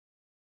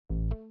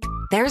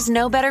There's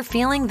no better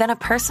feeling than a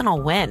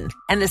personal win.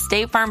 And the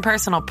State Farm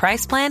Personal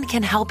Price Plan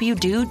can help you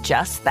do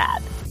just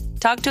that.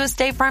 Talk to a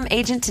State Farm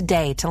agent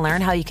today to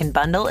learn how you can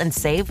bundle and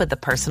save with the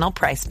Personal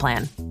Price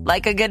Plan.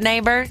 Like a good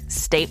neighbor,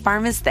 State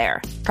Farm is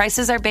there.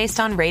 Prices are based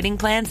on rating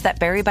plans that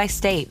vary by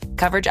state.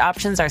 Coverage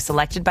options are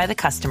selected by the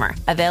customer.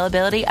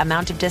 Availability,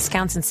 amount of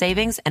discounts and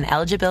savings, and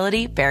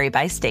eligibility vary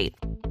by state.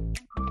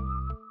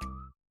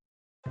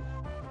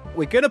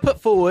 We're going to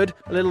put forward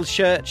a little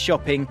shirt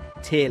shopping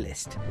tier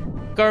list.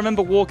 I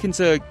remember walking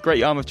to Great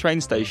Yarmouth train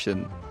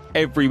station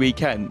every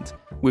weekend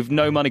with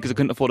no money because I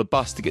couldn't afford a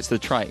bus to get to the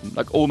train.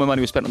 Like, all my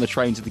money was spent on the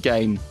train to the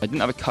game. I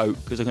didn't have a coat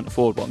because I couldn't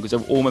afford one, because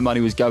all my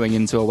money was going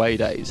into away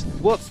days.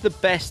 What's the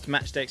best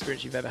match day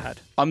experience you've ever had?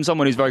 I'm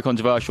someone who's very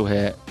controversial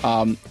here.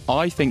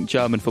 I think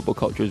German football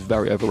culture is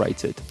very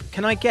overrated.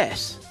 Can I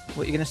guess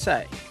what you're going to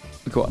say?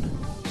 Go on.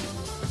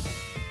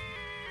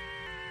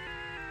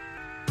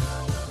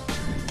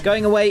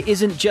 Going away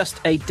isn't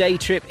just a day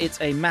trip, it's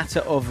a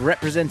matter of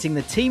representing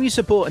the team you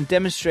support and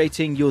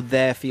demonstrating you're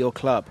there for your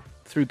club.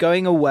 Through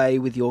going away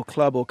with your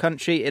club or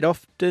country, it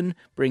often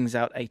brings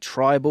out a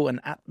tribal and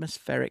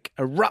atmospheric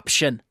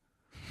eruption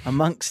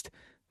amongst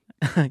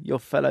your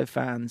fellow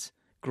fans'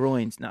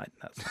 groins. No,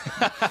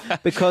 that's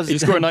because you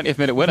score a 90th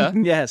minute winner.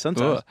 Yeah,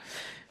 sometimes.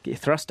 Get your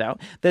thrust out.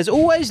 There's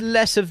always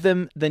less of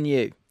them than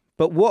you.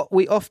 But what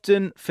we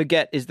often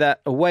forget is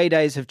that away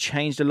days have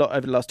changed a lot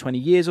over the last 20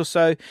 years or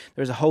so.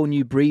 There's a whole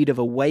new breed of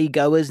away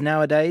goers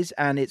nowadays,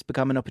 and it's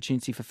become an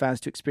opportunity for fans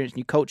to experience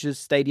new cultures,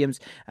 stadiums,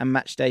 and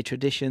match day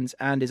traditions,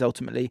 and is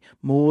ultimately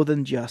more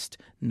than just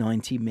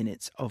 90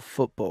 minutes of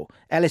football.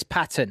 Ellis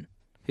Patton,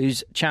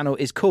 whose channel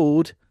is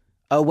called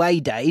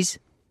Away Days,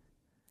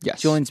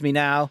 joins me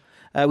now.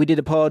 We did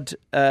a pod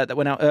that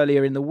went out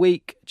earlier in the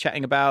week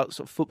chatting about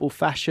sort of football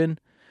fashion,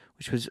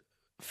 which was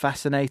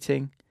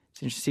fascinating.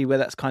 To see where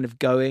that's kind of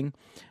going.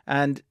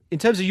 And in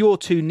terms of your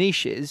two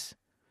niches,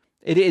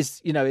 it is,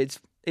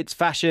 it's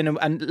fashion.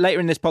 And later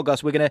in this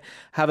podcast, we're going to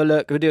have a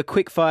look. We'll do a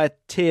quick fire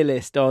tier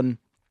list on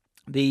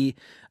the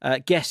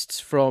guests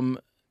from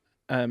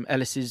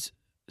Ellis's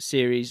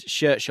series,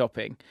 Shirt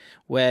Shopping,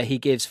 where he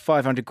gives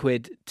 500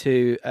 quid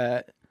to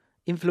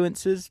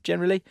influencers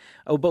generally,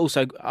 but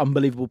also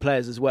unbelievable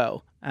players as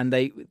well. And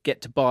they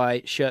get to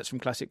buy shirts from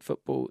Classic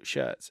Football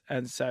Shirts.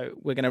 And so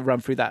we're going to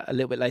run through that a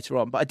little bit later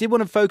on. But I did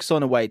want to focus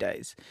on away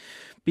days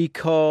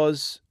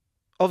because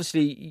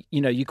obviously,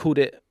 you called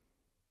it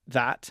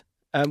that.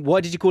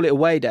 Why did you call it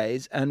away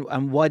days?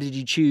 And why did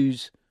you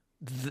choose,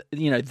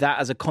 that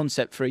as a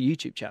concept for a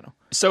YouTube channel?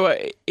 So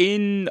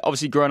in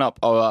obviously growing up,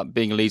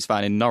 being a Leeds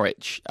fan in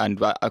Norwich, and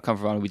I come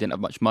from we didn't have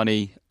much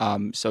money.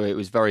 So it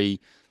was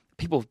very...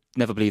 People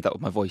never believe that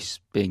with my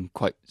voice being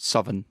quite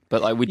southern,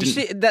 but like we didn't.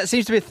 See, that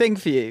seems to be a thing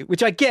for you,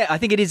 which I get. I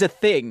think it is a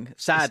thing.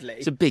 Sadly,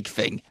 it's a big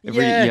thing. It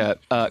really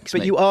irks me.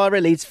 But you are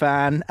a Leeds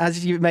fan,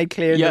 as you made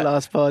clear in the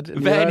last pod.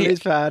 You are a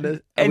Leeds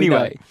fan.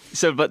 Anyway,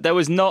 but there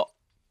was not.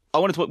 I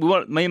wanted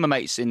to. Me and my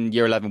mates in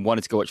year 11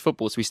 wanted to go watch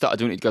football, so we started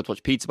doing it to go to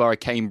watch Peterborough,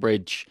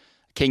 Cambridge,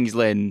 Kings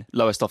Lynn,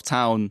 Lowestoft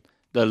Town,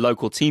 the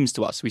local teams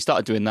to us. So we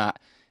started doing that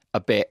a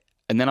bit,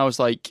 and then I was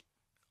like,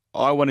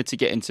 I actually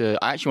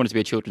wanted to be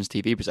a children's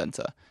TV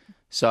presenter.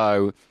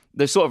 So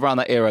there's sort of around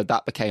that era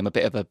that became a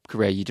bit of a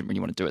career you didn't really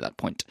want to do at that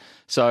point.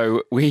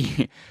 So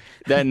we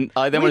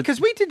because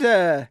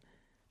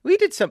we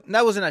did some.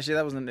 That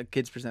wasn't a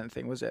kids presenter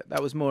thing, was it?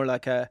 That was more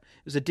like it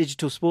was a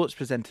digital sports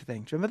presenter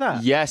thing. Do you remember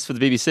that? Yes, for the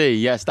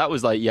BBC. Yes, that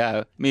was like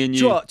me and you.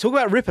 Sure. Talk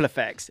about ripple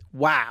effects.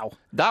 Wow.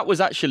 That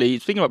was actually,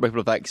 speaking about ripple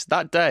effects,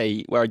 that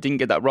day where I didn't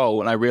get that role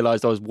and I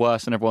realised I was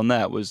worse than everyone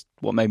there was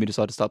what made me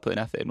decide to start putting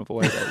effort in with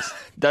away days.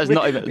 That's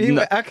not even.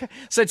 No. Okay.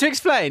 So to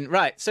explain,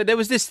 right? So there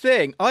was this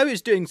thing. I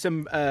was doing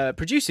some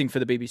producing for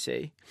the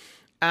BBC.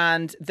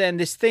 And then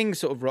this thing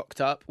sort of rocked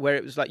up where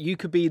it was like you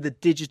could be the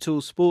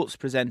digital sports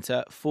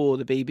presenter for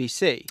the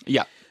BBC.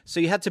 Yeah. So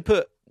you had to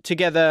put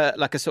together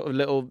like a sort of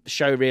little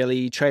show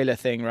really trailer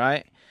thing,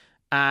 right?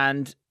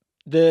 And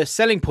the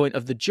selling point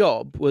of the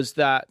job was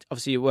that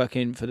obviously you're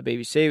working for the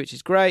BBC, which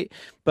is great,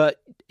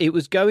 but it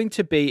was going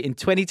to be in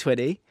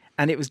 2020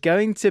 and it was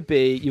going to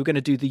be, you were going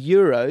to do the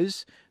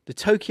Euros, the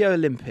Tokyo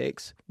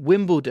Olympics,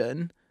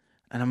 Wimbledon,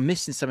 and I'm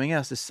missing something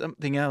else. There's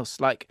something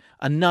else, like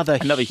another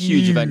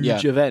huge event. Yeah.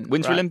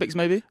 Winter right? Olympics,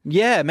 maybe?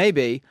 Yeah,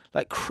 maybe.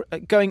 Like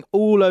going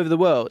all over the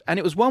world. And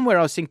it was one where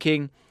I was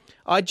thinking,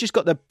 I'd just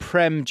got the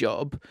Prem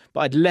job,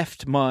 but I'd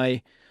left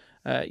my,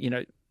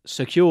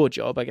 secure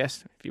job, I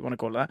guess, if you want to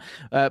call it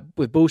that,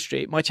 with Ball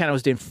Street. My channel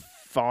was doing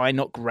fine,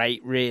 not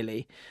great,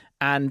 really.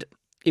 And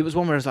it was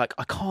one where I was like,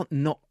 I can't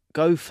not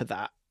go for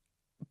that.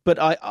 But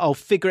I'll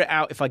figure it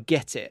out if I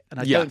get it. And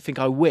I don't think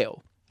I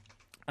will.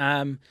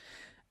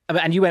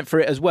 And you went for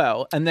it as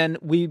well. And then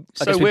we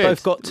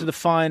both got to the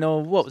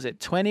final, what was it,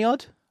 20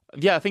 odd?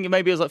 Yeah, I think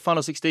maybe it was like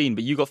final 16,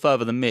 but you got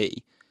further than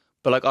me.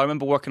 But like I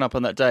remember working up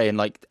on that day and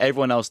like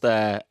everyone else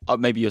there,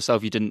 maybe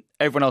yourself, you didn't,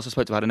 everyone else I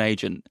spoke to had an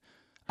agent.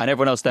 and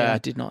everyone else there. I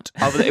did not.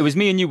 It was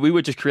me and you. We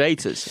were just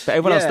creators, but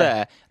everyone else Yeah.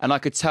 there, and I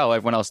could tell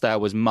everyone else there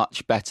was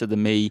much better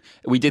than me.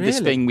 We did this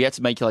Really? thing. We had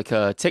to make like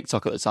a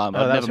TikTok at the time. Oh,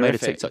 I'd that's never made a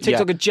horrific. TikTok.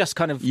 TikTok Yeah. had just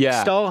kind of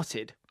Yeah.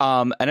 started.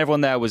 And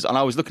everyone there was, and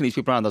I was looking at these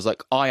people around. I was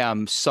like, I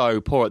am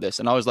so poor at this,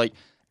 and I was like,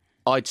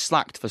 I'd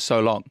slacked for so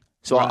long,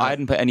 so Right. I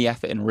hadn't put any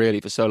effort in really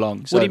for so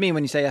long. So What do you mean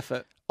when you say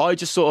effort? I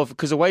just sort of,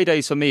 because away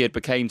days for me, it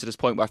became to this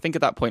point where I think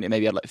at that point it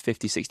maybe had like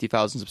 50,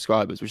 60,000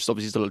 subscribers, which is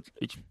obviously still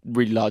a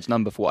really large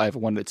number for what I ever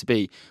wanted it to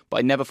be. But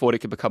I never thought it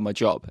could become my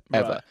job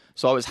ever. Right.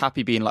 So I was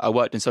happy being like, I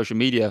worked in social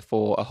media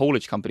for a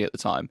haulage company at the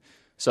time.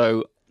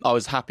 So I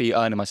was happy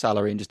earning my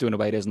salary and just doing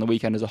away days on the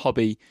weekend as a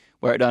hobby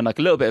where it earned like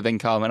a little bit of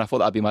income, and I thought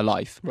that'd be my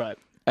life. Right.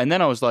 And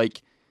then I was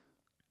like,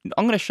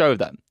 I'm going to show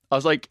them. I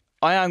was like,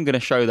 I am going to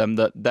show them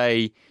that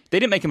they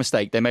didn't make a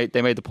mistake. They made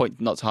the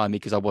point not to hire me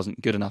because I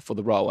wasn't good enough for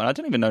the role. And I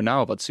don't even know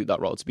now if I'd suit that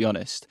role, to be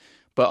honest.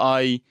 But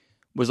I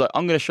was like,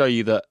 I'm going to show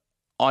you that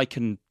I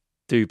can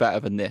do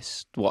better than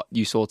this, what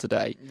you saw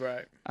today.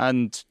 Right.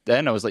 And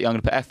then I was like, I'm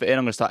going to put effort in.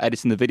 I'm going to start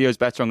editing the videos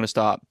better. I'm going to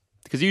start,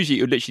 because usually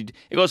it got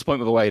to the point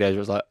with away days where it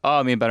was like,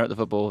 oh, me and Ben are at the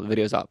football, the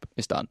video's up,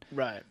 it's done.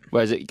 Right.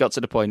 Whereas it got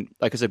to the point,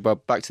 like I said, well,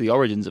 back to the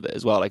origins of it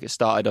as well. Like it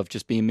started off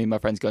just being me and my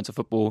friends going to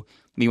football,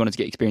 me wanting to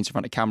get experience in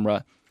front of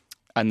camera.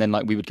 And then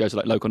like we would go to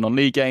like local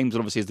non-league games.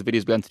 And obviously as the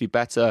videos began to do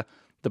better,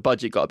 the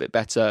budget got a bit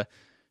better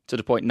to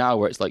the point now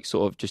where it's like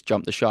sort of just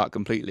jumped the shark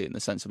completely in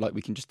the sense of like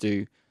we can just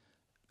do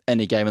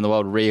any game in the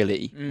world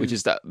really, which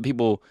is that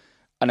people,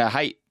 and I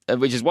hate,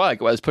 which is why I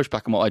get this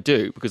pushback on what I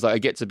do, because like I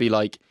get to be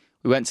like,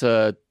 we went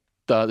to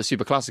the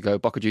Super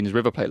Classico, Boca Juniors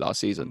River Plate last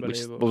season, which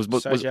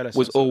So jealous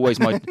was of that. always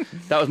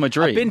that was my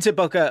dream. I've been to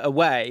Boca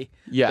away,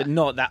 Yeah. but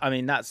not that. I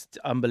mean, that's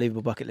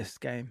unbelievable bucket list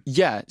game.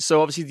 Yeah,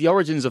 so obviously the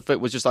origins of it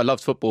was just I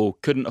loved football,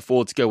 couldn't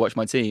afford to go watch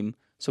my team,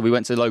 so we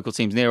went to local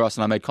teams near us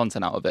and I made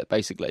content out of it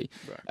basically.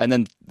 Right. And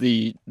then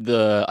the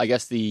I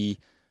guess the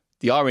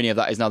irony of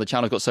that is now the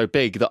channel got so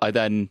big that I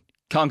then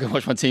can't go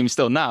watch my team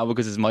still now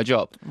because it's my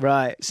job.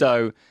 Right.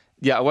 So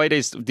yeah, away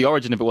days. The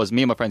origin of it was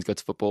me and my friends go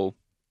to football,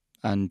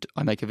 and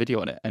I make a video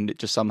on it, and it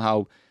just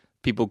somehow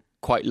people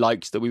quite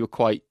liked that we were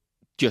quite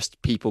just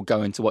people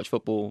going to watch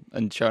football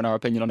and sharing our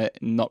opinion on it.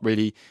 Not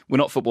really, we're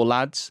not football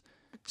lads,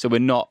 so we're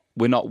not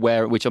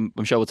wearing, which I'm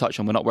sure we'll touch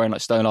on. We're not wearing like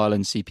Stone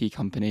Island CP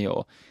Company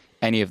or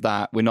any of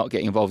that. We're not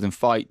getting involved in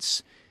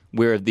fights.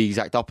 We're the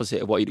exact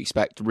opposite of what you'd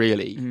expect,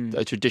 really.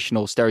 A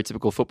traditional,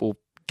 stereotypical football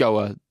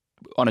goer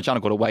on a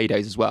channel called Away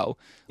Days as well.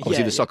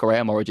 Obviously, Yeah, the Soccer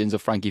AM origins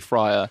of Frankie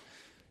Fryer,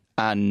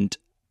 and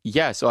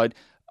yeah, so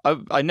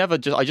I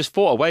just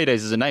thought Away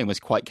Days as a name was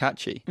quite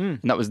catchy, and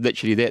that was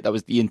literally it. That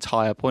was the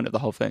entire point of the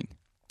whole thing.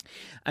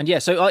 And yeah,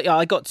 so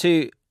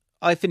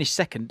I finished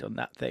second on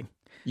that thing.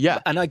 Yeah,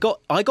 And I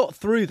got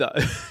through though.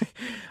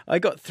 I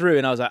got through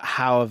and I was like,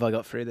 how have I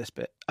got through this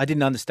bit? I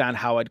didn't understand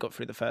how I'd got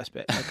through the first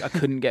bit. I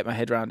couldn't get my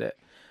head around it.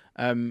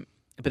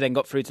 But then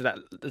got through to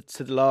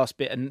the last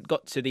bit and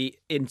got to the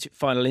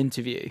final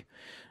interview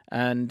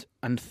and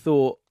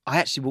thought, I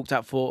actually walked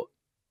out for,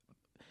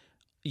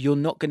 you're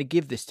not going to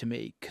give this to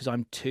me because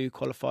I'm too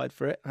qualified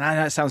for it. And I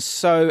know it sounds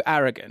so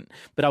arrogant,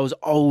 but I was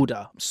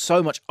older,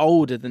 so much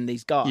older than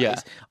these guys. Yeah.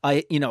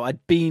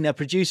 I'd been a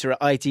producer at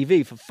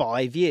ITV for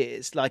 5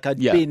 years. Like I'd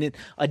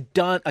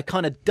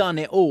kind of done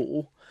it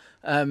all.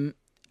 And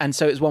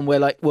so it's one where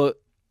like, well,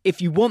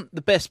 if you want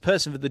the best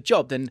person for the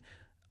job, then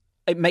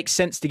it makes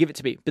sense to give it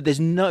to me. But there's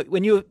no,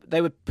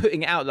 they were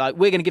putting it out like,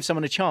 we're going to give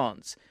someone a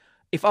chance.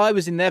 If I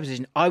was in their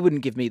position, I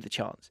wouldn't give me the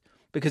chance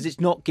because it's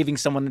not giving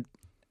someone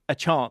a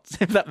chance,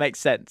 if that makes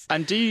sense.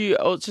 and do you?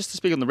 Oh, just to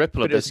speak on the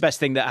ripple But of it was this, the best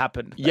thing that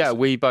happened. yeah,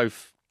 we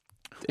both.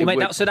 Well,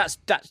 mate, so that's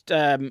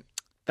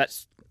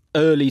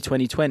early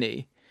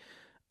 2020.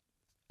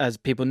 As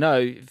people know,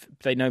 if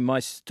they know my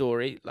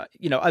story. Like,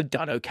 I've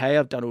done okay,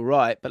 I've done all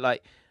right, but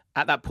like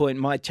at that point,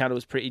 my channel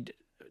was pretty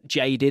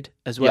jaded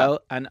as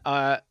well. And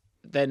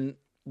then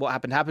what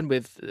happened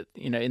with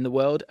in the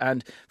world,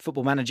 and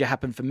Football Manager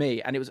happened for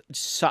me, and it was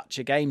such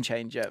a game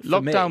changer. For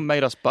Lockdown me.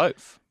 made us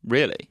both,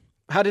 really.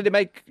 How did it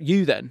make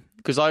you then?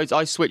 Because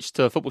I switched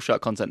to football shirt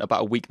content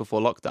about a week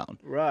before lockdown.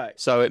 Right.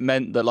 So it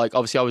meant that, like,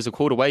 obviously I was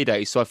called Away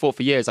Days. So I thought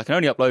for years I can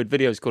only upload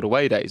videos called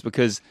Away Days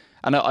because,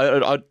 and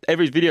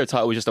every video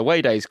title was just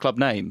Away Days club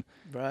name.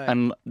 Right.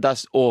 And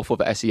that's awful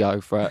for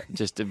SEO for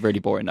just a really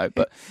boring note.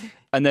 But,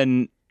 and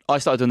then I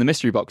started doing the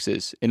mystery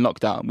boxes in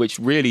lockdown, which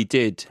really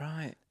did.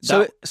 Right.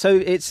 So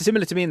it's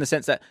similar to me in the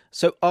sense that,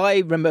 so I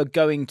remember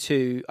going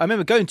to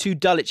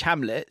Dulwich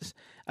Hamlets.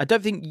 I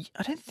can't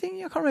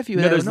remember if you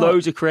were there. There's or not.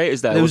 loads of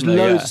creators there. There was wasn't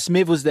there? loads. Yeah.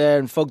 Smith was there,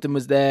 and Fogden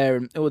was there,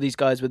 and all these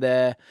guys were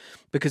there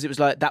because it was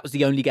like that was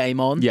the only game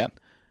on. Yeah.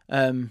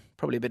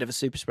 Probably a bit of a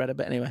super spreader,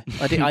 but anyway,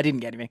 I didn't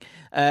get anything.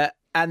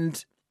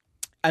 And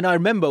I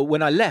remember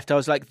when I left, I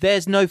was like,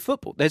 "There's no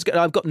football. There's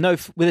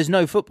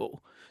no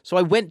football." So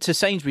I went to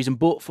Sainsbury's and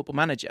bought Football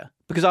Manager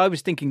because I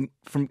was thinking,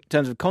 from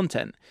terms of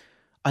content,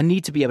 I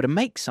need to be able to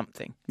make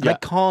something. And Yeah. I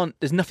can't.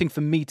 There's nothing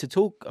for me to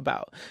talk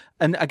about.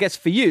 And I guess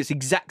for you, it's the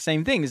exact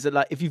same thing. Is that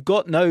like if you've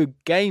got no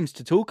games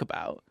to talk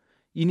about,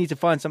 you need to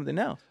find something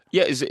else.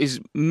 Yeah, it's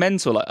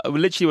mental. Like, I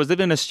literally was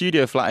living in a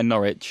studio flat in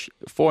Norwich,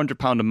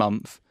 £400 a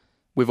month,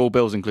 with all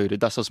bills included.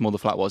 That's how small the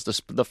flat was.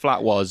 The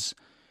flat was,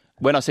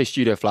 when I say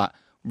studio flat,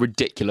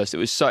 ridiculous. It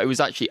was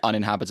actually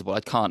uninhabitable.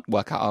 I can't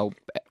work out how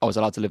I was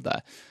allowed to live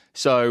there.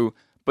 So,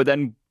 but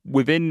then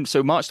March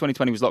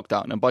 2020 was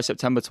lockdown, and by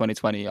September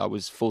 2020, I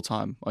was full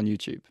time on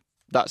YouTube.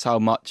 That's how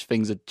much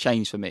things had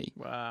changed for me.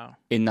 Wow.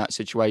 In that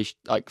situation,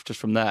 like just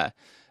from there.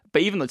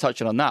 But even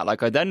touching on that,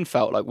 like I then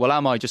felt like, well,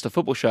 am I just a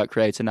football shirt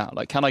creator now?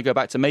 Like, can I go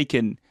back to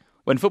making,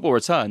 when football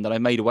returned, and I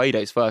made away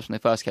days first when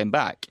they first came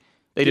back,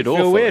 they did awful.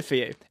 Did it feel weird for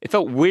you? It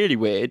felt really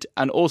weird,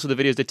 and also the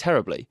videos did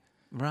terribly.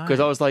 Right. Because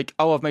I was like,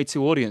 oh, I've made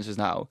 2 audiences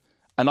now.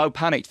 And I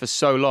panicked for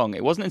so long.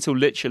 It wasn't until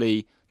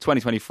literally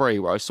 2023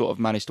 where I sort of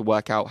managed to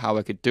work out how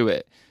I could do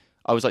it.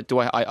 I was like,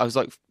 I was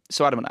like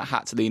so adamant I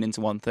had to lean into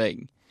one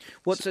thing.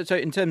 So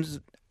in terms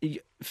of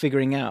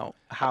figuring out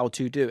how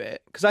to do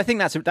it, because I think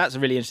that's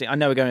really interesting. I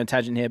know we're going on a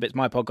tangent here, but it's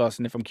my podcast,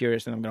 and if I'm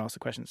curious, then I'm going to ask the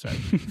question. So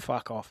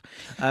fuck off.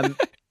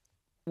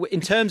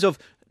 In terms of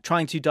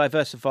trying to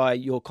diversify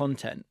your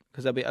content,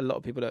 because there'll be a lot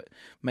of people that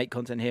make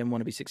content here and want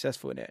to be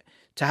successful in it,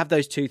 to have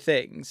those two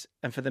things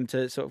and for them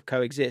to sort of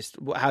coexist,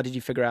 how did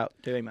you figure out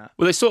doing that?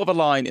 Well, they sort of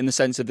align in the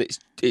sense of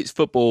it's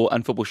football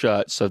and football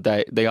shirts, so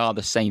they are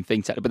the same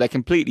thing, but they're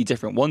completely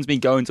different. One's me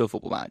going to a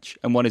football match,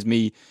 and one is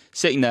me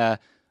sitting there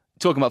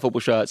talking about football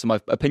shirts and my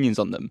opinions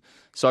on them.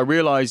 So I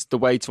realised the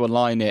way to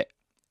align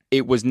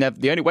it was never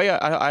the only way.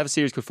 I have a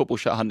series called Football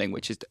Shirt Hunting,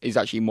 which is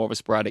actually more of a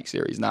sporadic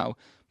series now,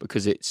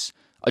 because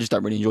I just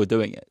don't really enjoy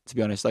doing it, to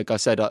be honest. Like I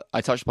said,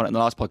 I touched upon it in the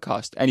last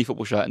podcast. Any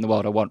football shirt in the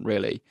world I want,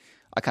 really,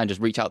 I can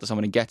just reach out to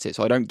someone and get it.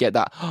 So I don't get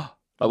that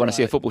like when I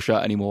see a football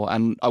shirt anymore.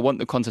 And I want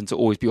the content to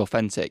always be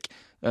authentic,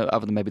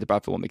 other than maybe the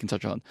Bradford one we can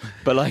touch on.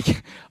 But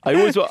like, I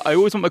always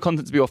want my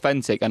content to be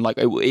authentic, and like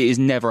it is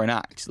never an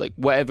act. Like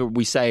whatever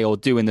we say or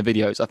do in the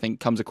videos, I think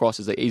comes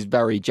across as it is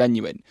very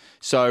genuine.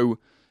 So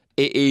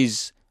it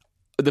is.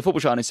 The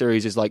Football Shirt Hunting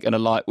series is like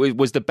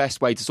was the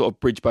best way to sort of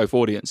bridge both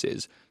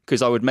audiences,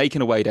 because I would make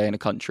an away day in a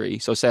country.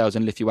 So say I was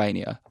in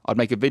Lithuania, I'd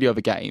make a video of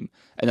a game,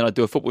 and then I'd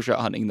do a football shirt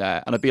hunting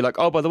there, and I'd be like,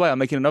 oh, by the way, I'm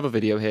making another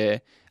video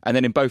here, and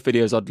then in both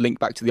videos I'd link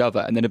back to the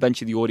other, and then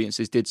eventually the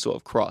audiences did sort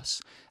of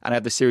cross. And I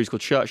had the series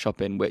called Shirt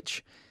Shopping,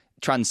 which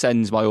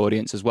transcends my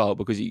audience as well,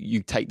 because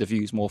you take the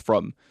views more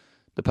from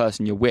the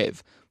person you're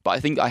with. But I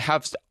think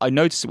I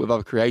noticed it with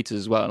other creators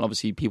as well, and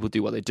obviously people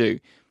do what they do,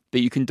 that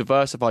you can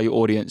diversify your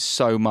audience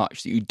so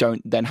much that you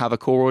don't then have a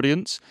core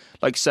audience.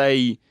 Like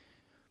say,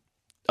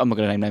 I'm not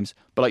going to name names,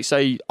 but like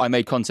say I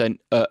made content.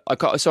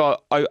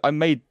 I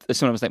made a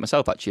similar mistake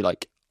myself actually.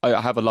 Like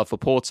I have a love for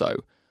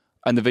Porto,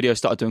 and the video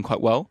started doing quite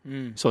well.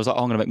 So I was like,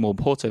 I'm going to make more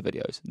Porto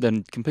videos.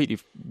 Then completely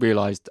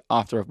realised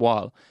after a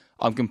while,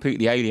 I'm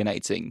completely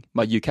alienating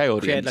my UK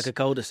audience. Create like a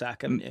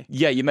cul-de-sac, haven't you?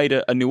 Yeah, you made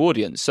a new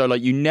audience. So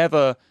like you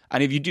never,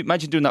 and if you do,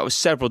 imagine doing that with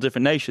several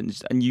different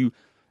nations, and you,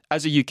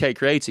 as a UK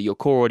creator, your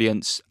core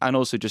audience, and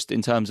also just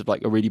in terms of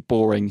like a really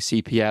boring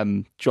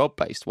CPM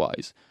job-based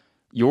wise,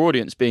 your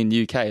audience being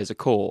the UK as a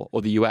core,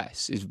 or the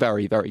US, is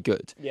very, very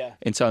good. Yeah.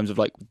 In terms of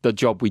like the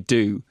job we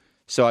do.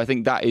 So I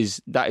think that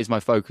is my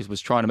focus, was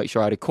trying to make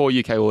sure I had a core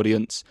UK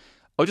audience,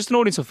 or just an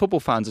audience of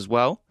football fans as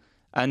well.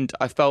 And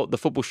I felt the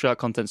football shirt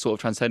content sort of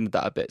transcended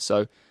that a bit.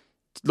 So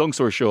long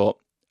story short,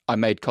 I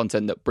made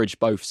content that bridged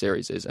both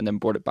series and then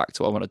brought it back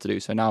to what I wanted to do.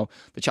 So now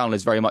the channel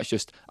is very much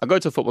just, I go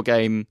to a football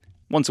game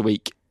once a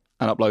week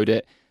and upload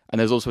it. And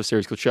there's also a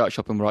series called Shirt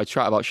Shopping, where I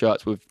chat about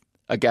shirts with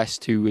a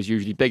guest who is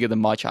usually bigger than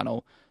my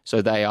channel.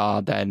 So they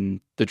are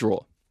then the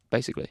draw,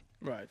 basically.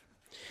 Right.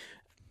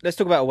 Let's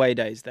talk about away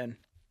days then.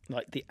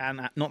 Like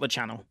not the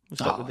channel. We'll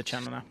start with the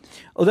channel now.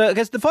 Although I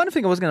guess the final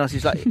thing I was going to ask you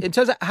is like, in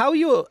terms of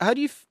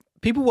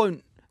people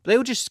won't,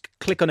 they'll just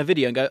click on a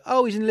video and go,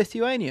 oh, he's in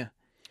Lithuania.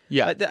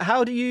 Yeah. Like,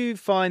 how do you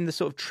find the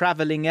sort of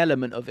travelling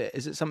element of it?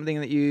 Is it something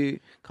that you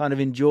kind of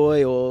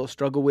enjoy or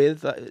struggle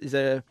with?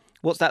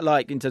 What's that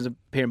like in terms of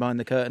peering behind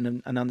the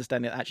curtain and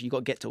understanding that actually you've got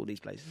to get to all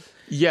these places?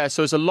 Yeah,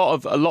 so it's a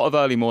lot of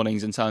early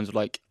mornings, in terms of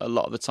like a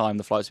lot of the time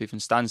the flights will be from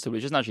Stansted,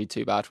 which isn't actually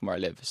too bad from where I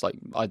live. It's like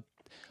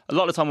a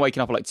lot of the time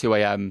waking up at like 2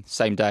 a.m,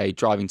 same day,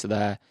 driving to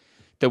there.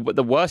 The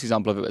worst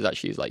example of it was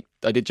actually like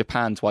I did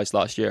Japan twice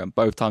last year, and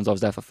both times I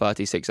was there for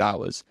 36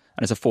 hours,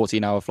 and it's a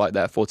 14-hour flight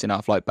there,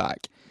 14-hour flight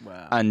back.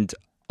 Wow. And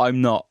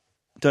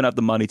don't have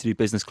the money to do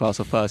business class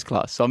or first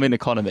class, so I'm in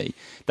economy.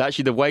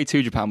 Actually, the way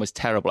to Japan was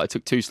terrible. I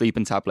took 2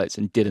 sleeping tablets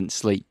and didn't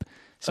sleep.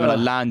 So when I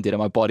landed, and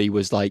my body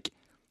was like,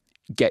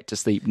 get to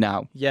sleep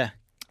now. Yeah.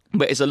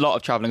 But it's a lot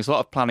of traveling, it's a lot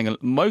of planning.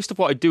 Most of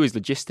what I do is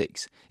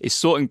logistics. Is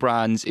sorting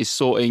brands, is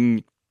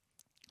sorting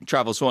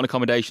travel, sorting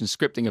accommodation,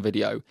 scripting a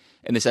video,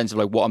 in the sense of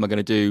like, what am I going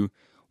to do?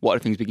 What are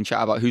the things we can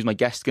chat about? Who's my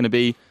guest going to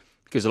be?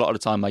 Because a lot of the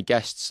time my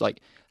guests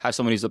like have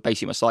someone who's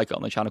basically my psychic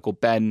on the channel called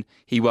Ben.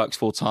 He works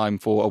full time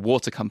for a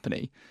water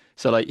company.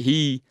 So like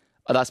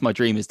that's my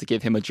dream, is to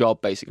give him a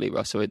job basically.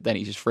 So then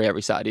he's just free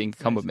every Saturday and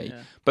can come with me.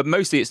 Yeah. But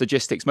mostly it's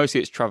logistics, mostly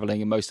it's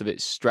traveling, and most of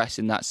it's stress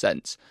in that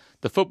sense.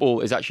 The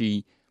football is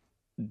actually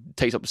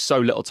takes up so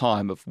little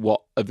time of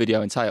what a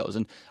video entails.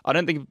 And I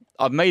don't think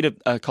I've made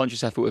a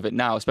conscious effort with it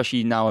now,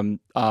 especially now I'm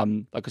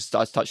like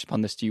I touched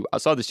upon this to you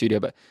outside the studio,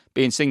 but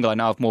being single, I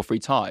now have more free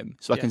time,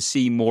 so I can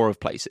see more of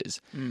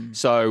places.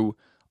 So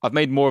I've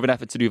made more of an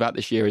effort to do that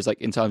this year, is like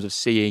in terms of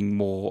seeing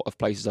more of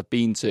places I've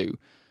been to.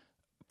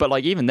 But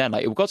like even then,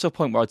 like it got to a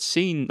point where I'd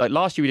seen, like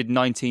last year we did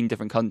 19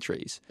 different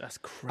countries. That's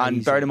crazy.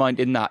 And bearing in mind,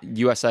 in that,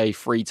 USA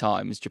 3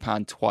 times,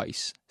 Japan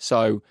twice.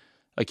 So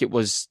like it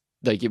was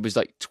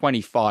like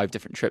 25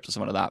 different trips or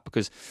something like that,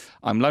 because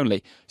I'm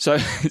lonely. So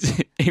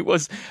it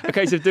was a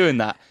case of doing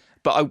that.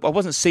 But I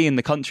wasn't seeing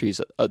the countries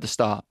at the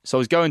start. So I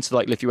was going to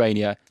like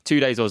Lithuania, 2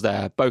 days I was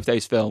there, both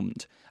days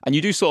filmed. And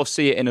you do sort of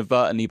see it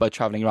inadvertently by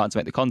travelling around to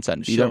make the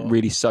content, but you don't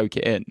really soak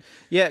it in.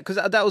 Yeah, because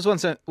that was one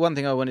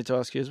thing I wanted to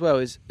ask you as well.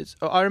 Is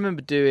I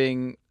remember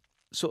doing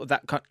sort of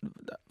that kind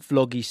of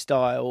vloggy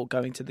style,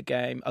 going to the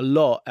game a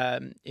lot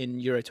in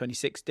Euro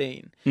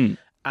 2016.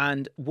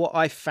 And what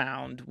I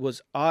found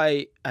was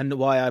and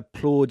why I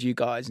applaud you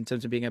guys in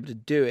terms of being able to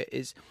do it,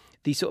 is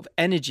the sort of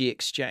energy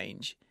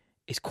exchange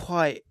is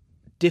quite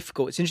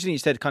difficult. It's interesting you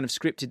said kind of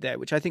scripted there,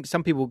 which I think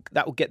some people,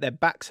 that will get their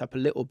backs up a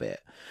little bit.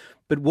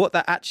 But what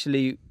that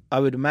actually, I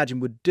would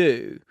imagine,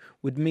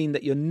 would mean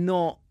that you're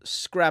not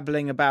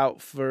scrabbling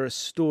about for a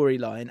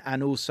storyline,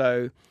 and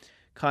also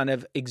kind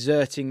of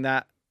exerting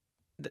that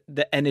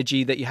the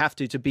energy that you have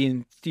to be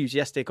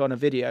enthusiastic on a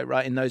video,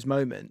 right, in those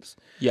moments.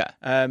 Yeah.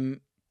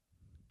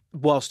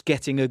 Whilst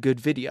getting a good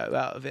video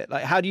out of it.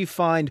 Like, how do you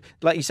find,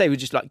 like you say, we're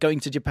just like going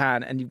to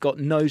Japan and you've got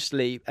no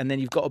sleep, and then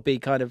you've got to be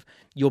kind of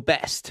your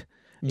best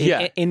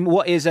in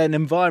what is an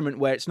environment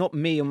where it's not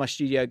me on my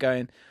studio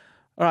going,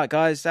 all right,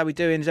 guys, how we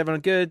doing? Is everyone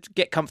good?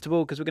 Get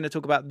comfortable because we're going to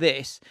talk about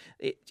this.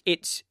 It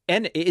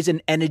is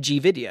an energy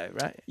video,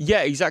 right?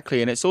 Yeah,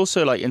 exactly. And it's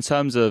also like, in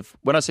terms of,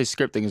 when I say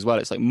scripting as well,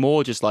 it's like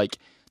more just like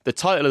the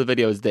title of the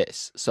video is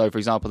this. So, for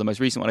example, the most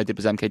recent one I did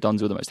was MK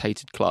Dons were the most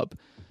hated club,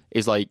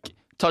 is like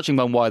touching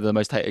on why they're the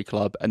most hated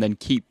club, and then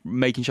keep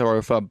making sure I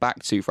refer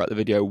back to throughout the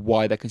video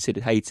why they're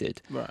considered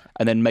hated. Right.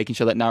 And then making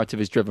sure that narrative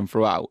is driven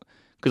throughout.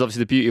 Because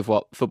obviously the beauty of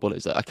what football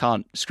is that I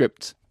can't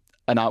script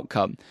an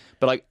outcome.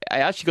 But like, I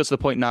actually got to the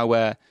point now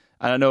where,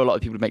 and I know a lot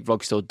of people who make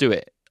vlogs still do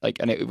it, like,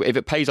 and if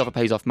it pays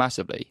off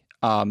massively.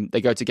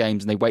 They go to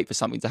games and they wait for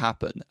something to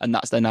happen, and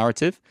that's their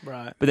narrative.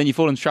 Right. But then you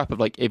fall in the trap of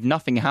like, if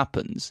nothing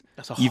happens,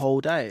 that's a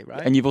whole day,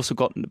 right? And you've also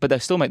got, but they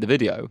still make the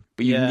video,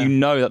 but you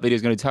know that video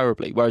is going to do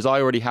terribly. Whereas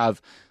I already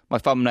have my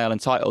thumbnail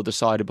and title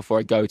decided before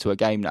I go to a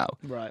game now,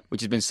 right?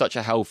 Which has been such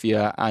a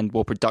healthier and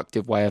more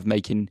productive way of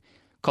making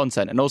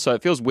content. And also,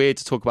 it feels weird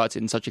to talk about it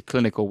in such a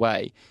clinical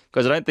way,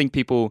 because I don't think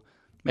people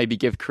maybe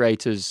give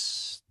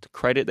creators the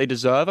credit they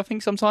deserve, I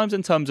think, sometimes,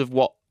 in terms of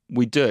what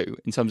we do,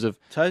 in terms of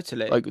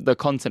totally like the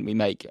content we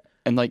make.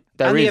 And like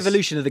the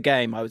evolution of the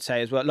game, I would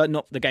say, as well. Like,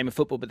 not the game of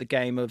football, but the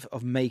game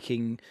of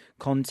making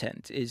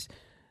content is.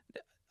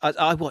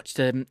 I watched.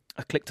 I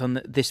clicked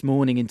on This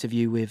Morning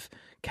interview with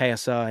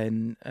KSI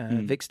and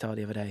Vicstar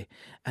the other day,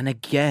 and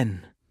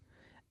again,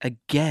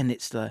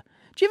 it's the.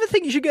 Do you ever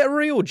think you should get a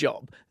real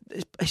job?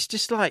 It's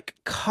just like,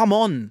 come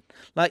on!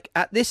 Like,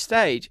 at this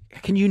stage,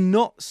 can you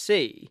not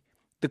see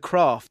the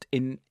craft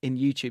in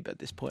YouTube at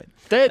this point?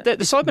 The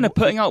Cybermen are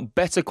putting out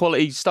better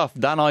quality stuff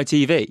than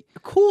ITV.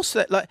 Of course,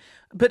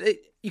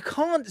 you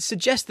can't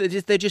suggest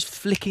that they're just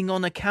flicking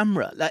on a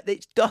camera. Like,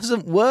 it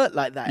doesn't work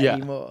like that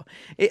anymore.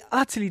 It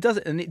utterly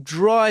doesn't, and it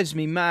drives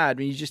me mad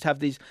when you just have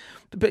these.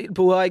 But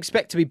I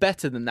expect to be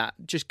better than that.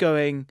 Just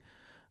going,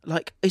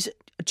 like,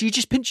 do you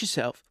just pinch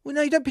yourself? Well,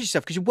 no, you don't pinch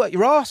yourself, because you work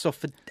your ass off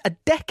for a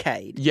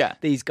decade. Yeah,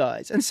 these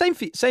guys, and same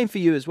for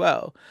you as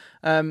well.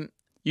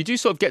 You do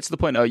sort of get to the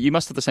point, you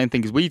must have the same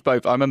thing, because we've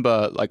both, I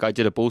remember, like, I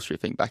did a Ball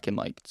Street thing back in,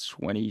 like,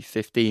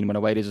 2015 when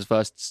Away Days was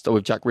first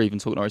with Jack Reeve and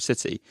Talk Norwich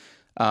City.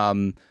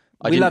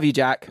 We love you,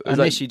 Jack. I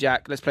miss you,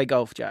 Jack. Let's play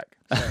golf, Jack.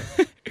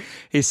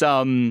 It was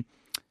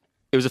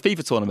a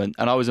FIFA tournament,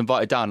 and I was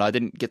invited down. I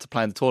didn't get to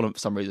play in the tournament for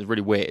some reason. It was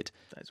really weird.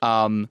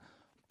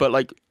 But,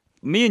 like,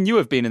 me and you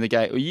have been in the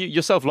game,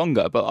 yourself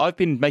longer, but I've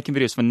been making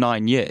videos for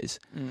 9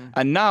 years.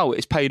 And now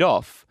it's paid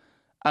off.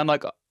 And,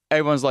 like,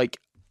 everyone's like,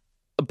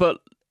 but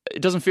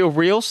it doesn't feel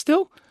real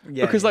still?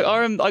 Because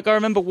I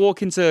remember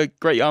walking to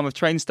Great Yarmouth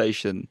train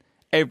station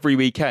every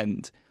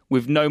weekend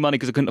with no money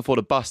because I couldn't afford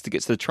a bus to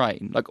get to the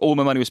train. Like, all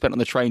my money was spent on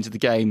the train to the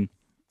game.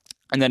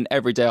 And then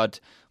every day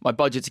my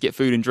budget to get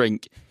food and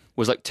drink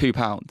was like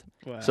 £2.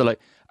 Wow. So like,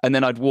 and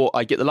then I'd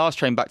get the last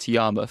train back to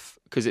Yarmouth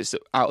because it's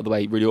out of the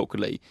way really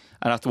awkwardly.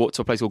 And I have to walk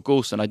to a place called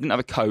Gorson. I didn't have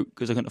a coat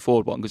because I couldn't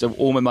afford one, because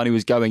all my money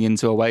was going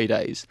into Away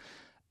Days.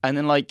 And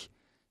then like,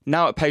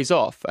 now it pays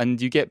off,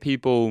 and you get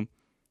people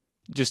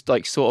just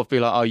like sort of be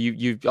like,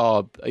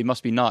 it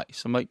must be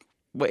nice. I'm like,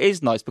 well, it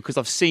is nice because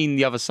I've seen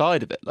the other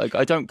side of it. Like,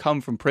 I don't come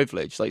from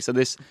privilege. Like, so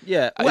this,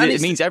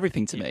 it means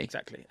everything to me.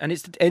 Exactly. And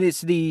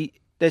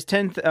there's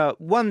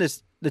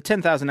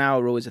 10,000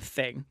 hour rule is a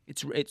thing.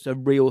 It's a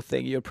real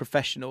thing. You're a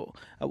professional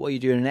at what you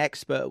do and an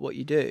expert at what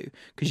you do,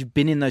 because you've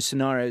been in those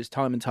scenarios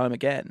time and time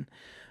again.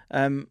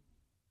 And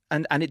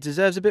and it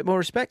deserves a bit more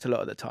respect a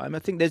lot of the time. I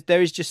think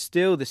there is just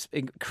still this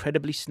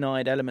incredibly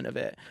snide element of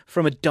it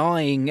from a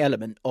dying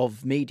element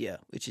of media,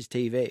 which is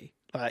TV.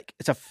 Like,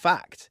 it's a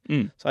fact.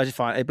 So I just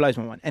find it blows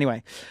my mind.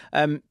 Anyway,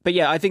 but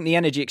yeah, I think the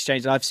energy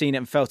exchange, and I've seen it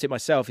and felt it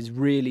myself, is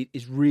really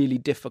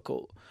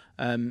difficult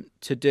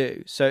to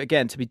do. So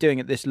again, to be doing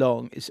it this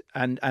long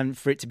and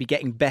for it to be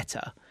getting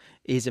better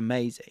is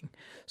amazing.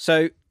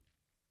 So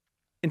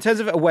in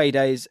terms of away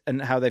days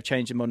and how they've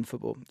changed in modern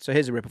football, so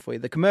here's a ripper for you.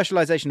 The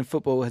commercialisation of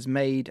football has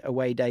made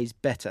away days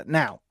better.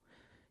 Now,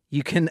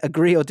 you can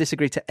agree or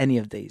disagree to any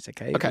of these,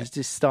 okay? It's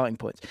just starting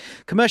points.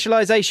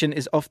 Commercialisation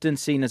is often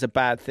seen as a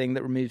bad thing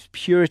that removes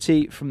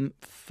purity from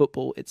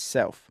football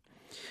itself.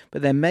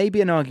 But there may be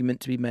an argument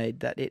to be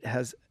made that it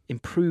has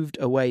improved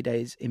away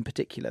days in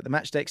particular. The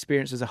matchday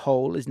experience as a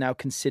whole is now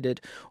considered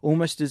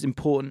almost as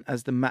important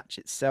as the match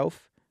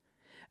itself.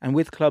 And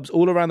with clubs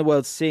all around the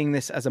world seeing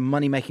this as a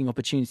money-making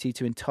opportunity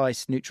to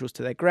entice neutrals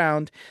to their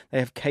ground, they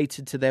have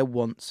catered to their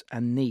wants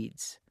and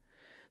needs.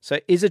 So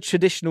is a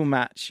traditional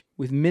match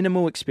with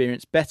minimal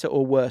experience better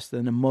or worse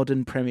than a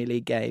modern Premier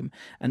League game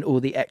and all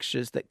the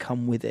extras that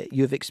come with it?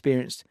 You have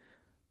experienced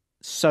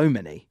so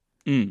many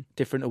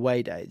different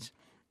away days.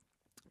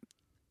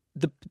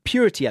 The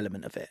purity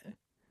element of it,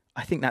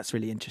 I think that's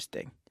really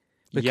interesting.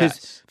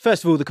 Because,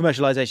 first of all, the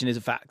commercialisation is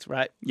a fact,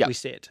 right? Yeah. We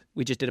see it.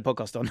 We just did a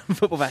podcast on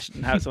football fashion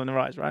and how it's on the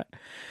rise, right?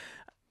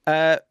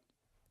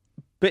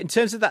 But in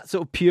terms of that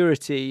sort of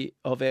purity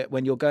of it,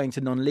 when you're going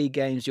to non-league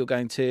games, you're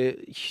going to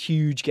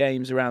huge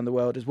games around the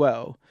world as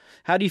well.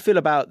 How do you feel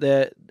about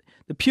the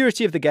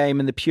purity of the game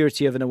and the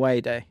purity of an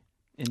away day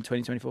in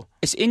 2024?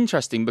 It's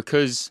interesting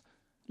because,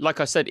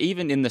 like I said,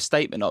 even in the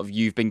statement of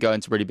you've been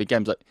going to really big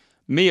games, like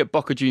me at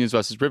Boca Juniors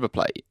versus River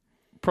Plate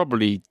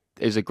probably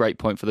is a great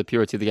point for the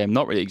purity of the game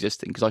not really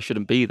existing because I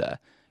shouldn't be there.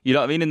 You know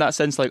what I mean? In that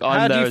sense, like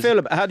how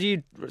do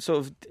you sort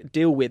of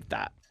deal with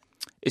that?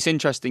 It's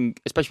interesting,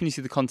 especially when you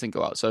see the content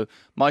go out. So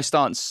my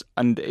stance,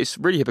 and it's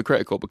really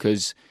hypocritical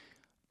because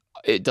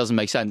it doesn't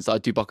make sense that I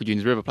do Boca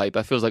Juniors River Plate,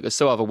 but it feels like it's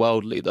so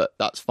otherworldly that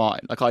that's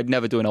fine. Like I'd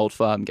never do an Old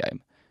Firm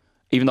game,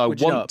 even though I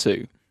want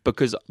to,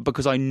 because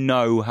I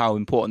know how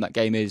important that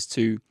game is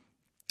to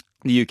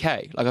the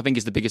UK. Like I think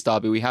it's the biggest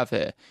derby we have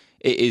here.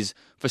 It is,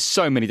 for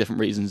so many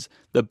different reasons,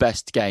 the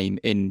best game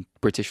in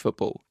British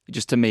football.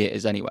 Just to me, it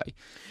is anyway.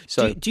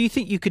 So, do you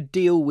think you could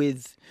deal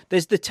with?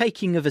 There's the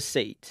taking of a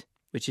seat,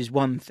 which is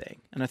one thing,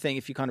 and I think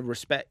if you kind of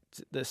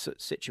respect the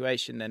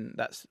situation, then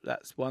that's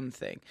one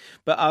thing.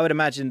 But I would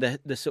imagine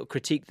the sort of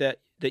critique that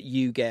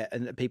you get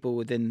and that people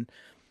within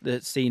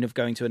the scene of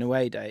going to an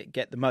away day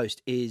get the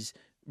most is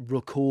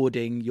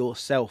recording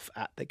yourself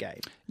at the game.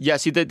 Yeah,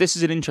 see, this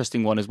is an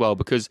interesting one as well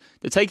because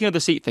the taking of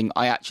the seat thing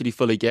I actually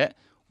fully get,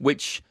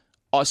 which.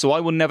 So I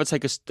will never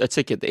take a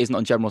ticket that isn't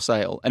on general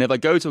sale. And if I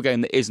go to a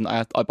game that isn't,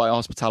 I buy a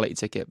hospitality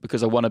ticket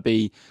because I want to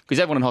be... Because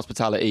everyone in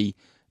hospitality,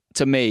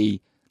 to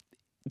me,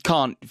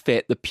 can't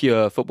fit the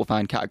pure football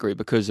fan category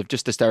because of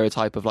just the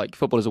stereotype of like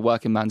football is a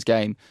working man's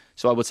game.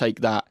 So I will take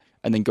that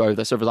and then go over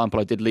there. So for example,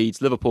 I did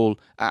Leeds, Liverpool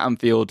at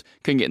Anfield,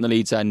 couldn't get in the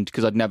Leeds end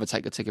because I'd never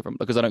take a ticket from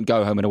because I don't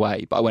go home and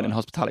away, but I went in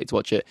hospitality to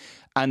watch it.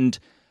 And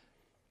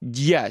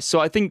yeah, so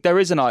I think there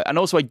is and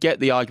also I get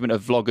the argument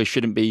of vloggers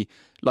shouldn't be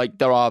like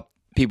there are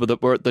people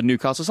that were at the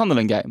Newcastle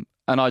Sunderland game,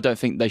 and I don't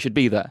think they should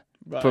be there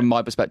from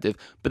my perspective.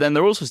 But then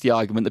there also is the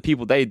argument that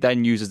people they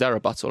then use as their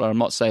rebuttal, and I'm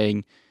not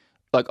saying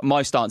like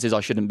my stance is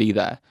I shouldn't be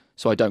there,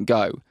 so I don't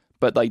go.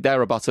 But like their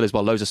rebuttal is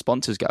well, loads of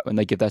sponsors go and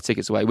they give their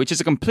tickets away, which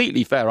is a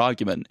completely fair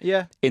argument.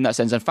 Yeah, in that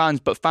sense, and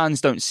fans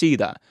don't see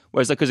that.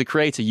 Whereas like as a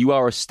creator, you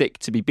are a stick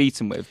to be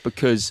beaten with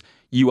because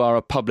you are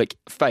a public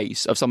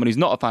face of someone who's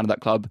not a fan of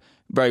that club,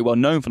 very well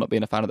known for not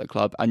being a fan of that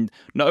club, and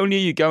not only are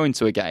you going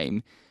to a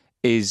game.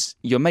 Is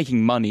you're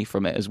making money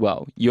from it as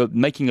well. You're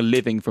making a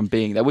living from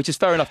being there, which is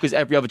fair enough because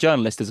every other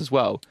journalist is as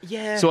well.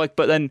 Yeah. So,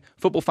 but then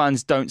football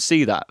fans don't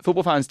see that.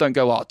 Football fans don't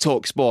go, "Oh,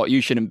 Talk Sport,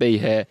 you shouldn't be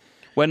here."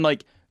 When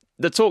like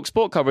the Talk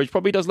Sport coverage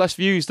probably does less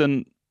views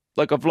than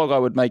like a vlog I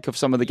would make of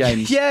some of the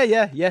games.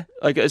 yeah.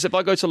 Like as if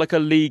I go to like a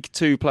League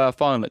 2 player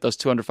final, it does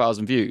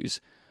 200,000 views.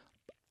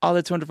 Are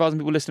there 200,000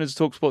 people listening to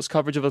TalkSport's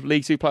coverage of a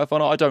League 2 player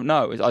final? I don't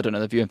know. I don't know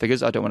the viewing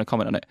figures. I don't want to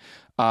comment on it.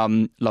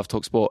 Love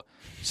TalkSport.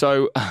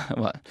 So,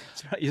 well,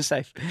 you're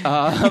safe.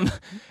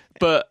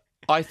 But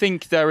I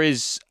think there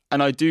is,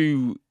 and I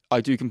do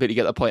completely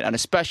get that point, and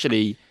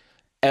especially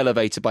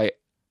elevated by.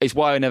 It's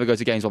why I never go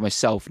to games by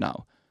myself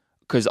now,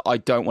 because I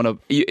don't want to.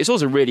 It's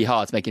also really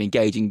hard to make an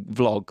engaging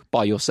vlog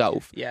by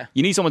yourself. Yeah,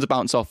 you need someone to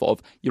bounce off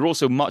of. You're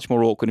also much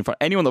more awkward in front.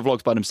 Anyone that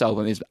vlogs by themselves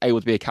and is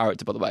able to be a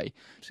character, by the way,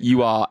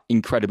 you are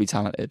incredibly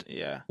talented.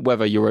 Yeah,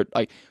 whether you're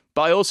like,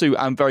 but I also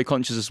am very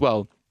conscious as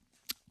well.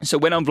 So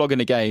when I'm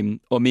vlogging a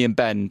game, or me and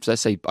Ben, so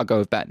let's say I go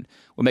with Ben,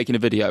 we're making a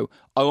video,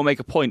 I will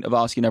make a point of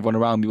asking everyone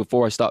around me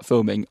before I start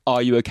filming,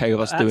 are you okay with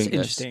us doing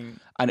this?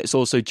 And it's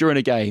also during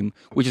a game,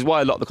 which is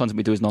why a lot of the content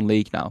we do is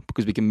non-league now,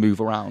 because we can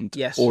move around,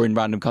 or in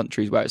random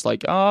countries where it's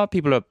like,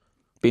 people are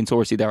being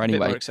touristy there anyway. A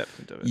bit more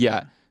acceptable to it.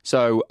 Yeah.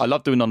 So I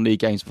love doing non-league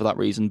games for that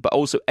reason. But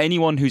also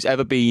anyone who's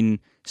ever been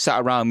sat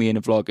around me in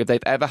a vlog, if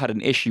they've ever had an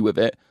issue with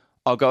it,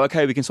 I'll go,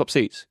 okay, we can swap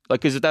seats.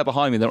 Like, because if they're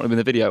behind me, they're not in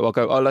the video. I'll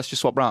go, oh, let's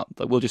just swap round.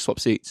 Like, we'll just swap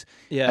seats.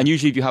 Yeah. And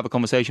usually if you have a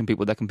conversation with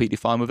people, they're completely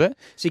fine with it.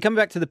 See, coming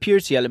back to the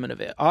purity element of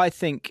it, I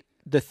think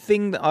the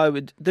thing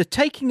that the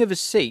taking of a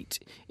seat,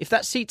 if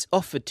that seat's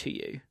offered to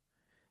you,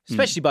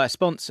 especially by a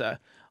sponsor,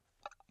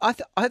 I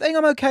think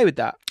I'm okay with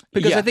that.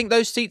 Because I think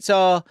those seats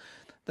are...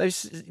 Those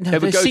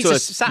seats are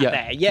sat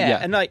there,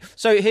 and like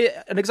so.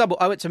 Here, an example: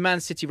 I went to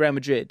Man City, Real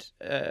Madrid,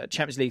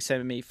 Champions League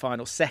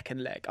semi-final,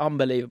 second leg,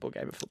 unbelievable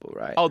game of football,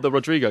 right? Oh, the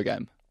Rodrigo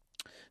game.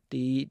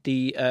 They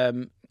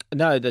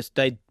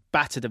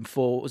battered them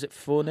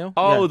 4-0?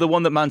 Oh, the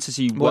one that Man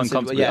City won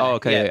comfortably. Yeah, oh,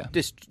 okay, yeah.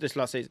 This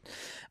last season,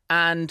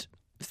 and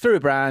through a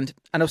brand,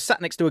 and I was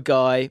sat next to a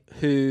guy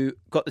who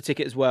got the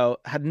ticket as well,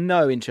 had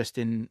no interest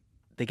in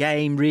the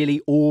game really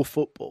or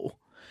football,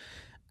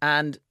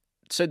 and.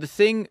 So the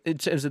thing, in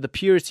terms of the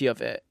purity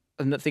of it,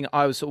 and the thing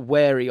I was sort of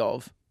wary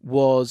of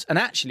was, and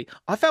actually,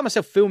 I found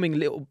myself filming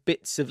little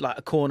bits of like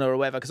a corner or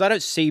whatever, because I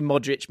don't see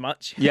Modric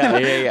much. Yeah.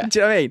 Do you know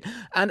what I mean?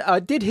 And I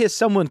did hear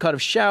someone kind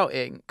of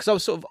shouting, because I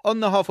was sort of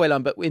on the halfway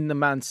line, but in the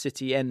Man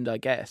City end, I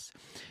guess.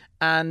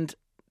 And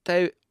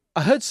I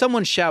heard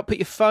someone shout, "Put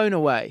your phone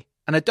away."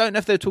 And I don't know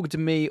if they were talking to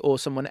me or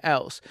someone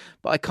else,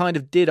 but I kind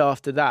of did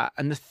after that.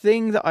 And the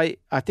thing that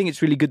I think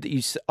it's really good that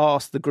you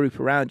asked the group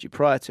around you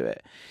prior to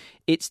it,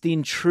 it's the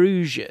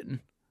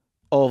intrusion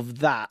of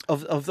that,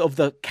 of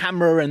the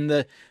camera and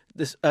the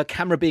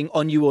camera being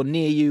on you or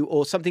near you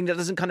or something that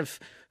doesn't kind of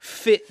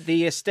fit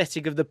the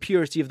aesthetic of the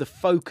purity of the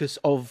focus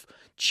of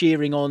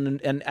cheering on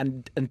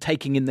and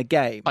taking in the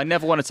game. I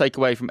never want to take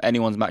away from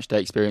anyone's match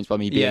day experience by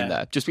me being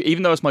there. Just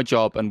even though it's my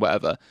job and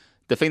whatever,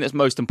 the thing that's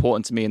most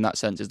important to me in that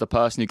sense is the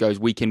person who goes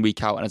week in,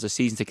 week out and has a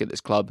season ticket at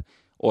this club,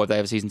 or if they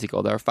have a season ticket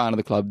or they're a fan of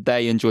the club,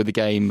 they enjoy the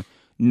game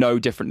no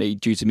differently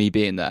due to me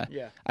being there.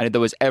 Yeah. And if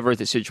there was ever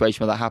a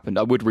situation where that happened,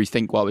 I would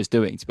rethink what I was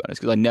doing, to be honest,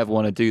 because I never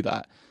want to do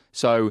that.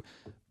 So,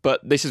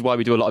 but this is why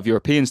we do a lot of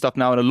European stuff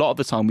now, and a lot of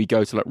the time we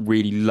go to like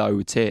really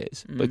low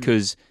tiers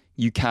because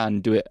you can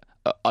do it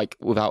like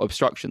without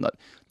obstruction. Like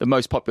the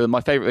most popular,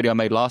 my favorite video I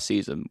made last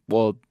season,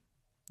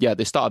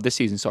 the start of this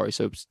season, sorry,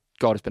 so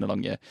God, it's been a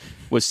long year,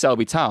 was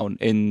Selby Town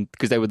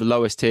because they were the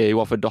lowest tier who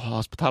offered a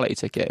hospitality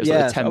ticket. It was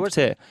like the 10th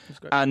tier.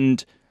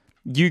 And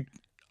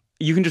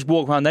you can just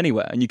walk around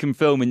anywhere and you can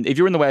film. And if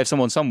you're in the way of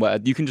someone somewhere,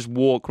 you can just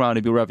walk around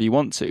and be wherever you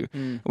want to.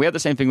 We had the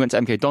same thing, we went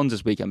to MK Dons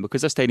this weekend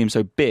because their stadium's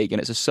so big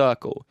and it's a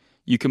circle.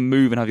 You can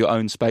move and have your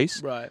own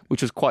space,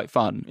 which was quite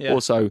fun. Yeah.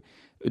 Also,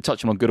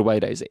 touching on good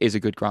away days, it is a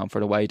good ground for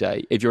an away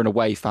day. If you're an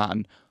away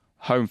fan,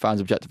 home fans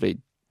objectively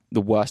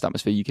the worst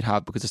atmosphere you could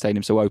have because the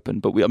stadium's so open.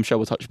 But I'm sure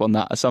we'll touch upon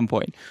that at some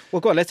point. Well,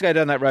 go on, let's go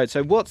down that road.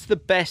 So what's the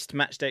best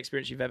matchday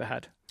experience you've ever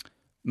had?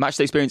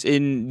 Matchday experience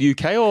in the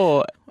UK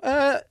or?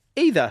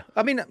 Either.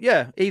 I mean,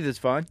 either's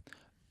fine.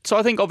 So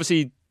I think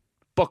obviously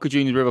Boca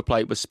Juniors River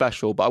Plate was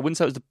special, but I wouldn't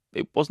say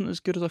it wasn't as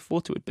good as I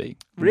thought it would be.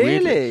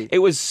 Really? It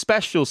was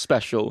special,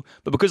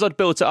 but because I'd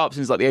built it up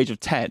since like the age of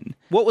 10.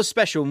 What was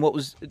special and what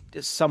was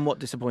somewhat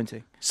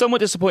disappointing? Somewhat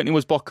disappointing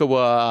was Boca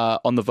were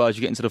on the verge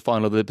of getting to the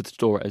final of the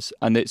Libertadores,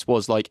 and it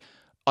was like,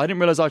 I didn't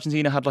realise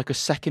Argentina had like a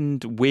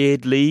second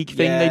weird league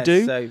thing they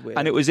do. So weird.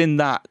 And it was in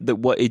that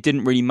it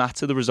didn't really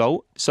matter the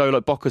result. So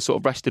like Boca sort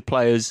of rested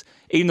players,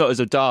 even though it was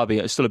a derby,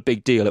 it was still a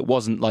big deal. It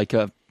wasn't like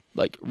a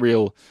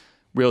real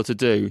to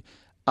do.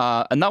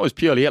 And that was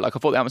purely it. Like I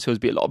thought the atmosphere was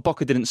a lot.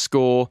 Boca didn't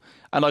score,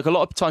 and like a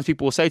lot of times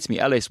people will say to me,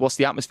 "Ellis, what's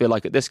the atmosphere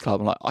like at this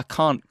club?" I'm like, I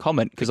can't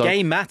comment because the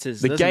game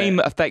matters. The game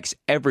affects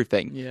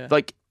everything. Yeah.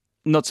 Like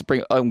I'm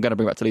going to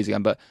bring back to Leeds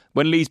again, but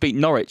when Leeds beat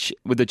Norwich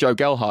with the Joe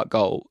Gelhardt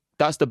goal,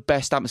 that's the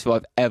best atmosphere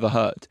I've ever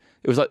heard.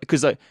 It was like,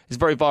 because it's a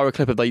very viral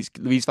clip of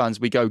these fans.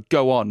 We go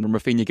on when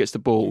Rafinha gets the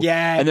ball.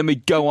 Yeah. And then we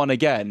go on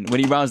again when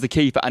he rounds the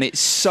keeper. And it's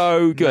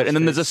so good. And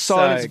then there's a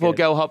silence before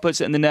Gelhardt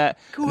puts it in the net.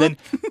 And then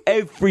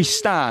every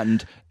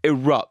stand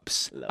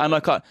erupts. And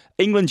like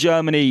England,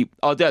 Germany,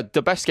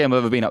 the best game I've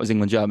ever been at was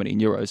England, Germany in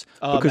Euros.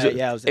 Because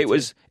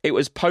it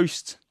was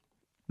post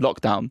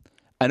lockdown.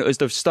 And it was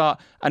the start.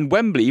 And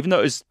Wembley, even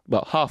though it was,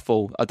 half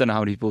full, I don't know how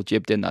many people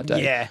jibbed in that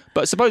day. Yeah.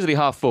 But supposedly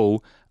half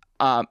full.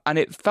 And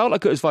it felt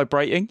like it was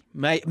vibrating.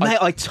 Mate,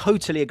 I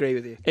totally agree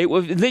with you. It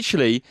was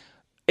literally,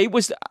 it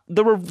was,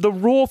 the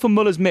roar for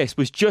Muller's miss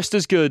was just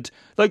as good.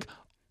 Like,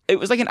 it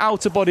was like an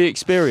out-of-body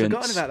experience.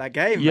 I've forgotten about that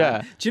game, yeah.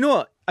 Man. Do you know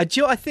what?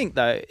 I think,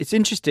 though, it's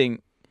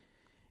interesting.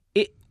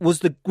 It was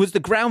the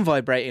ground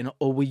vibrating,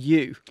 or were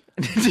you?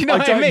 Do you know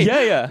what I mean?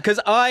 Yeah. Because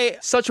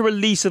such a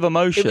release of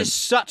emotion. It was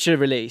such a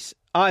release.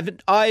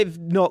 I've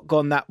not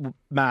gone that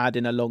mad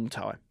in a long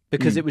time.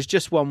 Because it was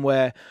just one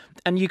where,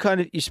 and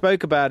you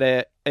spoke about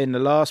it in the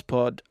last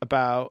pod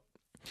about,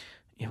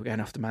 we're going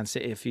off to Man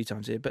City a few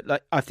times here, but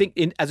like I think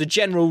as a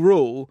general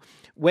rule,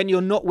 when you're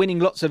not winning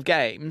lots of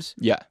games,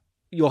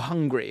 you're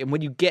hungry, and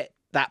when you get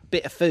that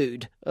bit of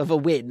food of a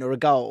win or a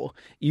goal,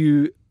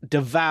 you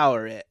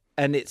devour it,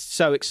 and it's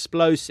so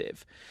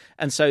explosive.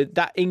 And so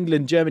that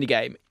England-Germany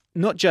game,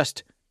 not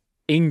just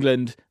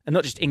England and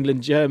not just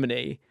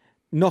England-Germany,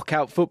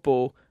 knockout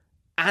football.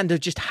 And I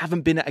just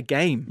haven't been at a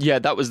game. Yeah,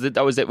 that was it.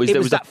 It was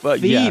that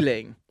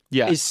feeling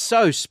is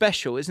so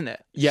special, isn't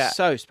it? Yeah.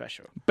 So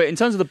special. But in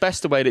terms of the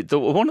best away day,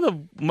 one of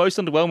the most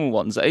underwhelming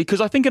ones,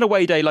 because I think an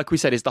away day, like we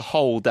said, is the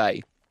whole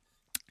day.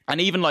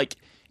 And even like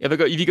if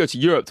you go to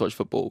Europe to watch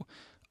football,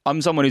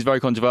 I'm someone who's very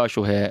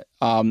controversial here.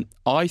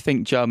 I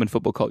think German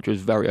football culture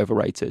is very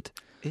overrated.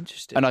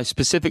 Interesting. And I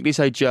specifically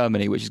say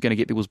Germany, which is going to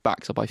get people's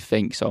backs up, I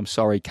think. So I'm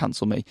sorry,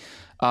 cancel me.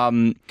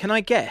 Can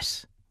I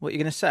guess what you're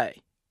going to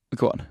say?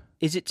 Go on.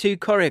 Is it too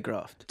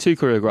choreographed? Too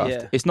choreographed.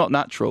 Yeah. It's not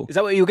natural. Is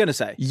that what you were going to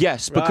say?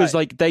 Yes, because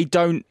Right. they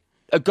don't.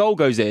 A goal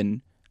goes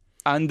in,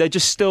 and they're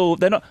just still.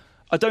 They're not.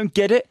 I don't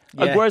get it.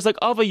 Yeah. Whereas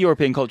other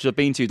European cultures I've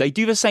been to, they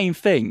do the same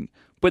thing,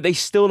 but they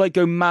still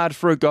go mad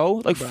for a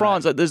goal. Like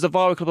France, there's the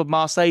viral clip of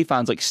Marseille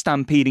fans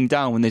stampeding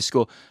down when they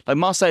score. Like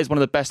Marseille is one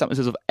of the best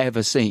atmospheres I've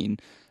ever seen.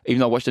 Even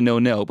though I watched a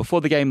 0-0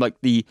 before the game,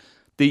 the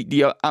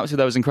atmosphere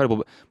there was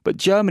incredible. But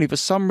Germany, for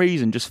some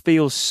reason, just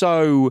feels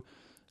so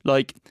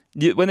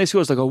when they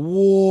score, it's like a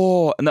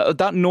war, and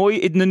that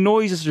noise. The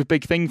noise is such a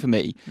big thing for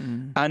me.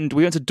 And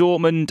we went to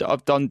Dortmund.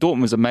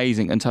 Dortmund was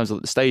amazing in terms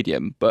of the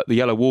stadium, but the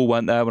yellow wall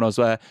weren't there when I was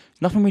there.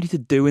 Nothing really to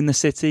do in the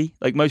city.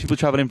 Like most people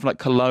travel in from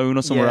Cologne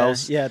or somewhere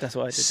else. Yeah, that's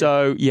what I did.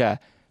 So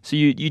so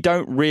you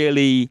don't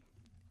really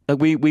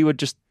we would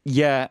just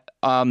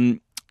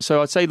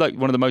So I'd say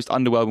one of the most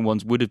underwhelming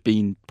ones would have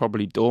been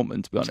probably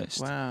Dortmund, to be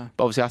honest. Wow.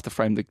 But obviously I had to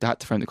frame the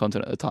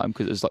content at the time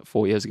because it was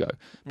 4 years ago.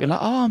 Being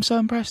I'm so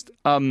impressed.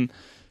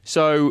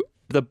 So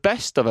the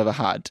best I've ever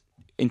had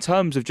in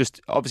terms of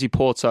just obviously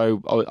Porto,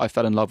 I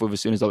fell in love with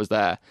as soon as I was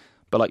there.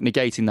 But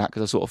negating that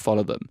because I sort of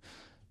follow them,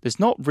 there's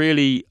not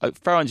really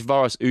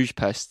Ferencváros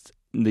Újpest,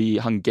 the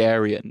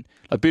Hungarian.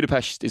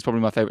 Budapest is probably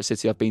my favourite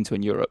city I've been to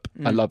in Europe.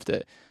 I loved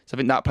it. So I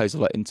think that plays a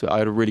lot into it. I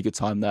had a really good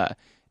time there,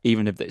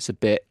 even if it's a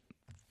bit.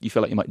 You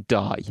feel like you might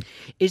die.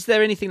 Is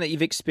there anything that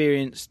you've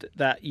experienced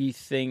that you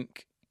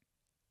think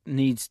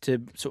needs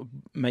to sort of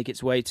make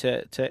its way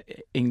to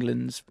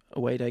England's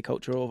away day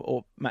culture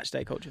or match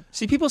day culture?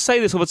 See, people say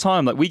this all the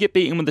time. We get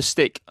beaten with a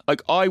stick.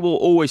 I will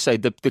always say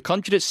the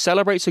country that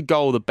celebrates a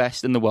goal the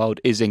best in the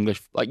world is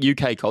English,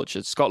 UK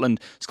culture.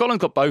 Scotland's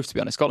got both, to be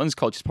honest. Scotland's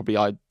culture is probably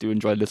I do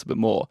enjoy a little bit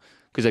more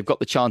because they've got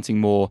the chanting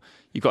more.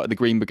 You've got the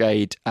Green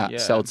Brigade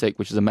at Celtic,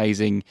 which is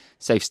amazing.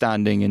 Safe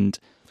standing, and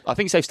I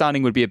think safe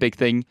standing would be a big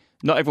thing.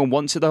 Not everyone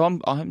wants it though.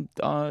 I'm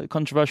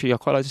controversial. I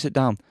quite like to sit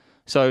down.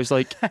 So it's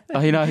it's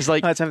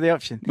Let's have the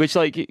option. which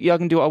I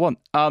can do what I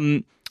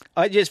want.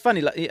 It's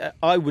funny.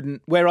 I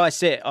wouldn't. Where I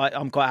sit,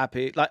 I'm quite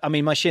happy.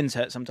 My shins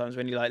hurt sometimes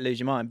when you lose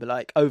your mind.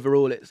 But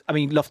overall, it's.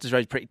 Loftus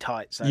Road's pretty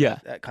tight, so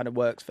that kind of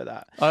works for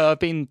that. I've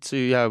been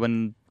to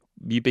when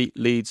you beat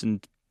Leeds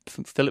and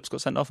Phillips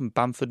got sent off and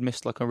Bamford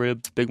missed a real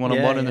big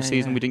one-on-one in the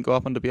season. We didn't go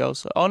up under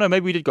Bielsa. Oh no,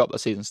 maybe we did go up that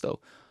season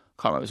still.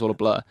 Can't remember. It's all a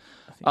blur.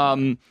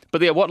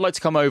 But what I'd like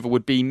to come over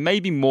would be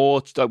maybe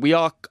more.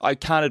 I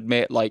can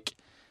admit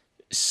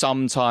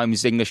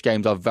sometimes English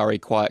games are very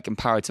quiet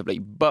comparatively.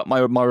 But my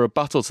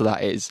rebuttal to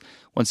that is,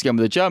 once again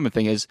with the German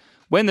thing, is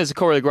when there's a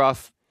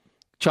choreograph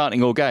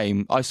chanting all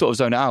game, I sort of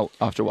zone it out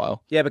after a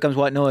while. Yeah, it becomes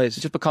white noise.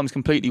 It just becomes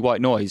completely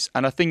white noise.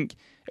 And I think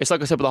it's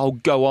like I said with the whole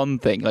go on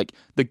thing.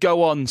 The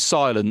go on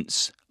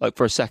silence,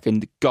 for a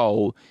second,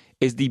 goal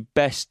is the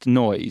best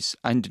noise,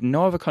 and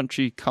no other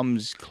country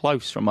comes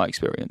close from my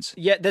experience.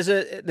 Yeah, there's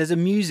a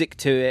music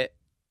to it,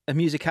 a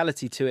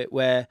musicality to it,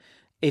 where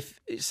if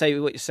say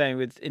what you're saying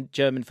with in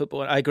German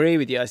football, and I agree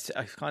with you.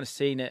 I've kind of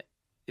seen it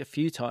a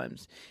few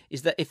times.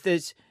 Is that if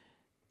there's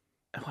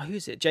who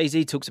is it?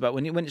 Jay-Z talks about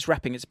when it's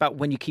rapping, it's about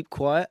when you keep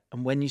quiet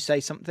and when you say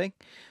something.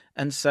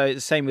 And so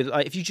the same with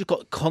if you just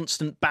got a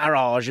constant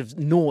barrage of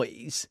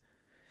noise,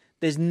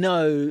 there's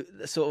no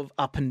sort of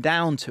up and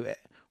down to it.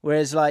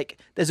 Whereas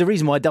there's a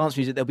reason why dance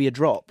music there'll be a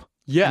drop.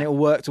 Yeah. And it'll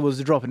work towards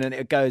the drop and then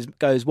it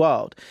goes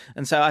wild.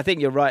 And so I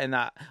think you're right in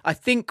that. I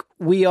think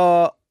we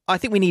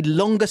need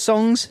longer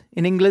songs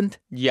in England.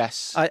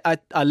 Yes.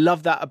 I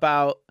love that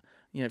about,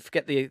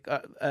 forget the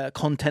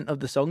content of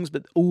the songs,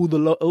 but all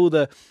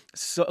the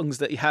songs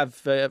that you have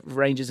for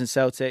Rangers and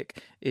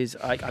Celtic is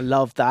I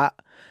love that.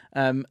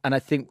 And I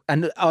think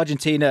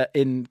Argentina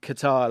in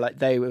Qatar,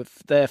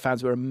 their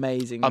fans were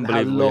amazing. And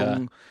how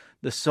long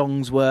the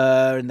songs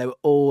were, and they were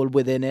all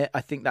within it. I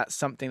think that's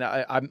something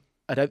that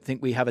I don't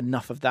think we have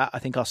enough of that. I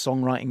think our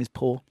songwriting is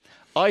poor.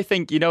 I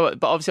think,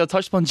 but obviously I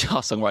touched upon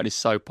our songwriting is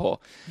so poor.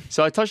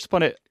 So I touched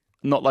upon it,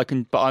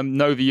 but I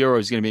know the Euro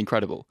is going to be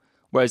incredible.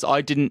 Whereas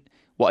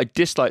what I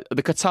disliked,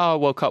 the Qatar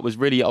World Cup was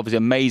really obviously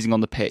amazing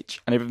on the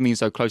pitch, and everything being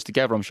so close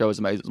together, I'm sure was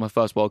amazing. It was my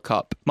first World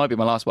Cup. Might be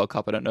my last World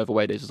Cup. I don't know if the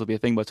way it is. This will be a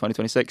thing by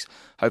 2026.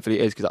 Hopefully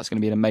it is, because that's going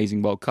to be an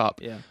amazing World Cup.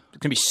 Yeah. It's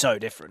going to be so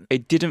different.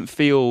 It didn't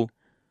feel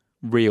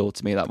real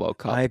to me, that World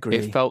Cup. I agree.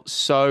 It felt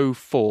so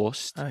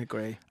forced. I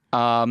agree.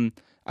 And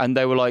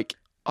they were I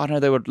don't know,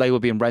 they were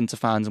being Renter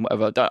fans and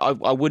whatever.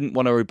 I wouldn't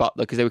want to rebut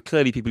that because they were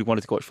clearly people who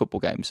wanted to go watch football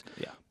games.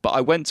 Yeah. But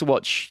I went to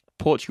watch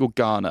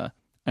Portugal-Ghana,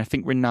 and I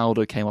think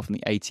Ronaldo came off in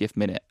the 80th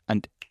minute,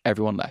 and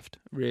everyone left.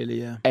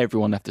 Really, yeah.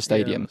 Everyone left the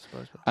stadium.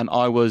 And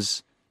I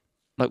was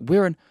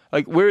we're in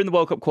the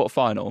World Cup quarter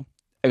final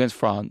against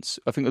France.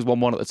 I think it was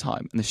 1-1 at the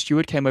time. And the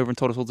steward came over and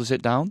told us all to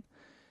sit down.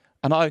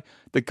 And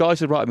the guys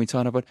who write me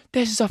turn up and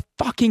this is a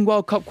fucking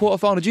World Cup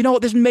quarterfinal. Do you know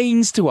what this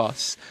means to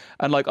us?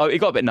 And like, it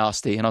got a bit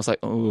nasty, and I was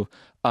like,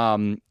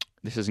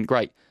 this isn't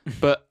great.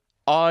 But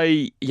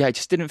it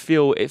just didn't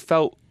feel. It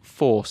felt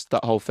forced,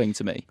 that whole thing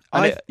to me.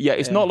 And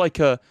it's not like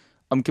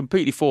I'm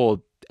completely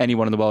for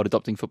anyone in the world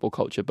adopting football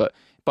culture, but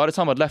by the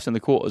time I'd left in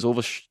the quarters, all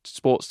the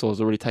sports stores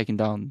were already taking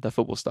down their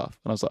football stuff,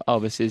 and I was like, oh,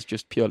 this is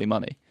just purely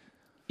money.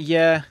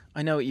 Yeah,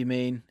 I know what you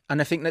mean, and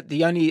I think that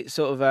the only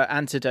sort of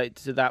antidote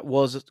to that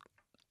was,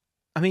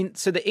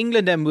 so the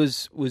England end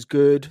was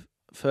good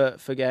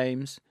for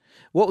games.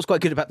 What was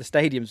quite good about the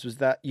stadiums was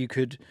that you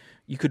could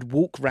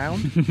walk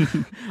round.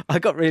 I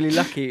got really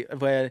lucky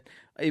where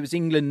it was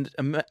England,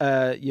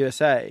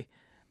 USA,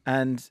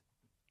 and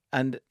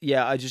I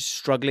was just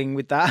struggling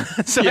with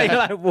that. So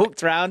I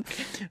walked around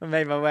and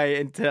made my way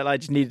until I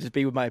just needed to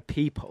be with my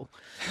people.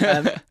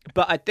 But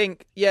I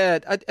think, I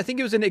think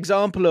it was an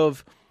example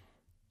of,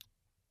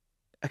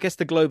 I guess,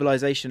 the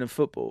globalization of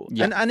football.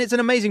 Yeah. And it's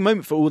an amazing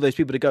moment for all those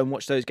people to go and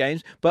watch those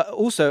games. But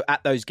also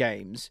at those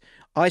games,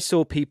 I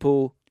saw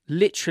people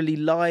literally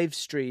live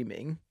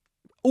streaming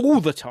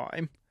all the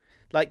time,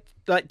 like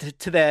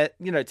to their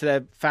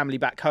family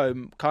back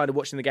home, kind of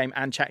watching the game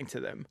and chatting to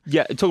them.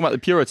 Yeah, talking about the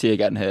purity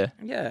again here.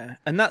 Yeah,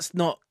 and that's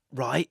not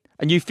right.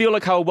 And you feel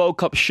like how a World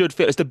Cup should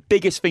feel. It's the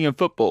biggest thing in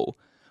football.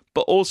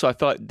 But also, I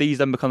feel like these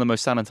then become the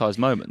most sanitised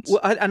moments. Well,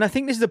 and I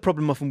think this is the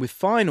problem often with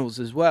finals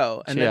as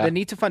well. And they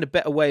need to find a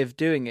better way of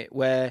doing it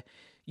where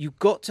you've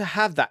got to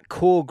have that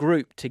core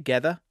group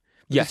together.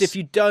 Because if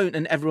you don't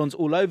and everyone's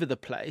all over the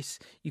place,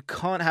 you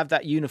can't have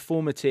that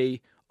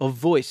uniformity of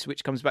voice,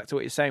 which comes back to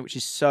what you're saying, which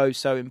is so,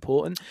 so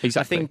important.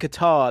 Exactly. I think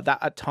Qatar, that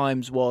at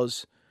times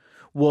was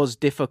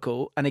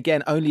difficult. And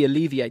again, only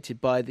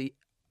alleviated by the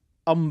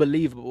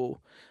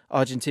unbelievable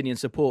Argentinian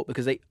support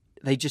because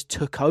they just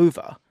took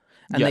over.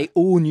 And they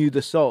all knew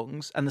the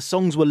songs, and the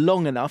songs were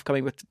long enough,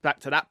 coming back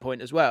to that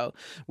point as well,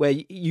 where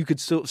you could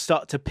sort of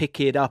start to pick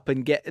it up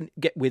and get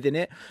within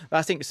it. But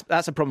I think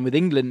that's a problem with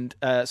England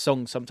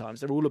songs sometimes.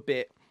 They're all a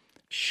bit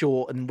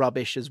short and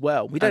rubbish as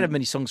well. We don't have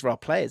many songs for our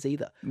players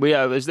either.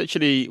 There's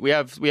literally, we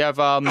have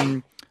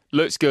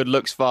Looks Good,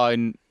 Looks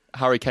Fine,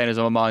 Harry Kane is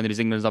on my mind, and his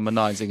England's number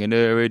 9 singing,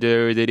 which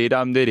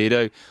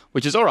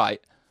is all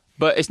right.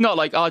 But it's not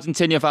like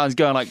Argentina fans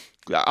going like,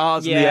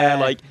 arms in the air,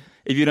 like,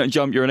 if you don't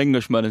jump, you're an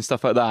Englishman and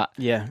stuff like that.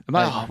 Yeah.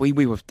 We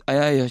were,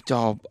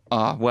 whatever.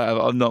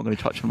 I'm not going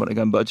to touch on it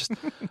again, but just,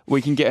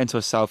 we can get into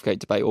a Southgate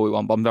debate all we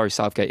want, but I'm very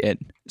Southgate in.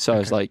 So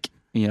it's like,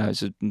 I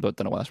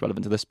don't know why that's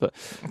relevant to this, but.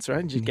 That's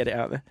right. Just get it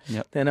out there.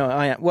 Yeah. Yeah, no,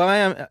 I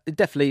am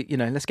definitely,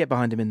 let's get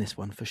behind him in this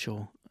one for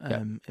sure.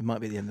 It might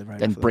be the end of the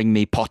road. Then bring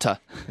me Potter.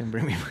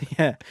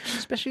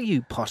 Especially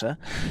you, Potter.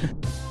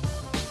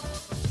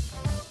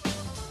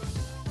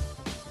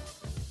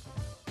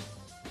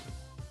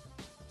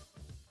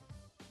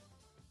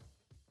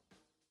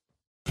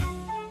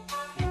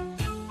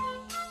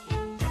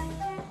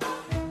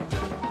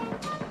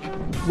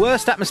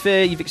 Worst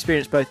atmosphere you've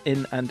experienced both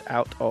in and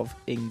out of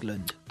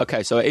England?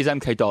 Okay, so it is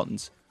MK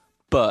Dons,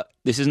 but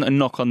this isn't a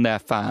knock on their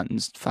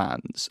fans,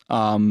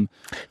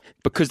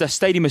 because their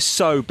stadium is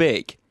so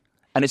big,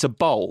 and it's a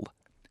bowl,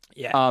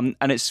 and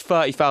it's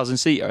 30,000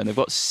 seater, and they've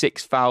got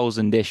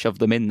 6,000-ish of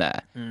them in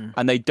there,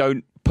 and they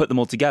don't put them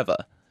all together,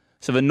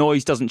 so the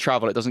noise doesn't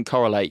travel, it doesn't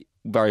correlate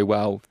very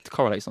well.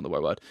 Correlate's not the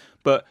right word,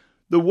 but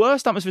the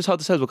worst atmosphere is hard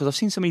to say because I've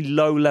seen so many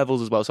low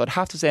levels as well. So I'd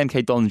have to say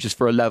MK Dons just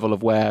for a level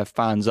of where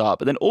fans are.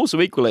 But then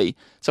also equally,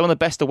 some of the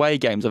best away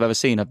games I've ever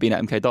seen have been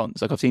at MK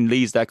Dons. Like I've seen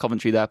Leeds there,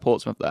 Coventry there,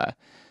 Portsmouth there.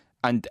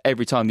 And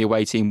every time the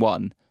away team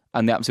won,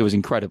 and the atmosphere was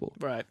incredible.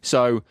 Right.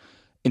 So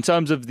in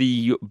terms of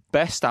the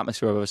best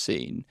atmosphere I've ever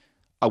seen,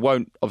 I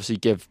won't obviously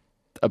give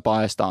a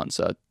biased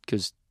answer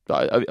because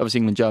obviously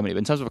England, Germany. But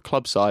in terms of a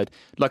club side,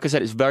 like I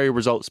said, it's very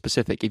result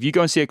specific. If you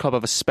go and see a club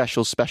have a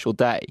special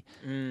day,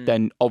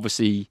 then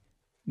obviously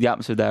the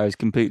atmosphere there is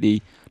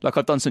completely... Like,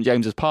 I've done St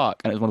James's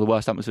Park, and it was one of the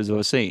worst atmospheres I've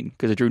ever seen,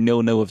 because I drew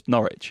 0-0 with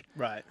Norwich.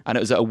 Right. And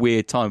it was at a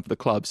weird time for the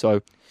club,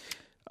 so...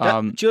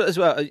 as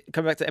well,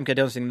 coming back to MK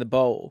Dons in the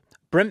bowl,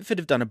 Brentford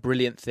have done a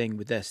brilliant thing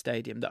with their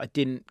stadium that I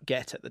didn't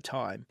get at the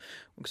time,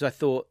 because I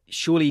thought,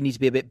 surely you need to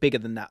be a bit bigger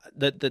than that.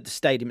 The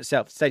stadium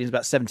itself, the stadium's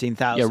about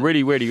 17,000. Yeah,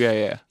 really,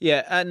 yeah.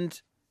 Yeah,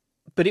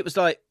 but it was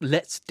like,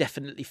 let's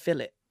definitely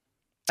fill it.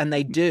 And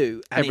they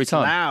do. And every it's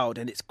time. Loud,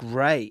 and it's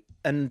great.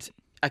 And...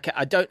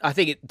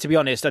 to be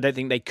honest, I don't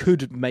think they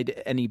could have made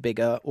it any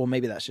bigger, or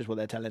maybe that's just what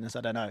they're telling us.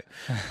 I don't know,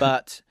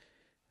 but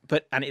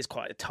and it's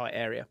quite a tight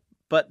area.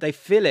 But they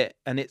fill it,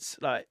 and it's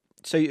like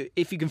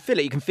if you can fill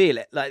it, you can feel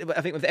it. Like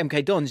I think with the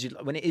MK Dons,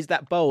 when it is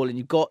that bowl and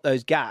you've got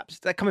those gaps,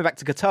 they're coming back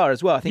to Qatar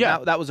as well. I think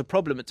that was a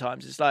problem at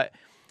times. It's like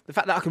the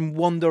fact that I can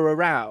wander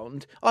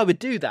around. I would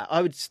do that.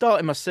 I would start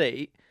in my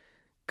seat,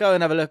 go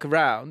and have a look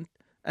around,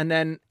 and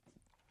then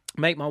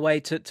make my way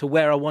to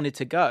where I wanted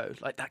to go.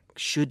 Like that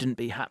shouldn't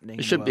be happening.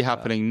 It shouldn't be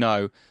happening,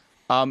 no.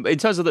 In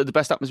terms of the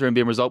best atmosphere and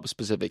being result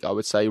specific, I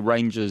would say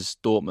Rangers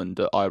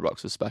Dortmund at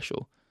Ibrox was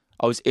special.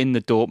 I was in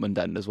the Dortmund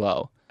end as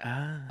well.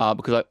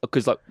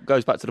 because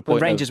goes back to the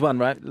point. Well, Rangers won,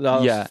 right?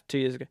 Last 2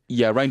 years ago.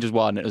 Yeah, Rangers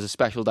won. It was a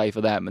special day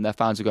for them, and their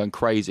fans were going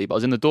crazy. But I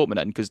was in the Dortmund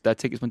end because their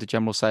tickets went to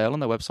general sale on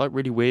their website,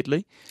 really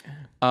weirdly.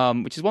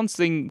 Which is one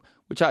thing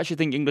which I actually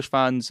think English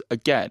fans,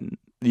 again,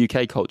 the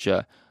UK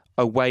culture,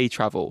 away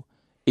travel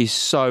is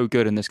so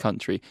good in this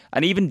country,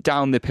 and even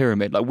down the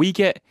pyramid. Like, we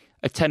get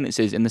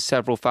attendances in the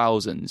several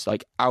thousands,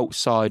 like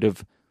outside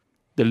of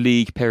the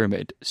league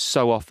pyramid,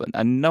 so often,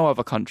 and no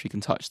other country can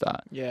touch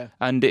that. Yeah,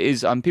 and it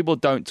is. People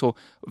don't talk.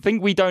 I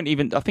think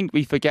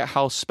we forget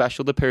how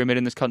special the pyramid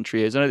in this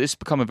country is. I know this has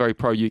become a very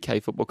pro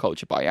UK football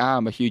culture, but I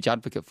am a huge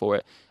advocate for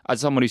it. As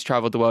someone who's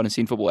travelled the world and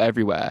seen football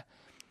everywhere,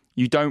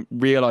 you don't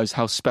realise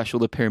how special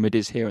the pyramid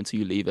is here until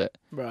you leave it.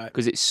 Right.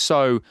 Because it's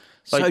so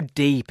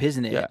deep,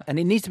 isn't it? Yeah. And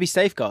it needs to be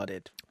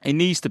safeguarded. It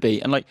needs to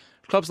be. And like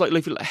clubs like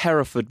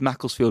Hereford,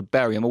 Macclesfield,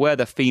 Bury, I'm aware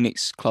they're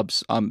Phoenix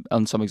clubs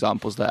on some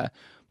examples there,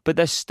 but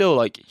they're still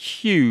like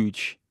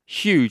huge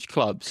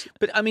clubs.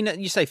 But I mean,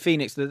 you say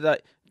Phoenix,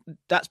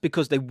 that's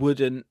because they've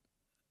risen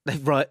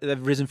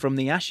from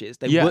the ashes.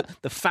 The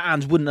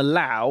fans wouldn't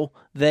allow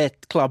their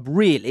club,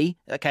 really,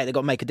 okay, they've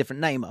got to make a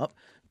different name up,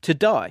 to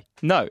die.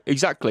 No,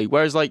 exactly.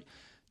 Whereas, like,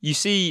 you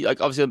see,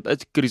 like, obviously, a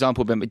good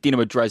example of them,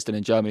 Dynamo Dresden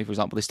in Germany, for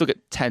example, they still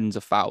get tens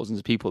of thousands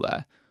of people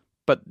there.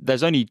 But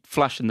there's only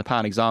flash in the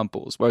pan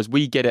examples, whereas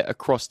we get it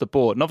across the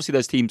board. And obviously,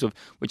 there's teams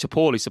which are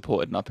poorly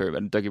supported in our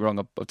pyramid. And don't get me wrong,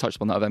 I've touched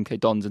upon that of MK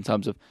Dons in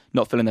terms of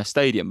not filling their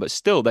stadium, but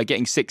still, they're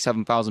getting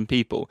 6,000-7,000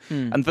 people.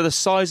 And for the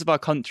size of our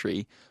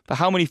country, for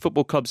how many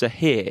football clubs are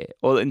here,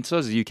 or in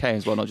terms of the UK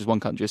as well, not just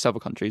one country, several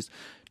countries.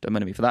 Don't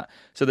mind me for that.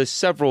 So there's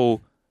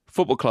several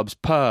football clubs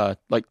per,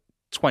 like,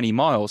 20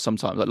 miles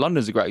sometimes. Like,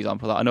 London's a great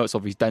example of that. I know it's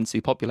obviously densely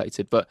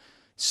populated, but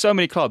so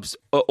many clubs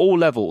at all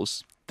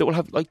levels that will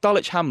have, like,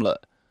 Dulwich Hamlet.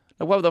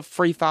 Like, well, they've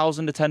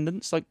 3,000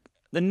 attendance. Like,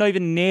 they're not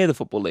even near the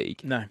Football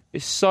League. No.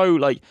 It's so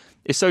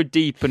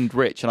deep and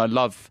rich, and I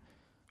love.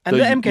 And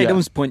the MK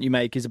Dons point you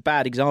make is a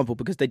bad example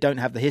because they don't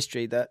have the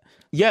history that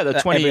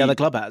every other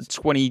club has.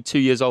 22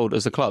 years old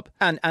as a club.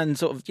 And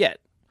sort of,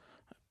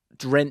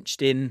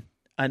 drenched in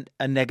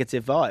a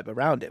negative vibe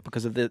around it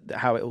because of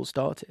how it all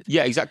started.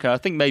 Yeah, exactly. I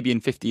think maybe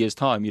in 50 years'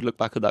 time, you look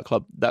back at that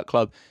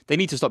club, they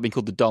need to stop being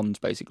called the Dons,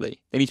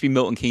 basically. They need to be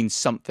Milton Keynes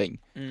something.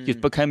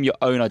 You've become your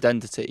own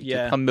identity.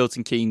 Yeah. Become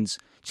Milton Keynes.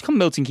 Just become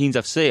Milton Keynes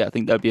FC. I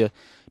think there'd be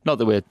not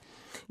that we're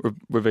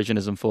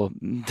revisionism for.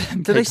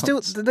 Do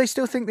they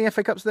still think the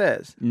FA Cup's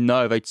theirs?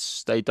 No,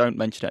 they don't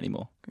mention it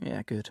anymore.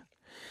 Yeah, good.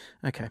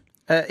 Okay.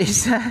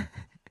 Let's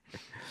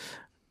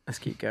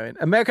keep going.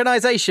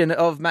 Americanization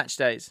of match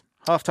days.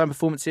 Halftime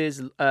performances,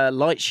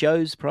 light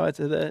shows prior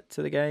to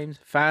the games,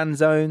 fan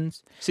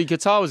zones. See,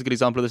 Qatar was a good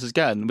example of this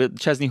again.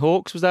 Chesney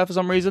Hawkes was there for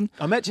some reason.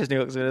 I met Chesney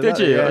Hawkes. Did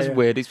you? That was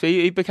weird.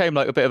 He became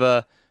like a bit of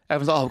a.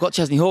 Everyone's like, "Oh, we've got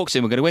Chesney Hawkes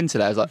in. We're going to win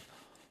today." I was like,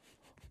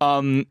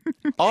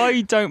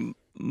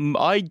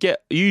 I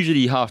get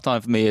usually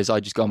halftime for me is I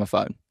just go on my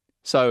phone,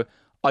 so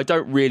I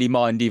don't really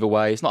mind either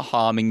way. It's not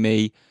harming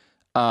me,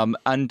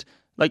 and.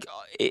 Like,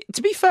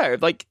 to be fair,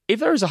 like, if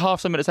there is a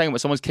half-time entertainment where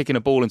someone's kicking a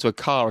ball into a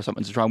car or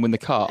something to try and win the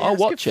car, I'll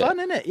watch it. It's fun,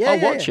 isn't it? Yeah,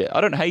 I'll watch it.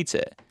 I don't hate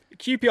it.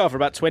 QPR for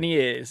about 20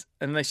 years,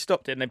 and they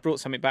stopped it and they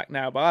brought something back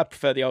now, but I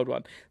prefer the old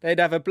one. They'd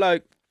have a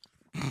bloke,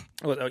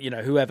 or,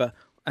 whoever,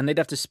 and they'd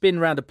have to spin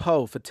round a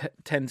pole for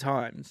 10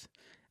 times,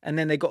 and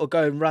then they got to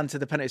go and run to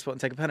the penalty spot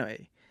and take a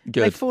penalty.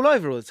 Good. They'd fall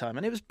over all the time,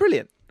 and it was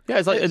brilliant. Yeah,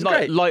 it's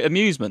like light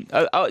amusement.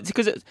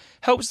 Because it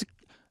helps.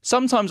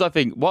 Sometimes I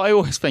think, what I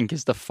always think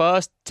is the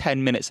first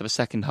 10 minutes of a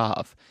second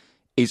half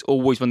is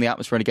always when the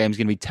atmosphere in a game is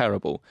going to be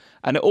terrible.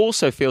 And it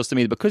also feels to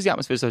me that because the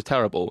atmosphere is so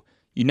terrible,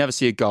 you never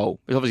see a goal.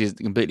 It obviously is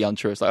completely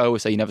untrue. It's like I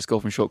always say you never score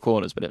from short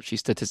corners, but actually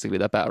statistically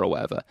they're better or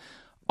whatever.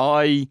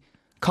 I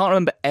can't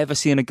remember ever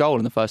seeing a goal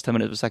in the first 10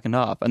 minutes of a second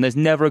half, and there's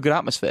never a good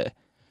atmosphere.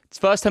 It's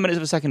first 10 minutes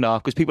of a second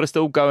half because people are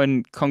still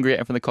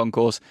congregating from the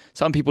concourse.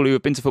 Some people who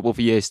have been to football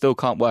for years still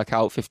can't work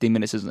out 15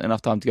 minutes isn't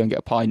enough time to go and get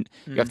a pint.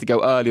 You have to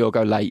go early or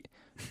go late.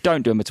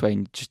 Don't do in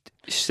between. Just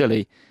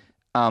silly.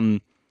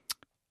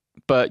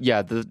 But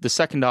yeah, the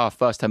second half,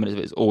 first 10 minutes of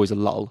it is always a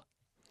lull.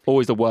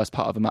 Always the worst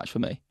part of a match for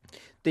me.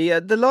 The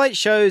light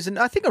shows, and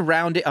I think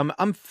around it,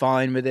 I'm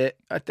fine with it.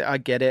 I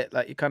get it.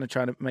 Like, you're kind of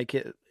trying to make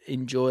it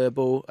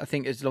enjoyable. I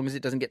think as long as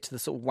it doesn't get to the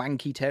sort of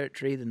wanky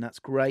territory, then that's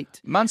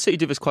great. Man City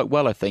do this quite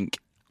well, I think.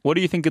 What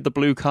do you think of the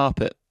blue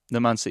carpet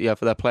that Man City have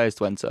for their players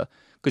to enter?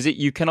 Because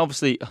you can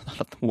obviously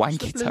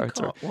wanky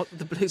territory.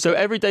 So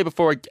every day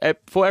before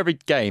every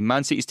game,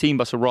 Man City's team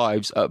bus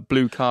arrives at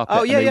blue carpet.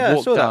 Oh, yeah, and they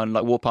walk down,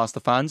 that. walk past the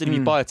fans, and if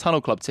you buy a Tunnel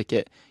Club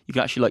ticket, you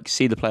can actually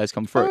see the players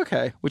come through. Oh,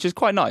 okay, which is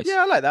quite nice.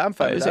 Yeah, I like that. I'm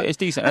fine with that. It's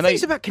decent. I think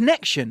it's about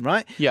connection,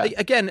 right? Yeah.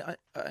 Again,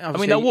 I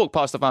mean, they'll walk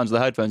past the fans with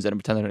their headphones in and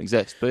pretend they don't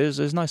exist, but it's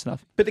nice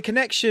enough. But the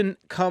connection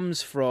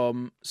comes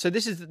from. So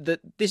this is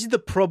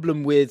the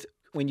problem with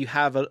when you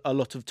have a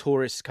lot of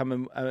tourists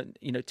come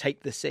and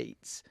take the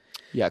seats.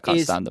 Yeah, I can't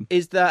stand them.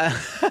 Is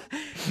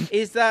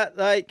that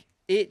like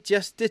it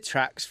just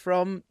detracts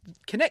from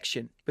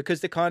connection because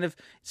the kind of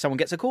someone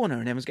gets a corner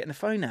and everyone's getting the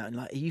phone out and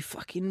like, are you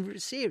fucking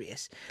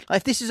serious? Like,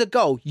 if this is a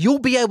goal, you'll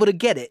be able to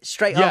get it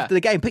straight after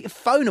the game. Put your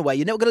phone away.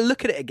 You're never going to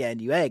look at it again,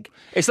 you egg.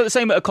 It's like the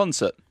same at a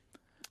concert.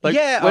 Like,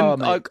 Yeah,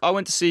 when I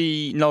went to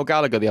see Noel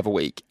Gallagher the other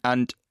week,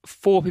 and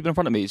 4 people in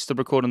front of me stood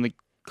recording the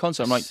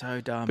concert. I'm like,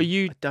 so dumb. But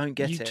I don't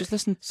get you it. Just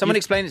listen. Someone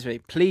explain it to me,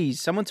 please.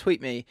 Someone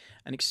tweet me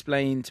and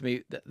explain to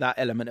me that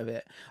element of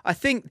it. I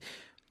think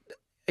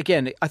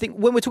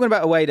when we're talking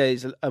about away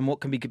days and what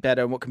can be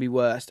better and what can be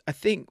worse, I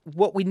think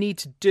what we need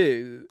to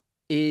do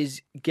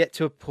is get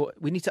to a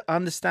point. We need to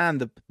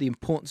understand the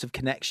importance of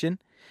connection,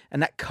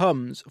 and that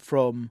comes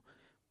from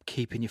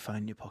keeping your phone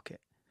in your pocket.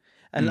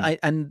 And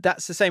and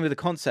that's the same with the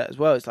concert as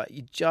well. It's like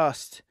you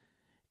just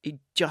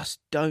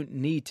don't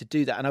need to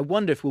do that. And I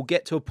wonder if we'll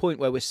get to a point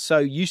where we're so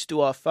used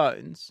to our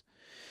phones,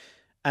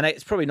 and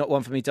it's probably not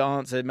one for me to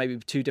answer, maybe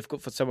too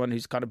difficult for someone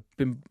who's kind of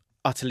been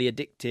utterly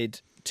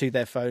addicted to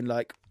their phone.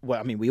 Like,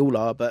 well, I mean, we all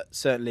are, but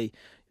certainly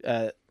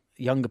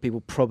younger people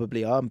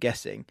probably are, I'm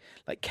guessing.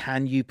 Like,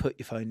 can you put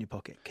your phone in your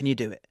pocket? Can you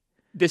do it?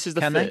 This is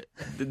the fear.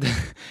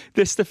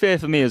 This is the fear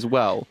for me as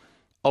well.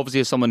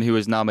 Obviously, as someone who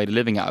has now made a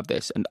living out of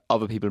this, and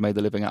other people have made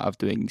a living out of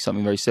doing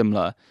something very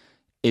similar,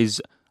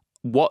 is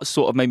what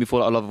sort of made me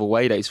fall out of love of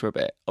away days for a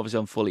bit. Obviously,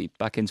 I'm fully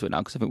back into it now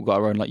because I think we've got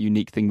our own like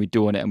unique thing we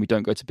do on it, and we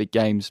don't go to big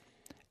games.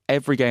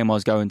 Every game I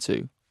was going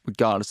to,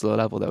 regardless of the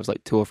level, there was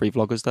like 2 or 3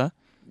 vloggers there,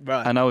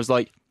 Right. and I was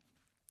like,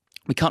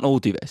 we can't all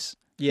do this.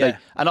 Yeah. Like,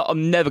 and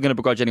I'm never going to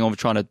begrudge anyone for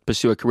trying to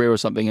pursue a career or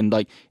something. And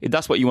like, if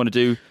that's what you want to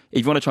do,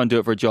 if you want to try and do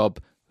it for a job,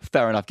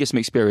 fair enough, get some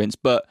experience.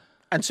 But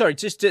And sorry,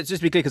 just to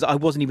be clear, because I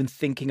wasn't even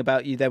thinking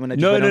about you then when I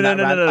just went on that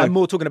rant. No. I'm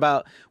more talking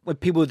about when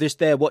people are just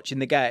there watching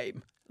the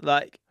game.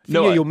 Like,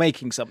 you're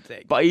making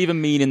something. But I even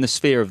mean in the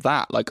sphere of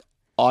that, like,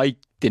 I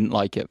didn't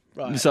like it.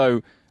 Right.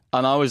 So,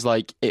 and I was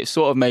like, it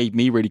sort of made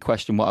me really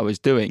question what I was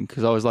doing,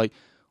 because I was like,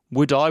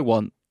 would I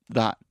want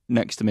that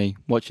next to me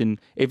watching?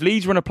 If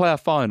Leeds were in a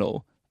playoff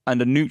final and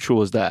a neutral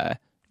was there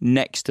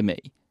next to me,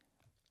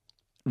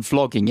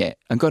 vlogging it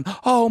and going,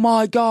 oh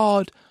my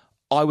God,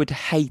 I would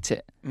hate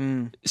it.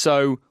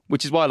 So,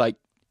 which is why, like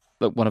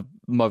one of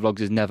my vlogs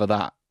is never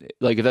that.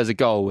 Like, if there's a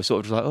goal, we're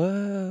sort of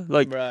just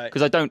like,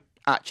 because I don't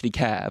actually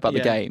care about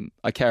the game.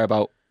 I care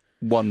about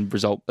one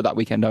result at that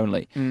weekend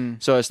only.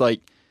 So it's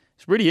like,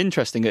 it's really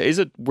interesting. It is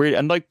a weird,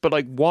 and like, but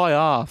like, why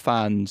are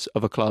fans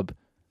of a club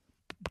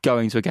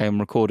going to a game and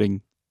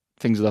recording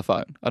things with their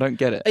phone? I don't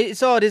get it.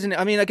 It's odd, isn't it?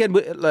 I mean, again,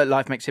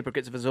 life makes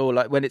hypocrites of us all.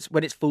 Like, when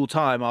it's full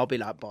time, I'll be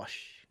like,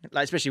 bosh.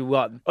 Like, especially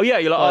one. Oh yeah,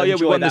 you're like, oh yeah,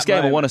 we won this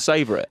game. I want to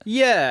savor it.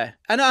 Yeah,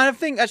 and I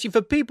think actually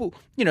for people,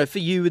 for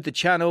you with the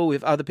channel,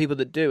 with other people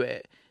that do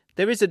it,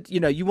 there is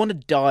you want to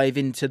dive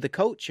into the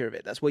culture of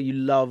it. That's why you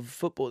love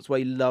football. It's why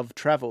you love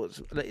travel.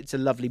 It's a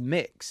lovely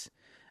mix,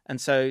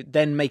 and so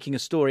then making a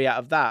story out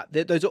of that.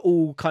 Those are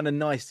all kind of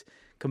nice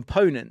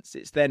components.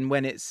 It's then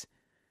when it's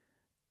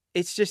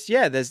just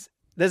there's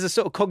a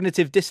sort of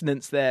cognitive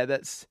dissonance there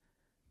that's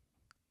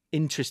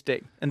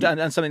interesting and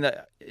something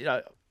that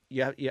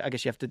I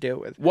guess you have to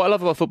deal with. What I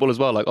love about football as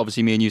well, like,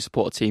 obviously me and you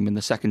support a team in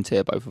the second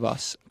tier, both of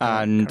us.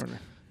 And currently.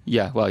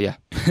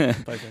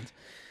 Both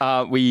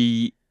ends.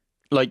 We,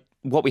 like,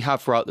 what we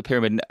have throughout the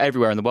pyramid and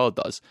everywhere in the world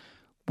does,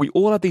 we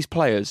all have these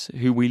players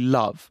who we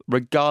love,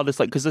 regardless,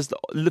 like, because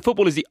the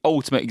football is the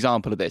ultimate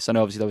example of this. I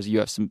know obviously you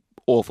have some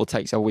awful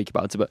takes every week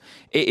about it, but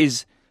it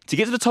is, to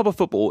get to the top of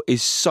football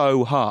is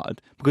so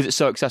hard because it's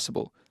so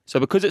accessible. So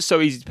because it's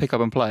so easy to pick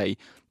up and play,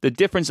 the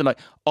difference in, like,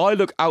 I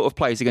look out of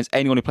place against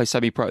anyone who plays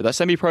semi-pro. That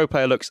semi-pro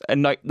player looks,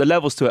 and like the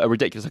levels to it are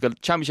ridiculous. Like, a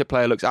championship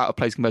player looks out of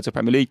place compared to a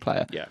Premier League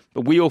player. Yeah.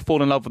 But we all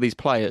fall in love with these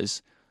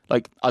players.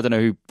 Like, I don't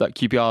know who, like,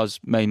 QPR's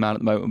main man at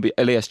the moment would be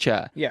Elias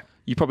Chair. Yeah.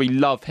 You probably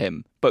love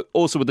him, but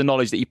also with the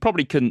knowledge that he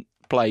probably couldn't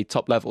play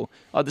top level.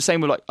 The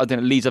same with, like, I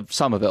don't know, Leeds of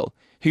Somerville,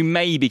 who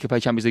maybe could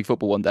play Champions League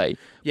football one day.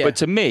 Yeah. But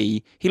to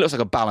me, he looks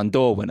like a Ballon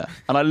d'Or winner.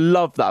 And I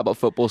love that about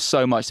football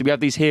so much. So we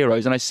have these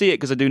heroes, and I see it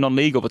because I do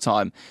non-league all the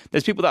time.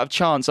 There's people that have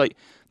chance. Like,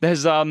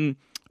 there's, I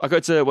go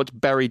to watch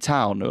Bury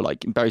Town, or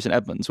like Bury St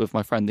Edmunds with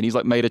my friend, and he's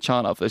like made a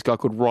chant up for this guy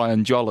called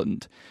Ryan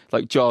Jolland.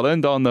 Like,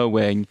 Jolland on the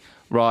wing,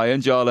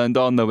 Ryan Jolland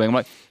on the wing. I'm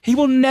like, he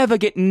will never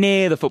get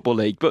near the Football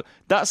League, but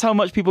that's how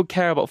much people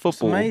care about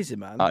football. It's amazing,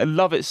 man. I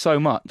love it so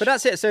much. But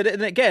that's it. So,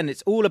 and again,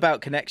 it's all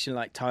about connection,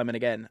 like, time and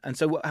again. And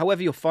so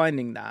however you're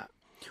finding that,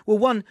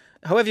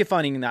 however you're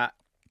finding that,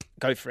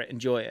 go for it,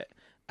 enjoy it.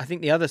 I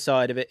think the other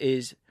side of it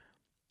is,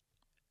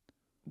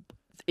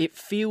 it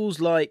feels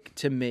like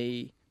to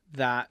me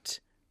that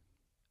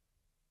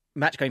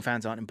match-going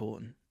fans aren't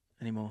important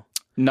anymore.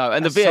 No,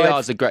 and the VAR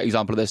is a great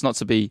example of this. Not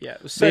to be,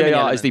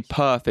 VAR is the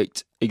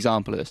perfect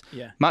example of this.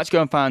 Yeah.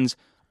 Match-going fans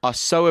are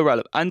so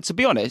irrelevant. And to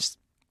be honest,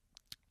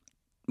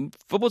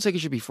 football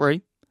tickets should be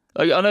free.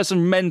 Like, I know it's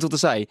mental to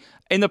say.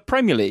 In the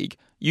Premier League,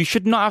 you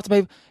should not have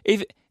to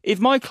pay. If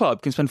my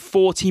club can spend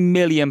 £40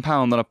 million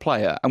on a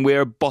player and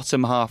we're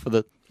bottom half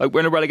of we're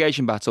in a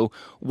relegation battle,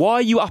 why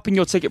are you upping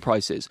your ticket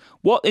prices?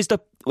 What is the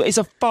It's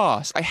a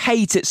farce. I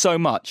hate it so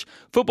much.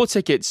 Football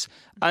tickets,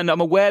 and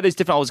I'm aware there's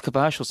different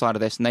commercial side of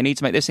this, and they need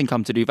to make this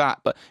income to do that.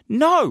 But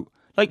no,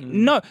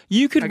 no.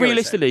 You could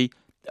realistically.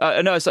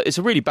 No, it's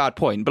a really bad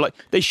point, but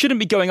they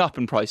shouldn't be going up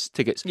in price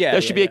tickets. There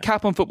should be a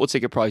cap on football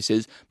ticket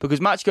prices because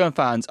match-going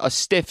fans are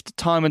stiffed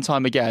time and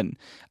time again,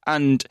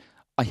 and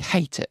I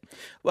hate it.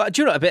 Well,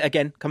 do you know what? A bit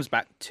again comes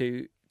back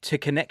to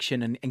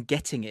connection and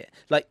getting it,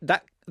 like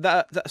that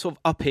sort of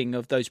upping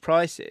of those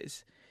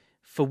prices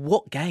for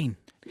what gain?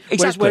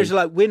 Exactly. Whereas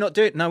we're not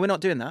doing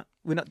that.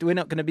 We're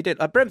not going to be doing.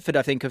 Like Brentford,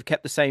 I think, have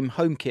kept the same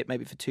home kit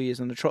maybe for 2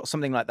 years on the trot,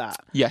 something like that.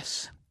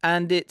 Yes,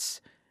 and it's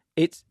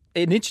an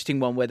interesting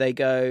one where they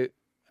go.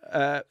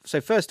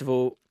 So first of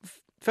all,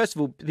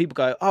 people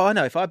go, oh, I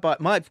know, if I buy,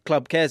 my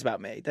club cares about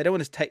me. They don't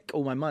want to take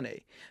all my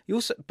money.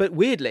 But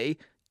weirdly,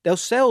 they'll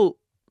sell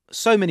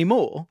so many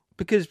more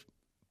because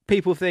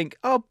people think,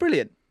 oh,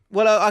 brilliant.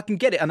 Well, I can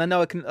get it, and I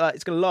know I can.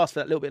 It's going to last for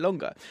that little bit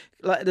longer.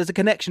 Like, there's a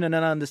connection and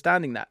an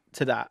understanding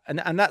to that,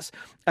 and that's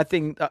a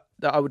thing that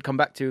I would come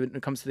back to when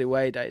it comes to the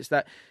away days.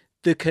 That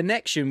the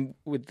connection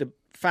with the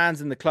fans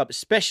in the club,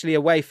 especially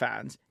away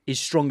fans, is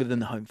stronger than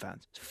the home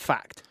fans. It's a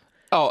fact.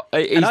 Oh,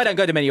 and I don't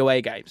go to many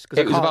away games because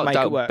I can't make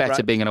it work. Better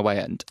right? being an away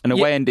end. An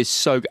away end is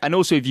so good. And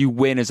also if you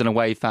win as an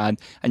away fan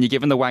and you're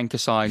given the wanker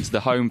signs to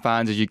the home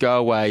fans as you go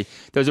away.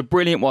 There's a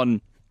brilliant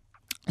one.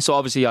 So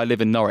obviously I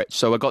live in Norwich,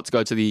 so I got to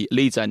go to the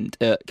Leeds end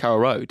at Carrow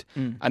Road.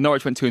 And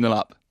Norwich went 2-0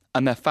 up.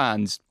 And their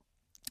fans,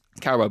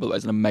 Carrow Road, by the way,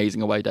 is an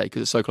amazing away day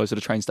because it's so close to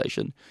the train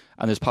station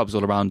and there's pubs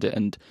all around it.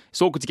 And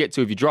it's awkward to get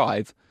to if you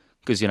drive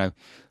because,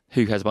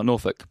 who cares about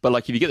Norfolk? But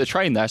if you get the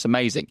train there, it's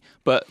amazing.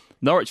 But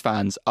Norwich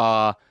fans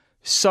are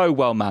so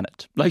well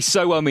mannered,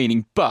 so well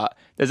meaning, but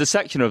there's a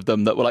section of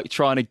them that were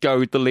trying to go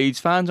with the Leeds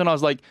fans, and I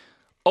was like,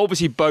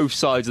 obviously both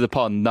sides of the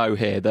pond know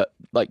here that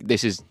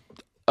this is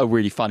a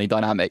really funny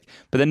dynamic.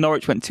 But then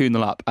Norwich went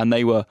 2-0 up, and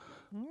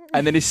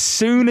then as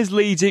soon as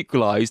Leeds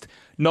equalised,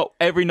 not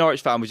every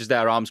Norwich fan was just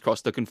there, arms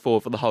crossed, looking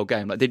forward for the whole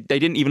game. They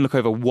didn't even look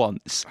over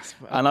once,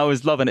 and I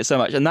was loving it so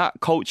much. And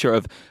that culture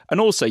of, and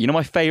also,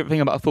 my favourite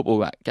thing about a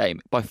football game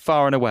by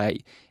far and away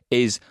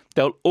is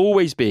there'll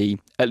always be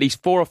at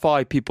least 4 or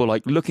 5 people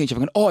looking at each other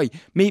going, oi,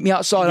 meet me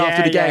outside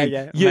after the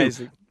game.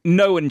 Amazing.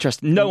 No one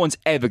interested. No one's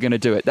ever going to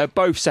do it. They're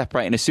both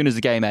separating as soon as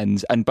the game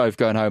ends and both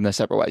going home their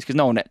separate ways because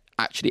no one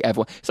actually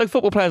ever. It's like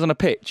football players on a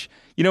pitch.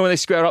 When they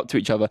square up to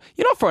each other,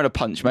 you're not throwing a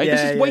punch, mate.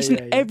 This is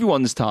wasting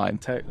everyone's time.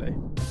 Totally.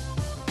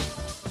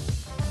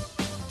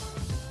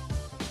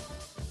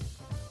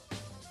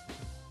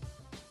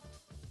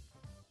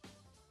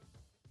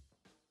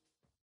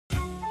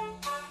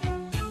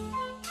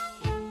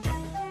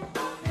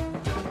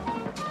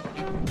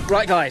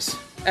 Right, guys.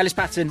 Ellis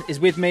Patton is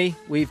with me.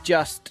 We've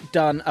just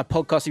done a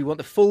podcast. If you want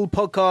the full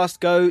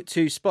podcast, go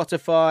to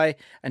Spotify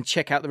and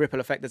check out The Ripple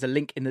Effect. There's a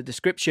link in the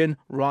description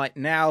right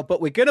now. But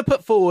we're going to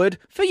put forward,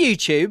 for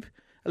YouTube,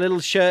 a little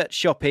shirt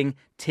shopping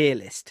tier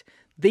list.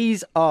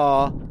 These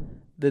are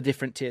the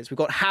different tiers. We've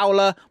got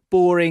Howler,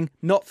 Boring,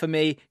 Not For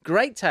Me,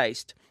 Great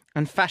Taste,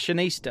 and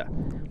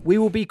Fashionista. We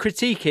will be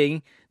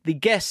critiquing the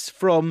guests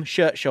from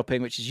Shirt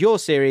Shopping, which is your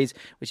series,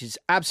 which is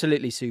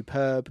absolutely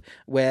superb,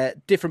 where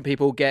different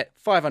people get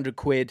 500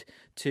 quid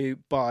to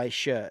buy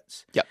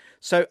shirts. Yep.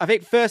 So I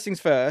think first things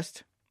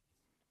first,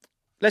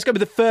 let's go with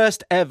the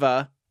first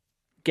ever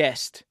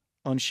guest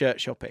on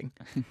Shirt Shopping,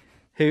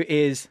 who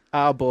is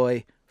our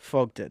boy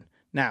Fogden.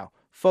 Now,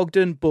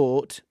 Fogden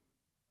bought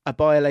a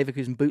Bayer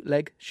Leverkusen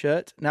bootleg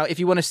shirt. Now, if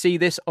you want to see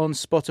this on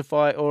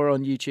Spotify or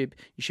on YouTube,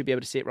 you should be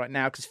able to see it right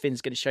now because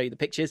Finn's going to show you the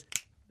pictures.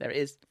 There it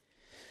is.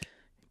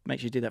 Make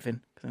sure you do that,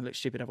 Finn, because I look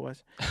stupid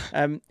otherwise.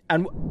 And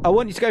I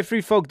want you to go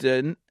through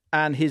Fogden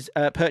and his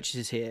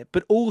purchases here,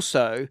 but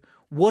also,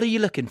 what are you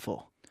looking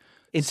for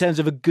in terms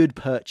of a good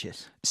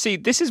purchase? See,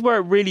 this is where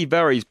it really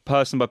varies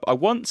person by. I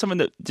want something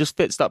that just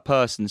fits that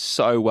person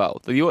so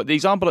well. The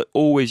example I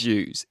always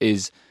use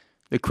is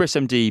the Chris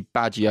MD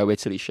Baggio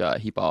Italy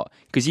shirt he bought,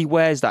 because he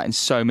wears that in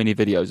so many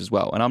videos as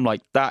well. And I'm like,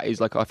 that is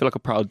I feel like a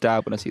proud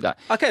dad when I see that.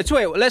 Okay, so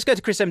wait, let's go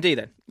to Chris MD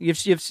then. You've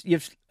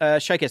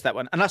showcased that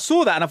one. And I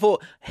saw that and I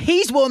thought,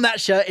 he's worn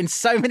that shirt in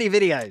so many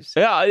videos.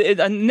 Yeah,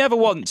 and never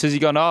once has he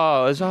gone,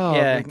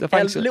 yeah.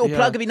 Thanks. A little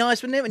plug would be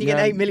nice, wouldn't it, when you get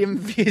 8 million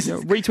views?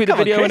 Retweet the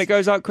video when it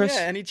goes out, Chris.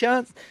 Yeah, any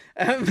chance?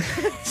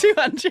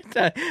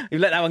 200.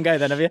 You've let that one go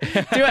then, have you?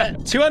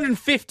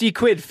 250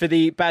 quid for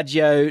the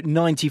Baggio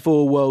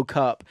 94 World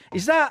Cup.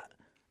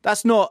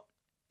 That's not,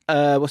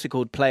 what's it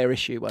called, player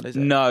issue one, is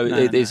it? No,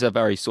 it is a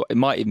very it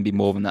might even be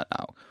more than that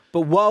now.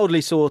 But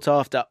wildly sought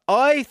after.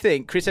 I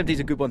think Chris MD is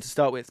a good one to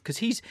start with because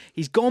he's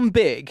gone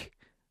big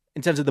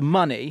in terms of the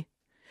money,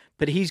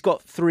 but he's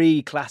got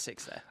 3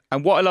 classics there.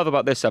 And what I love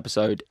about this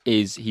episode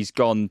is he's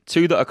gone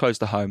 2 that are close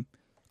to home.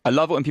 I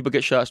love it when people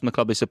get shirts from the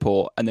club they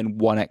support and then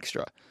 1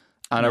 extra.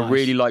 And nice. I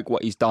really like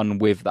what he's done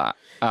with that.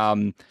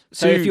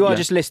 So if you are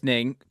just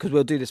listening, because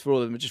we'll do this for all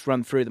of them, we'll just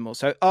run through them all.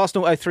 So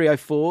Arsenal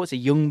 0304, it's a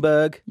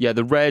Ljungberg. Yeah,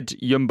 the red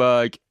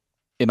Ljungberg,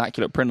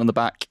 immaculate print on the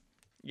back.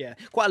 Yeah,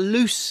 quite a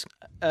loose,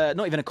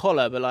 not even a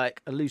collar, but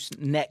like a loose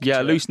neck.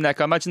 Yeah, loose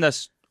neck. I imagine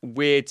that's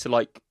weird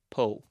to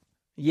pull.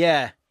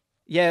 Yeah,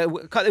 Yeah, it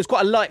was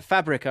quite a light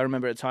fabric, I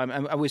remember at the time.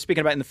 And we were speaking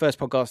about in the first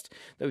podcast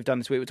that we've done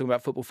this week, we're talking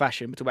about football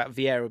fashion. We're talking about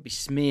Vieira would be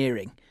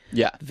smearing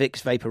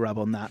Vicks Vapor Rub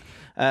on that.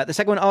 The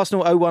second one,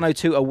 Arsenal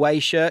 0102 away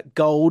shirt,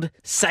 gold,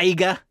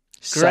 Sega.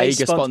 Great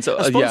sponsor.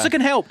 A sponsor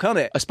can help, can't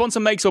it? A sponsor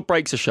makes or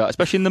breaks a shirt,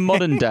 especially in the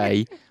modern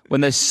day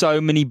when there's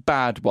so many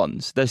bad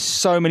ones. There's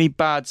so many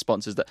bad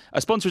sponsors. That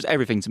a sponsor is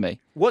everything to me.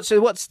 What's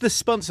the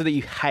sponsor that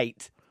you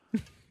hate?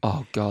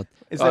 Oh, God.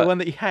 Is there one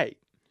that you hate?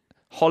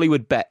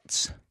 Hollywood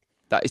Bets.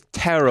 That is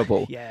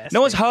terrible. Yes.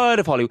 No one's heard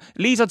of Hollywood.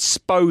 Lee's had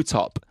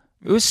Spotop.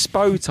 It was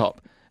Spotop.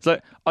 It's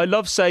like, I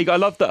love Sega. I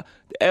love that.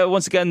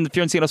 Once again,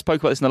 Fiorentina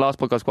spoke about this in the last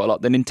podcast quite a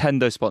lot. The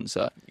Nintendo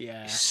sponsor.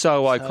 Yeah.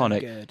 So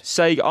iconic. Good.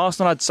 Sega.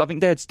 Arsenal had, I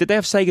think did they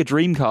have Sega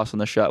Dreamcast on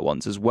the shirt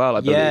once as well?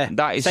 I believe. Yeah.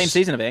 That is same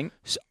season, I think.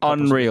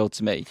 Unreal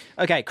to me.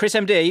 Okay, Chris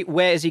MD,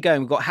 where is he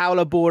going? We've got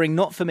Howler, boring,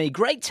 not for me,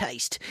 great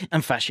taste,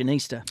 and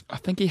fashionista. I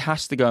think he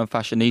has to go in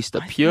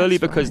fashionista purely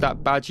because that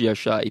Baggio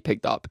shirt he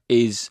picked up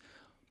is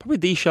probably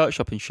the shirt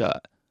shopping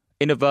shirt.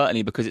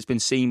 Inadvertently, because it's been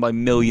seen by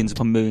millions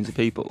upon millions of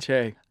people.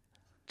 True.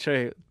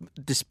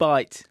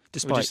 Despite.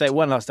 We'll just say it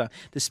one last time.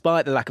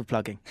 Despite the lack of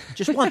plugging.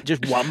 Just one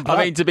plug.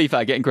 I mean, to be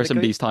fair, getting Chris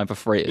MD's time for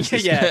free is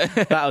just... Yeah,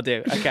 that'll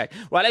do. Okay.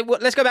 Right,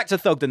 let's go back to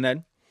Thogden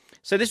then.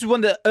 So this is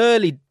one of the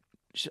early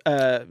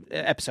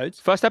episodes.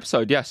 First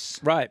episode,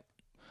 yes. Right.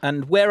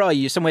 And where are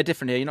you? Somewhere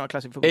different here. You're not a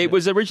classic football. It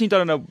was originally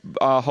done in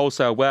a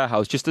wholesale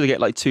warehouse just to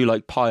get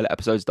two pilot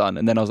episodes done.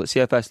 And then I was like,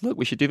 CFS, look,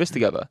 we should do this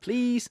together.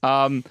 Please.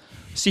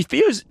 See,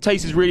 Theo's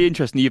taste is really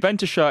interesting. The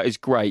Juventus shirt is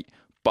great.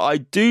 But I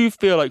do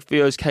feel like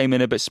Theo's came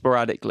in a bit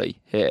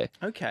sporadically here.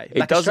 Okay.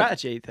 Like a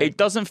strategy thing. It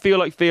doesn't feel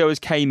like Theo has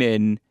came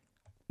in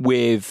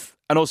with...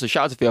 And also,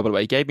 shout out to Theo, by the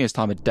way. He gave me his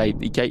time of day.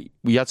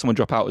 We had someone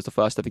drop out as the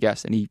first ever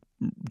guest, and he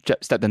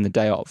stepped in the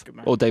day of,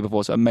 or day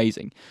before, so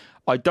amazing.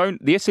 The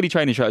Italy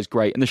training shirt is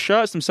great, and the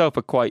shirts themselves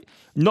are quite...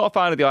 Not a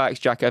fan of the Ajax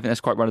jacket, I think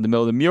that's quite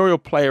run-of-the-mill. The Muriel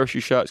player issue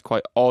shirt is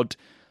quite odd,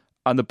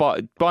 and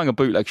buying a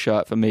bootleg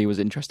shirt for me was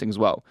interesting as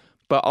well.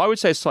 But I would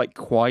say it's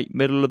quite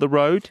middle of the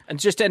road. And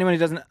just to anyone who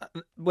doesn't...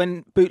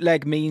 When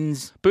bootleg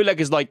means... Bootleg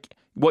is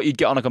what you'd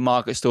get on a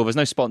market store. There's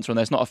no sponsor on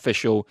there. It's not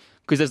official.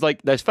 Because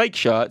there's fake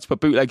shirts, but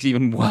bootleg's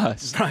even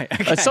worse. Right,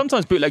 okay. And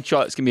sometimes bootleg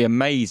shirts can be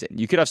amazing.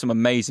 You could have some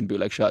amazing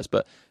bootleg shirts,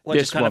 but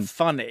this just kind one... of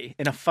funny.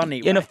 In a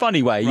funny way. In a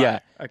funny way, right. yeah.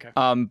 Okay.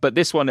 But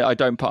this one, I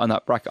don't put on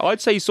that bracket. I'd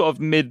say sort of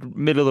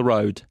middle of the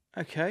road.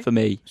 Okay. For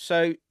me.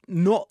 So,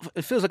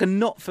 it feels like a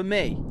not for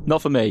me.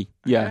 Not for me,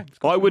 yeah.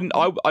 I don't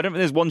think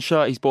there's one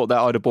shirt he's bought that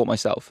I'd have bought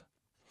myself.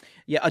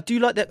 Yeah, I do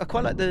like that. I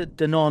quite like the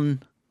Danone,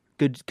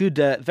 good,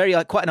 very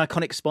quite an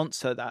iconic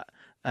sponsor that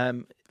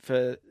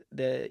for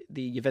the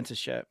Juventus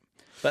shirt.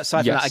 But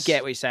aside from that, I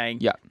get what you're saying.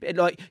 Yeah,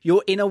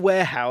 you're in a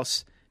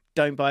warehouse,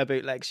 don't buy a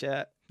bootleg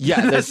shirt.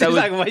 Yeah, that seems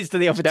like a waste of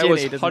the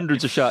opportunity. There was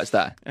hundreds of shirts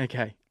there.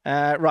 Okay,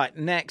 right.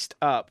 Next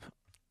up,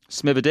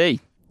 Smither D.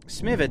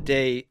 Smither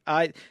D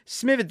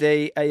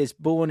is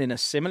born in a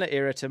similar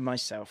era to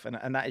myself,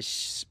 and that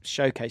is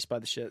showcased by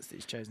the shirts that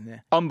he's chosen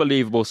here.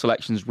 Unbelievable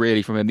selections,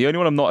 really, from him. The only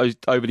one I'm not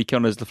overly keen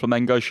on is the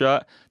Flamengo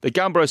shirt. The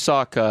Gamba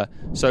Osaka,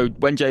 so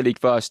when J-League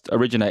first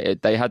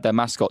originated, they had their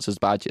mascots as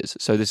badges.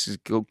 So this is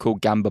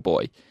called Gamba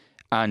Boy.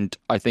 And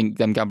I think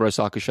them Gamba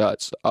Osaka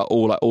shirts are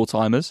all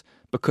all-timers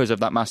because of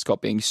that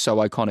mascot being so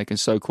iconic and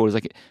so cool.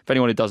 It's if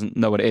anyone who doesn't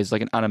know what it is,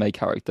 like an anime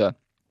character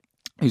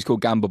who's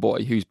called Gamba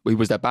Boy, who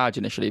was their badge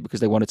initially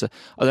because they wanted to...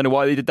 I don't know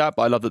why they did that,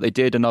 but I love that they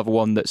did. Another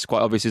one that's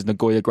quite obvious is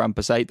Nagoya Grand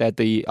Passate. They had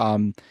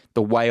the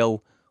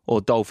whale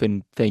or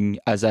dolphin thing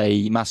as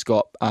a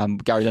mascot.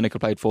 Gary Lineker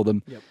played for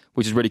them,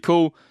 which is really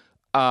cool.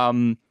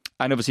 And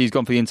obviously he's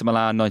gone for the Inter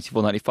Milan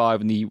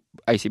 94-95 and the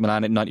AC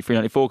Milan at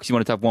 93-94 because he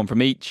wanted to have one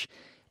from each.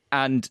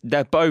 And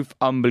they're both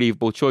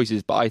unbelievable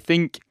choices, but I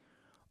think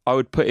I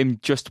would put him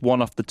just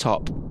one off the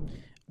top.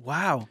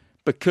 Wow.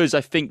 Because I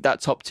think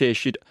that top tier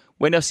should...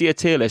 When I see a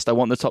tier list, I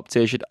want the top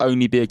tier should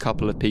only be a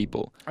couple of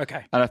people.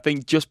 Okay. And I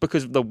think just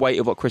because of the weight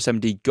of what Chris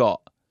MD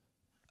got,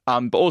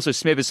 but also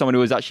Smith is someone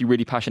who is actually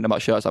really passionate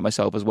about shirts like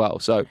myself as well.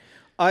 So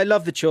I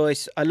love the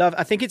choice.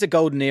 I think it's a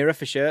golden era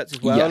for shirts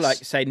as well.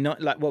 Yes.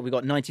 What we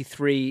got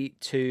 93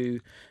 to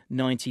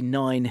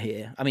 99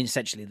 here. I mean,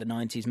 essentially the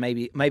 90s.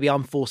 Maybe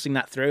I'm forcing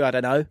that through. I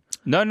don't know.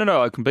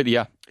 No. I completely,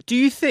 yeah. Do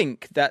you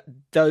think that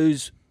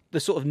the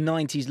sort of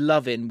 90s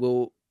loving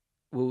will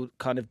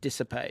kind of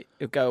dissipate?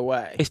 It'll go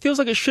away? It feels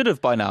like it should have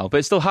by now, but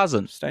it still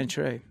hasn't. Staying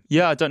true.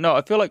 Yeah, I don't know.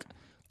 I feel like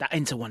that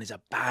Inter one is a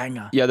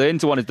banger. Yeah, the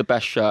Inter one is the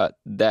best shirt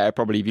there.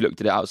 Probably if you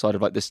looked at it outside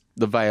of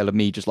the veil of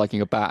me just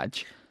liking a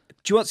badge.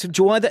 Do you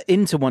know why the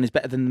Inter one is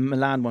better than the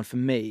Milan one for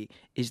me?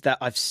 Is that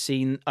I've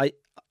seen I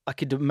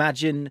could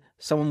imagine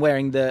someone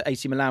wearing the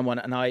AC Milan one,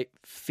 and I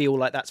feel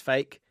like that's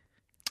fake.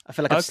 I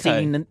feel like I've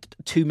seen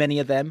too many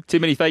of them. Too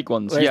many fake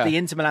ones. Whereas the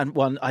Inter Milan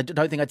one, I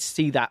don't think I'd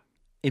see that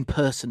in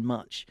person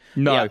much.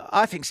 No. Yeah,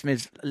 I think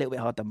Smith's a little bit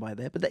hard done by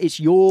there, but it's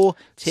your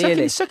tier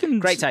list.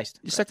 Great taste.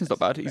 Your second's not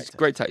bad. He's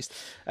great taste.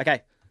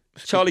 Okay.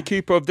 Charlie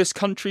Cooper of This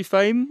Country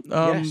fame.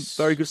 Yes.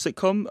 Very good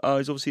sitcom.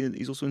 He's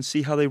also in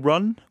See How They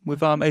Run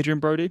with Adrian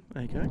Brody.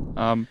 There you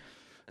go.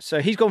 So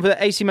he's gone for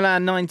the AC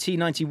Milan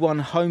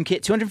 90-91 home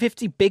kit.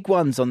 250 big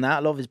ones on that.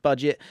 A lot of his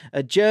budget.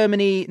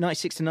 Germany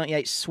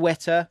 96-98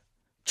 sweater.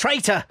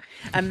 Traitor!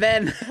 And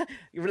then,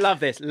 you love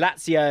this,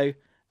 Lazio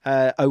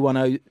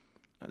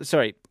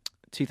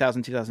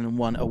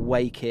 2000-2001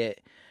 away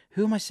kit.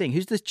 Who am I seeing?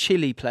 Who's the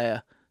Chile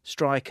player?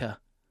 Striker.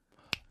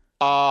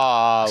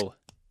 Oh.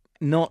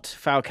 Not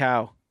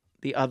Falcao.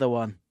 The other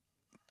one.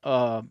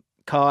 Kai.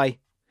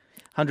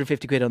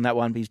 150 quid on that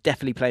one, but he's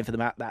definitely playing for them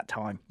at that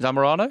time.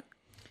 Zamorano?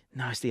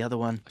 No, it's the other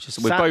one.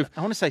 We're both.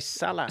 I want to say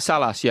Salas.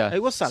 Salas, yeah.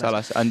 It was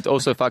Salas. And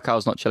also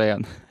Falcao's not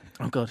Chilean.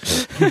 Oh, God.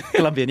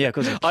 Colombian, yeah, of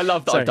course. I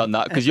love that I've done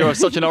that because you're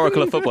such an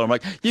oracle of football. I'm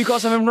like, you got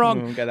something I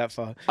wrong. won't go that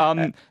far.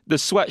 The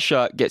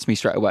sweatshirt gets me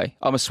straight away.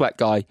 I'm a sweat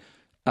guy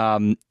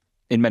in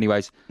many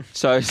ways.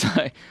 So it's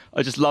like,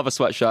 I just love a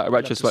sweatshirt, a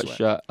retro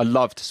sweatshirt. I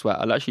love to sweat.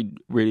 I actually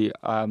really,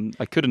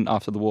 I couldn't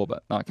after the war,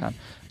 but now I can.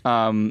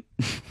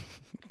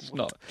 It's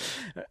not.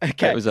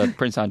 Okay. It was a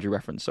Prince Andrew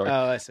reference, sorry.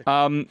 Oh, I see.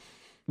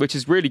 Which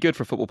is really good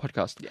for a football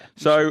podcast. Yeah.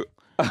 So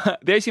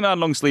the AC Milan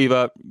long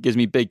sleever gives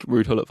me big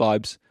Ruud Gullit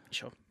vibes.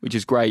 Sure. Which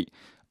is great.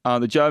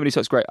 The Germany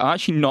shirt's great. I'm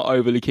actually not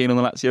overly keen on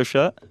the Lazio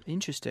shirt.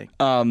 Interesting.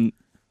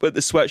 But the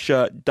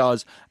sweatshirt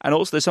does. And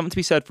also there's something to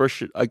be said for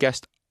a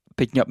guest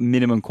picking up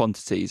minimum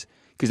quantities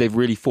because they've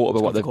really thought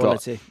about what they've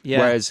quality. got. Yeah.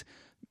 Whereas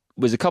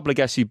there's a couple of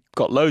guests who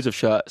got loads of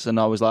shirts and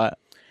I was like...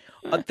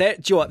 Do you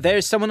know what? There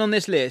is someone on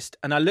this list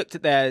and I looked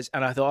at theirs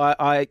and I thought,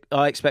 I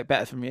expect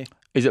better from you.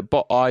 Is it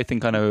I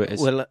think I know who it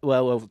is. Well,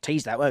 we'll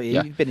tease that, won't you?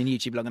 Yeah. You've been in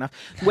YouTube long enough.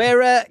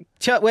 Where are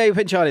you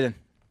putting Charlie then?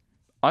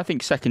 I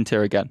think second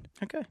tier again.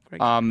 Okay,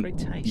 great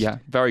taste. Yeah,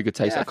 very good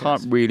taste. Yeah, I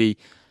can't really...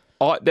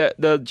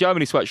 the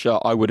Germany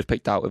sweatshirt I would have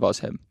picked out if I was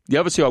him. The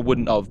other two I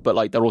wouldn't have, but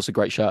like they're also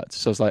great shirts.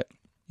 So I was like,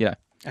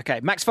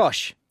 Okay, Max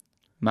Foch.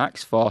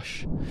 Max Foch.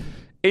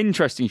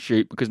 Interesting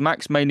shoot because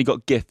Max mainly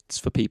got gifts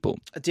for people.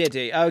 Did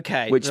he?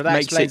 Okay, Which well, that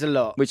makes explains it, a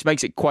lot. Which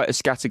makes it quite a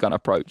scattergun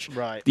approach.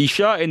 Right. The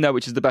shirt in there,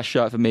 which is the best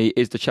shirt for me,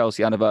 is the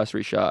Chelsea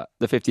anniversary shirt,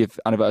 the 50th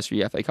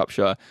anniversary FA Cup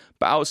shirt.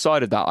 But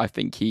outside of that, I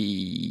think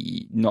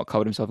he not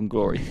covered himself in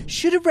glory.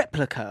 Should a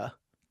replica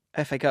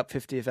FA Cup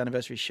 50th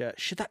anniversary shirt,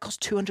 should that cost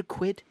 200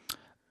 quid?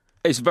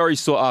 It's very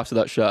sought after,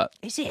 that shirt.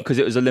 Is it? Because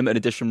it was a limited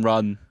edition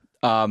run.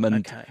 And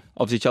Okay.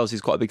 obviously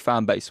Chelsea's quite a big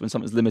fan base. When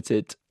something's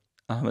limited,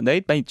 and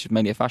they just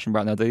mainly a fashion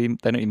brand now. They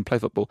don't even play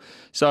football.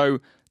 So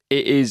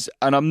it is,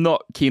 and I'm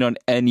not keen on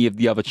any of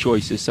the other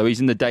choices. So he's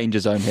in the danger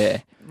zone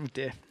here. Oh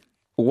dear.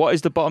 What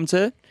is the bottom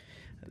tier?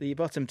 The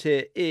bottom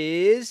tier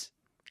is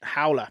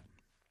Howler.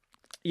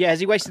 Yeah, has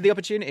he wasted the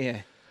opportunity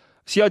here?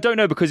 See, I don't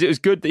know because it was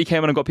good that he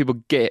came on and got people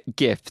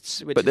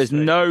gifts, Which but is there's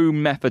very no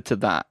method to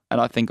that. And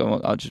I think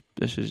I'll just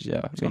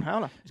Gone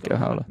Howler. go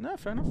Howler. No,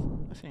 fair enough.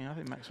 I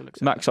think Max will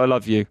accept Max, that. I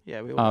love you.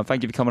 Yeah, we all.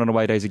 Thank you for coming on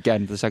away days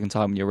again for the second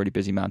time when you're a really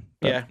busy man.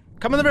 But Yeah.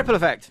 Come on, the ripple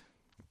effect.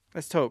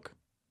 Let's talk.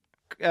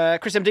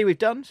 Chris MD we've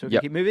done, so we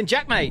Yep. can keep moving.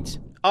 Jackmate.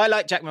 I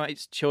like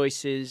Jackmate's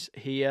choices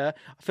here.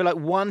 I feel like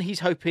one he's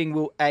hoping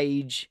will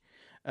age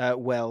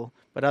well,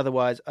 but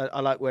otherwise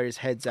I like where his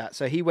head's at.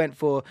 So he went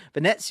for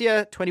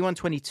Venezia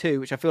 21-22,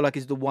 which I feel like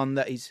is the one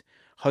that he's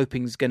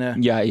hoping is going to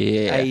Yeah.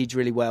 age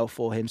really well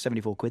for him.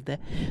 74 quid there,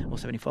 or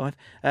 75.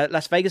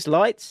 Las Vegas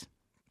Lights.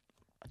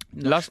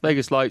 Las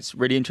Vegas Lights,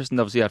 really interesting.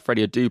 Obviously, had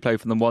Freddie Adu play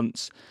for them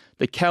once.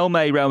 The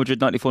Kelme Real Madrid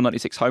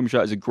 94-96 home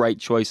shirt is a great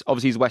choice.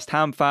 Obviously, he's a West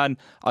Ham fan.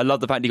 I love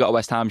the fact he got a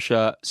West Ham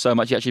shirt so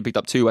much. He actually picked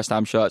up 2 West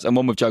Ham shirts and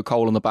one with Joe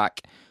Cole on the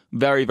back.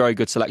 Very, very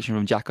good selection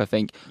from Jack, I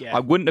think. Yeah. I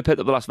wouldn't have picked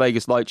up the Las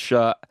Vegas Lights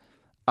shirt.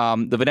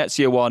 The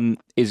Venezia one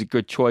is a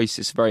good choice.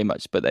 It's very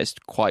much, but there's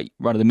quite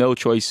run-of-the-mill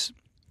choice.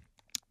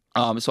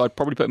 So I'd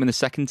probably put him in the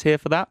second tier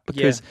for that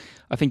because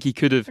I think he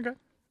could have... Okay.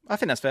 I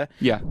think that's fair.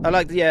 Yeah.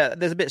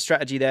 There's a bit of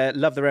strategy there.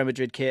 Love the Real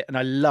Madrid kit, and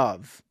I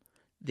love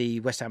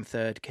the West Ham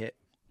third kit.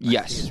 I think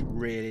Yes. it's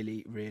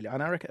really, really,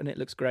 and I reckon it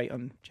looks great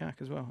on Jack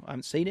as well. I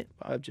haven't seen it,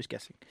 but I'm just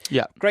guessing.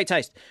 Yeah. Great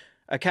taste.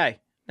 Okay,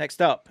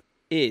 next up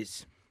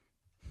is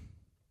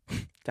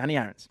Danny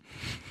Aarons,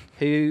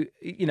 who,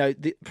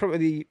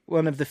 probably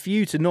one of the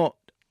few to not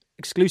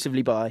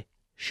exclusively buy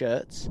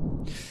shirts.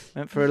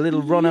 Went for a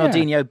little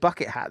Ronaldinho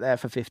bucket hat there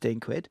for 15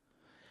 quid.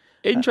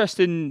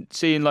 Interesting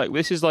seeing,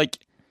 this is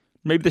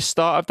maybe the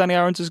start of Danny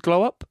Aarons'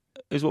 glow up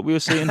is what we were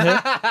seeing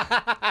here.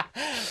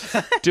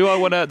 Do I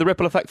want the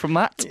ripple effect from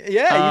that?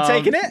 Yeah, you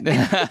taking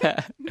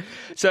it?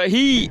 So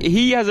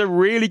he has a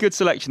really good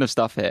selection of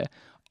stuff here.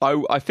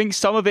 I think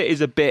some of it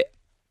is a bit...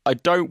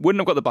 wouldn't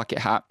have got the bucket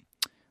hat.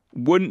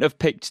 Wouldn't have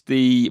picked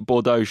the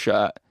Bordeaux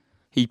shirt.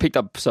 He picked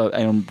up, so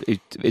anyone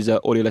is an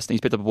audio listening,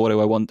 he's picked up a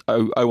Bordeaux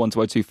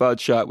 01-02 third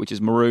shirt, which is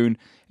maroon.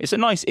 It's a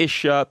nice-ish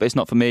shirt, but it's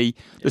not for me.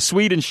 The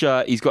Sweden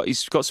shirt, he's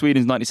got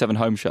Sweden's 97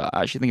 home shirt.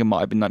 I actually think it might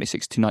have been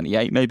 96 to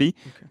 98 maybe.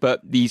 Okay.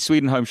 But the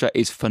Sweden home shirt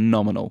is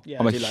phenomenal. Yeah,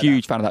 I'm a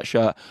huge fan of that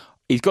shirt.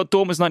 He's got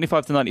Dortmund's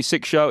 95 to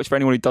 96 shirt, which for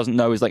anyone who doesn't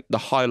know is the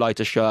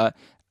highlighter shirt,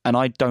 and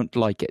I don't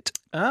like it.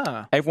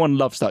 Everyone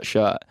loves that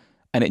shirt,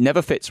 and it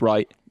never fits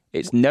right.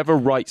 It's never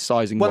right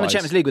sizing wise. Won the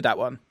Champions League with that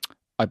one?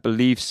 I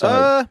believe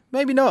so.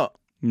 Maybe not.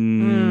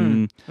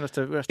 We'll have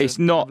to It's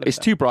not. It's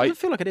too bright. I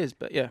feel like it is,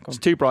 but yeah. It's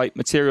too bright.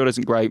 Material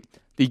isn't great.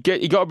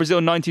 He got a Brazil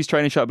 90s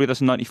training shirt. I believe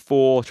that's a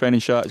 94 training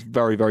shirt. It's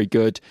very, very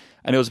good.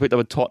 And he also picked up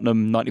a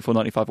Tottenham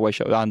 94-95 away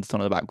shirt with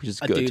Anderson on the back, which is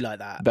good. I do like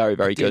that. Very,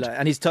 very good.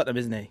 And he's Tottenham,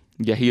 isn't he?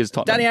 Yeah, he is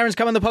Tottenham. Danny Aaron's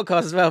come on the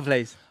podcast as well,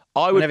 please.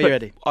 Whenever you're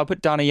ready. I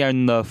put Danny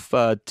in the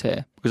third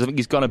tier because I think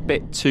he's gone a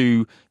bit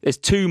too. There's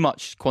too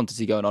much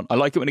quantity going on. I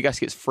like it when a guest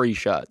gets free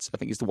shirts. I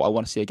think it's what I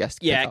want to see a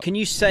guest. Yeah, pick up. can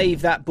you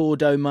save that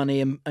Bordeaux money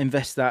and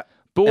invest that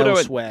Bordeaux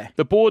elsewhere?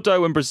 The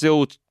Bordeaux and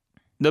Brazil,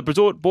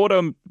 Bordeaux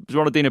and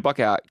Ronaldinho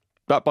bucket hat,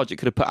 that budget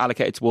could have put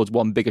allocated towards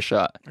one bigger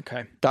shirt.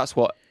 Okay, that's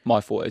what my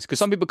thought is. Because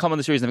some people come on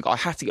the series and they think,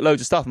 I have to get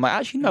loads of stuff. I'm like,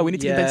 actually, no, we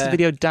need to condense the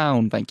video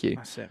down. Thank you.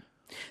 That's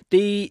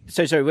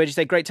it. Sorry, where did you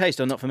say great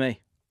taste or not for me?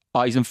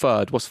 He's in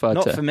third. What's third?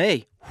 Not for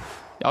me.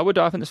 I think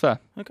that's fair.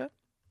 Okay.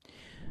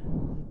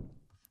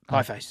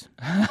 Pie face.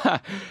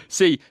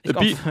 See, the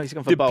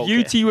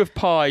beauty with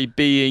Pie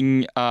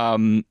being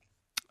a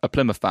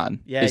Plymouth fan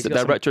is that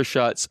their retro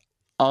shirts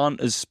aren't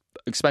as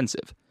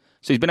expensive.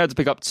 So he's been able to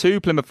pick up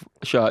 2 Plymouth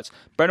shirts.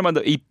 Bear in mind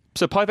that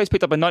Pieface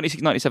picked up a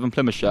 96-97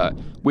 Plymouth shirt,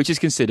 which is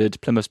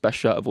considered Plymouth's best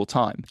shirt of all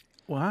time.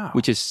 Wow.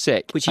 Which is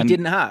sick. Which he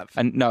didn't have.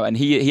 And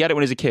he had it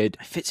when he was a kid.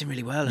 It fits him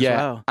really well as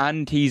well.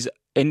 And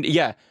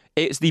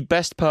it's the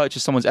best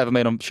purchase someone's ever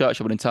made on shirt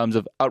shopping in terms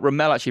of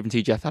Ramel actually from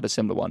TGF had a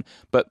similar one,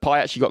 but Pie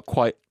actually got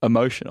quite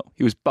emotional.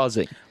 He was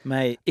buzzing.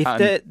 Mate,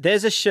 if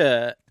there's a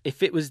shirt,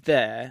 if it was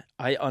there,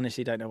 I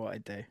honestly don't know what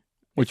I'd do.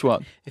 Which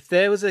one? If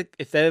there was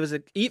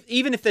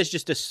even if there's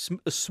just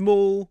a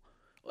small,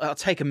 I'll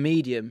take a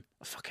medium.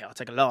 Fuck it, I'll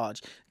take a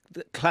large.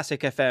 The Classic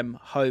FM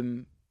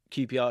home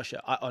QPR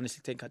shirt. I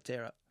honestly think I'd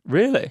tear up.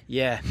 Really?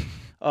 Yeah.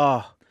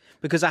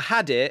 Because I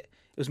had it.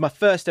 It was my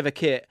first ever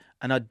kit,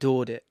 and I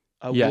adored it.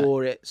 I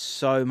wore it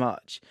so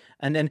much.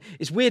 And then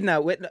it's weird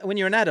now, when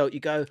you're an adult, you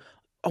go,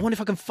 I wonder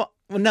if I can...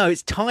 Well, no,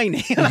 it's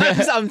tiny.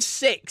 I'm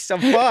 6,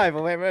 I'm 5,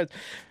 or whatever else.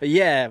 But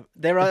yeah,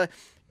 there are...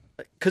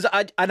 Because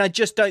I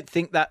just don't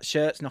think that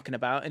shirt's knocking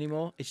about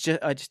anymore.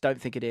 I just don't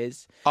think it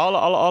is.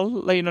 I'll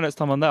let you know next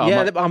time on that.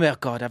 Yeah, oh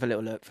God, have a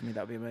little look for me.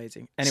 That would be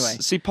amazing. Anyway.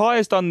 See, Pie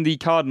has done the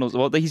Cardinals...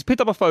 Well, he's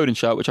picked up a Foden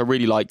shirt, which I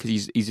really like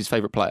because he's his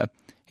favourite player.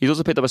 He's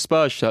also picked up a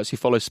Spurs shirt, so he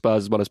follows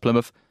Spurs as well as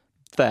Plymouth.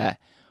 There.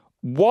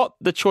 What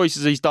the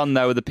choices he's done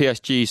there with the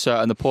PSG shirt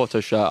and the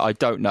Porto shirt, I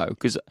don't know,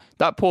 because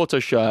that Porto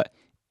shirt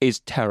is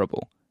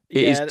terrible.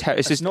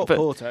 It's not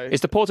Porto.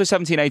 It's the Porto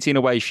 17-18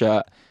 away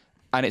shirt,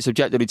 and it's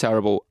objectively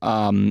terrible.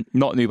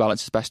 Not New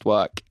Balance's best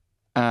work.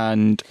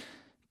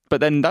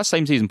 But then that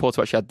same season,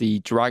 Porto actually had the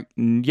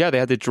they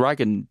had the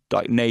dragon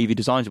like navy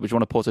designs, which is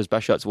one of Porto's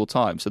best shirts of all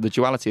time. So the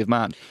duality of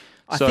man.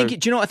 Do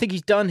you know what I think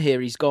he's done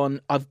here? He's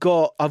gone, I've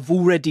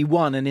already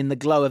won, and in the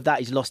glow of that,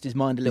 he's lost his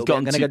mind a little bit.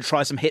 I'm going to go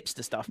try some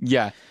hipster stuff.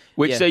 Yeah.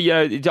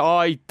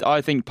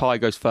 I think Pie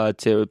goes third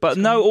tier. But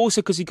no, also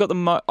because he got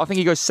I think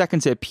he goes second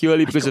tier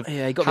purely because of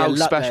how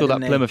special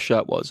that Plymouth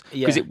shirt was.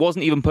 Because it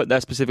wasn't even put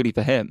there specifically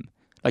for him.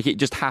 Like, it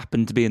just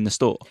happened to be in the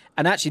store.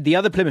 And actually, the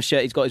other Plymouth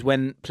shirt he's got is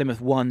when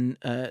Plymouth won,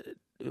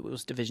 it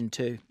was Division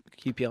 2.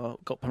 QPR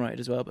got promoted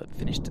as well, but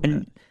finished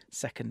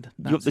second.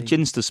 You got the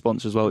Ginster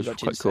sponsor as well, which is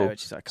quite cool.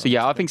 So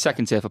yeah, I think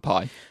second tier for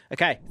Pie.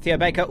 Okay, Theo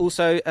Baker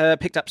also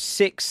picked up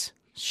 6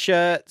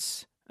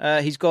 shirts.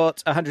 He's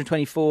got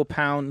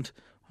 £124.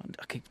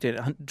 I keep doing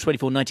it.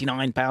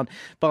 £124.99.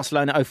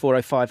 Barcelona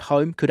 0405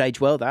 home. Could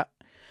age well, that.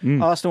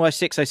 Arsenal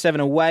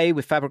 0607 away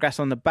with Fabregas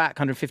on the back.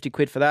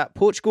 £150 for that.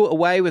 Portugal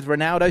away with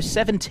Ronaldo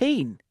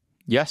 17.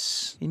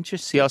 Yes.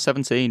 Interesting.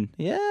 CR17.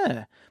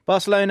 Yeah.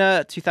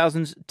 Barcelona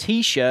 2000s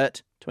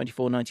T-shirt.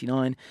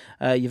 £24.99.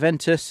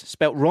 Juventus,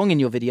 spelt wrong in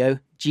your video.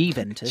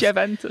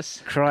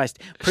 Juventus. Christ.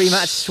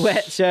 Pre-match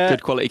sweatshirt.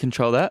 Good quality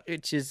control there.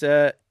 Which is,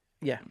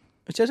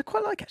 which I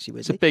quite like, actually.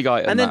 Weirdly. It's a big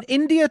item. And then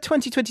India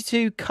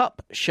 2022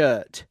 Cup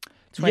shirt.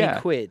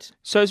 £20.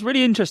 So it's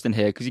really interesting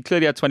here because he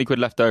clearly had £20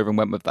 left over and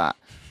went with that.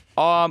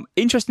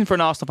 Interesting for an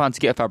Arsenal fan to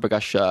get a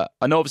Fabregas shirt.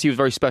 I know obviously he was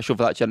very special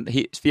for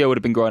that. Theo would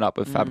have been growing up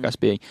with Fabregas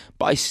being,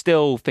 but I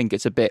still think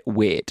it's a bit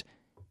weird.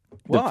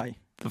 Why?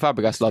 For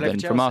Fabregas loving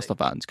from Arsenal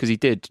fans because he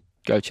did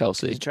go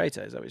Chelsea. He's a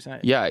traitor, is that what you're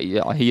saying? Yeah,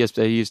 he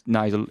is.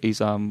 Now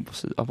he's I'm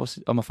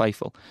a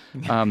faithful.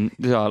 I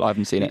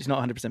haven't seen it. He's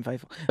not 100%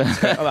 faithful.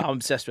 I'm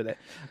obsessed with it.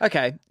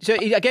 Okay, so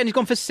again, he's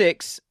gone for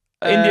 6.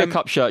 India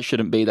Cup shirt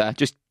shouldn't be there.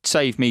 Just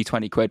save me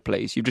 £20,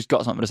 please. You've just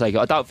got something to say.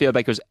 I doubt Theo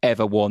Baker's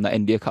ever worn that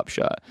India Cup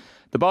shirt.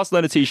 The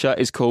Barcelona T-shirt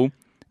is cool.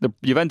 The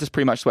Juventus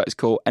pre-match sweat is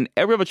cool, and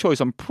every other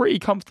choice I'm pretty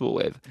comfortable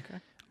with.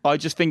 Okay. I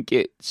just think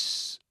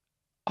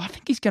I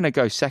think he's going to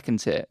go second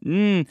tier.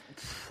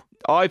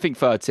 I think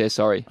third tier,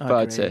 sorry.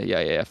 Third tier.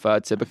 Yeah,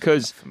 third tier.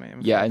 Because,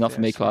 not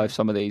for me, Clive,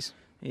 some of these.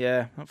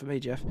 Yeah, not for me,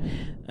 Jeff.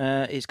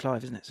 It's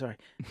Clive, isn't it? Sorry.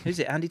 Who's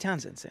it? Andy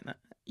Townsend saying that?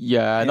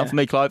 Yeah, not for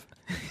me, Clive.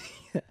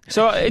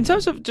 So, in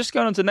terms of just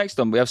going on to the next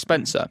one, we have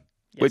Spencer,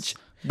 which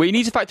we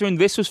need to factor in.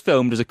 This was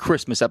filmed as a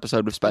Christmas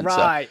episode with Spencer,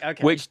 right?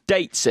 Okay. Which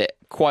dates it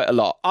quite a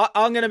lot.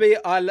 I'm going to be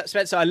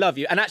Spencer. I love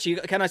you, and actually,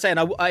 can I say,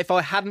 if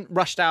I hadn't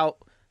rushed out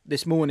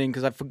this morning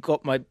because I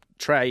forgot my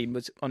train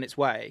was on its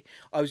way.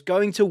 I was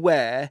going to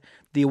wear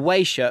the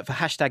away shirt for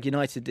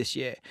 #United this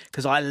year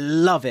because I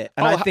love it.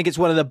 And I think it's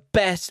one of the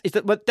best,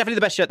 definitely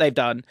the best shirt they've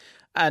done.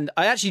 And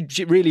I actually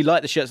really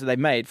like the shirts that they've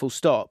made, full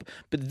stop.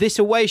 But this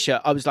away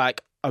shirt, I was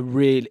like, I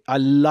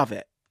love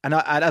it. And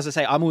as I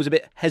say, I'm always a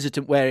bit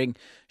hesitant wearing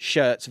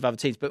shirts of other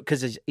teams, but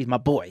because he's my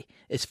boy,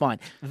 it's fine.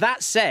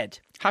 That said...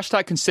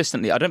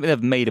 #consistently. I don't think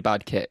they've made a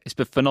bad kit. It's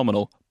been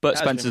phenomenal, but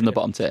Spencer's in the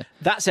bottom tier.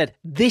 That said,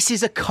 this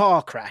is a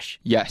car crash.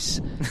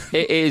 Yes.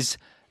 It is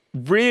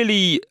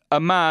really a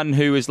man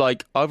who is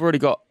like, I've already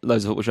got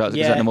loads of football shirts. I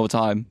present them all the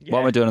time. Yeah. What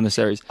am I doing on the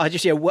series? He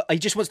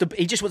just wants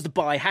to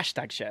buy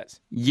 #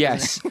 shirts.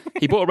 Yes.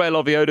 He bought a Ray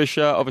Lovioda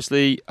shirt,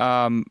 obviously,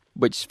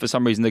 which for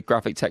some reason the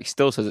graphic text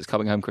still says it's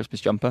coming home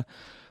Christmas jumper.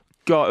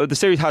 God, the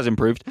series has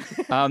improved.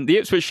 The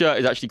Ipswich shirt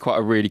is actually quite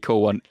a really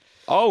cool one.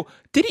 Oh,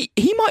 did he?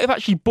 He might have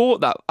actually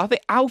bought that. I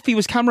think Alfie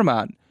was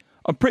cameraman.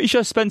 I'm pretty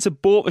sure Spencer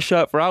bought the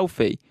shirt for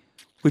Alfie,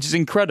 which is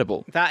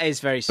incredible. That is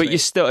very sweet. But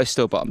it's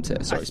still bottom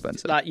tier. Sorry,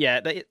 Spencer.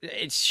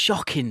 It's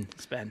shocking,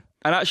 Spen.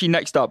 And actually,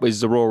 next up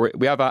is Zarori.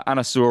 We have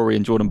Anas Zarori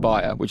and Jordan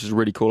Beyer, which is a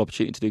really cool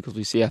opportunity to do because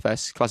we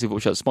CFS, Classic Football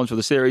Shirts, sponsor of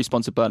the series,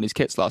 sponsored Burnley's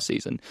kits last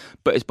season.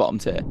 But it's bottom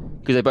tier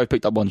because they both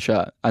picked up one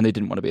shirt and they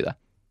didn't want to be there.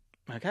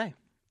 Okay.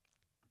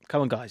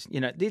 Come on, guys.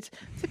 These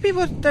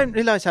people don't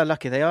realise how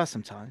lucky they are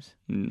sometimes.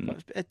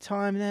 Got a bit of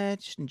time there,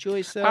 just enjoy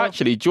yourself.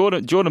 Actually,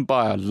 Jordan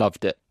Beyer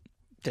loved it.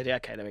 Did he?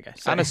 Okay, there we go.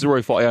 So, Anas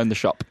Zarori thought I owned the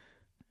shop.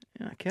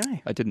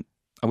 Okay. I didn't.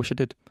 I wish I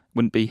did.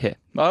 Wouldn't be here.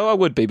 Oh, I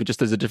would be, but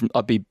just as a different...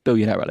 I'd be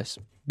billionaire Ellis.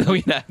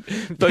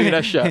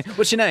 Billionaire shirt.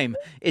 What's your name?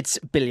 It's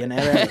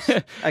Billionaire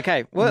Ellis.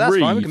 Okay, well, that's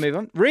fine. We can move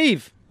on.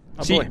 Reeve.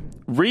 Boy.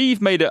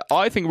 Reeve made it...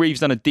 I think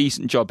Reeve's done a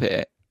decent job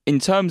here in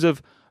terms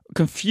of...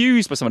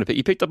 Confused by someone to pick.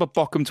 He picked up a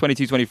Bochum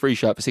 22-23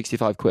 shirt for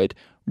 65 quid.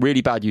 Really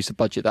bad use of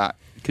budget that,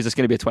 because it's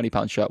going to be a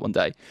 £20 shirt one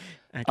day.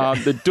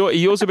 Okay.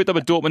 He also picked up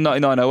a Dortmund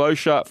 9900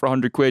 shirt for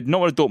 100 quid. Not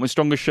one of Dortmund's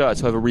strongest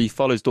shirts, however, Reeve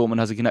follows Dortmund,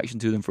 has a connection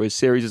to them for his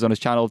series, is on his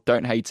channel.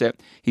 Don't hate it.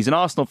 He's an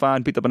Arsenal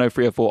fan, picked up an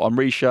 0304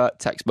 Henry shirt,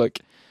 textbook,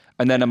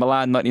 and then a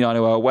Milan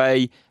 9900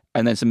 away,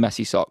 and then some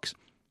Messi socks.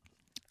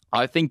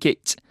 I think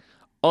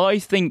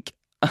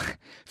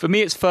for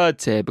me it's third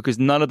tier because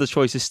none of the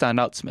choices stand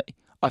out to me.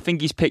 I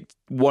think he's picked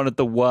one of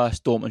the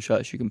worst Dortmund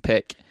shirts you can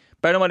pick.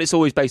 Bear in mind, it's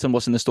always based on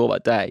what's in the store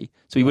that day,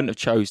 so he wouldn't have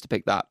chose to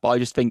pick that. But I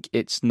just think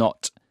it's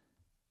not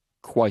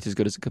quite as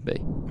good as it could be.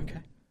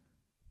 Okay.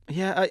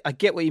 Yeah, I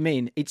get what you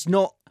mean. It's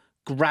not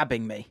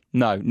grabbing me.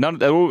 No,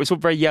 it's all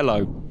very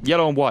yellow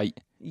and white.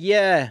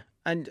 Yeah,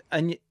 and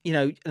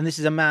this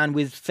is a man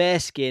with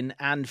fair skin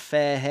and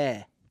fair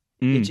hair.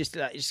 It's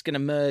just going to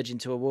merge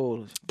into a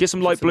wall. Get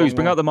some light blues.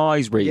 Bring out the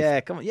eyes, Reeve.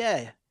 Yeah, come on.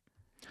 Yeah.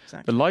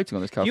 Exactly. The lighting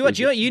on this car. Do you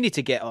know what you need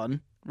to get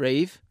on,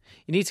 Reeve?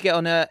 You need to get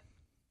on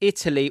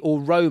Italy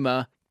or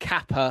Roma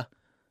Kappa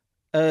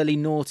early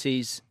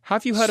noughties.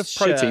 Have you heard of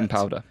protein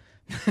powder?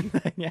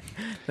 Yeah,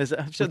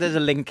 I'm sure there's a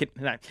link.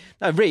 No,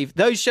 Reeve,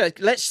 those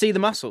shirts. Let's see the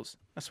muscles.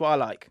 That's what I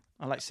like.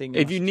 I like seeing.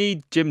 If you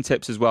need gym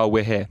tips as well,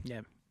 we're here.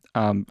 Yeah.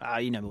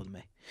 You know more than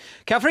me.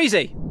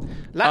 Calfreezy,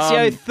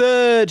 Lazio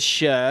third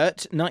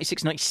shirt,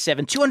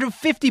 96-97,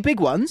 250 big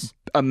ones.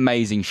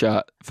 Amazing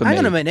shirt for me. Hang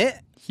on a minute.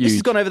 Huge. This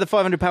has gone over the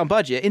 £500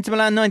 budget. Inter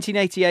Milan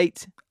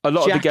 1988. A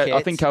lot jacket. of the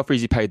I think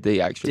Calfreezy paid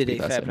the extra. Did he?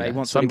 Fair play.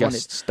 Yeah. Some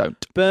guests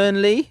don't.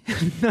 Burnley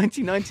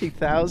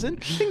 1990,000.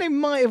 I think they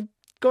might have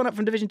gone up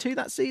from Division 2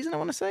 that season, I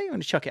want to say. I'm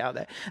going to chuck it out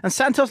there. And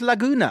Santos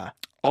Laguna.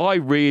 I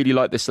really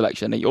like this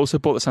selection. He also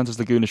bought the Santos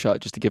Laguna shirt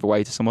just to give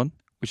away to someone,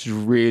 which is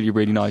really,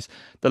 really nice.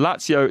 The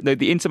Lazio,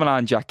 the Inter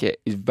Milan jacket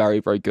is very,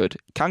 very good.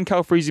 Can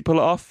Calfreezy pull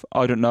it off?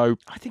 I don't know.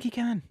 I think he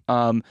can.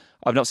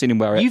 I've not seen him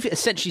wear it. You've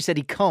essentially said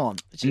he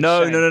can't.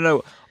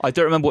 No. I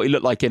don't remember what he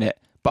looked like in it,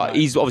 but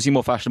he's obviously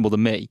more fashionable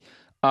than me.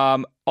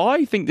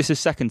 I think this is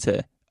second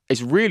tier.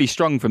 It's really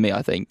strong for me,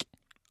 I think.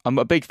 I'm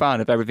a big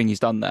fan of everything he's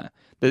done there.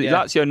 The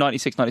Lazio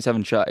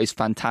 96-97 shirt is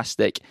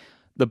fantastic.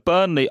 The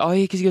Burnley,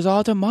 because he goes,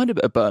 I don't mind a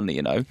bit of Burnley,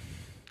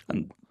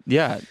 And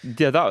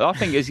that I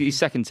think he's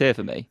second tier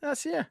for me.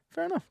 Fair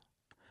enough.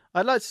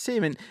 I'd like to see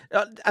him in,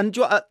 and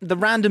the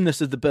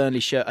randomness of the Burnley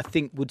shirt, I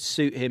think, would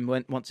suit him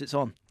once it's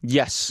on.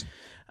 Yes.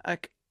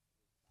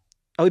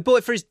 He bought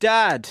it for his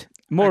dad.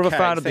 More of a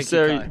fan of the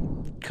series.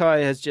 Kai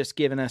has just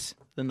given us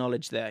the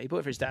knowledge there. He bought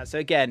it for his dad. So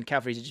again,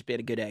 Calfree's just being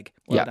a good egg.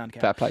 Well done,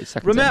 Cal. Fair play.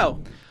 Second Rommel.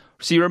 tier.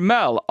 See,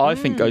 Rommel, I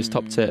think goes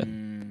top tier.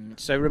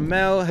 So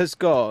Rommel has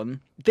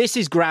gone. This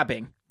is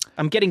grabbing.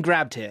 I'm getting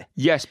grabbed here.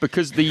 Yes,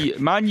 because he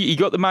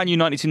got the Man U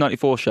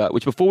 92-94 shirt,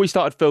 which before we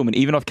started filming,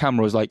 even off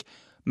camera, was like,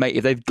 mate,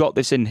 if they've got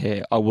this in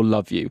here, I will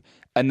love you.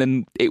 And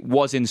then it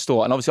was in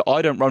store. And obviously,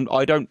 I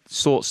don't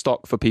sort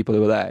stock for people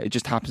who are there. It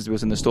just happens to be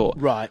in the store.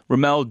 Right.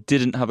 Rommel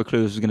didn't have a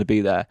clue this was going to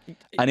be there.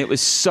 And it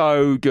was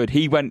so good.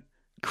 He went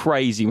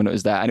crazy when it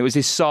was there. And it was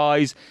his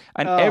size.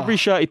 And every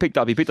shirt he picked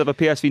up a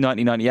PSV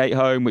 1998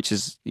 home, which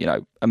is,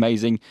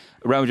 amazing.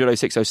 Real Madrid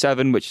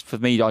 06-07, which for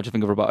me, I just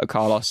think of Roberto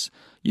Carlos.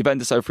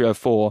 Juventus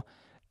 03-04.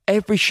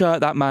 Every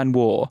shirt that man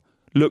wore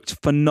looked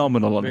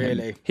phenomenal on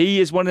him. He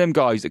is one of them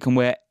guys that can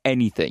wear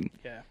anything.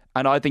 Yeah.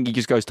 And I think he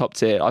just goes top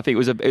tier. I think it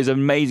was an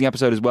amazing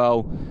episode as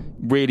well.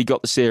 Really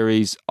got the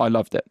series. I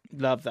loved it.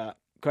 Love that.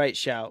 Great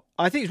shout.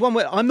 I think it's one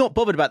where I'm not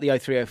bothered about the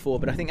 0304,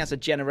 but I think that's a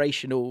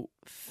generational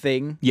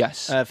thing.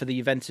 Yes. For the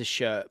Juventus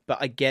shirt, but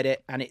I get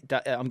it, and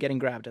I'm getting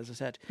grabbed, as I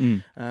said,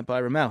 by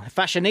Ramel.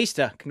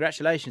 Fashionista.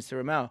 Congratulations to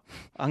Ramel.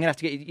 You're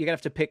gonna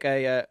have to pick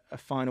a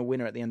final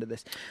winner at the end of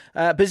this.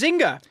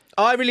 Bazinga.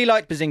 I really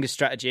like Bazinga's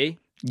strategy.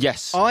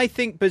 Yes. I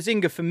think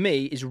Bazinga for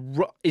me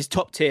is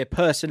top tier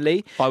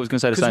personally. I was going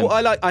to say the same.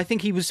 What I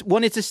think he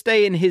wanted to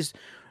stay in his.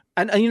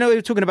 And we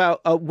were talking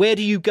about where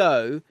do you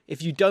go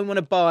if you don't want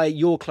to buy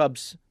your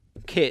club's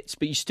kits,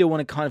 but you still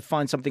want to kind of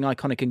find something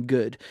iconic and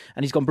good.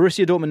 And he's gone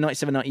Borussia Dortmund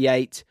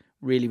 97-98,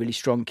 really, really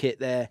strong kit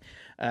there.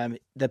 The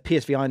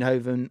PSV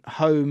Eindhoven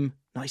home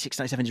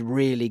 96-97 is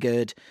really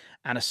good,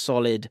 and a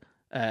solid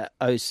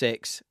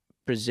 06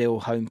 Brazil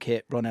home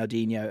kit,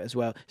 Ronaldinho as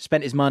well.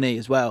 Spent his money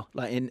as well.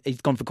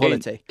 He's gone for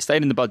quality.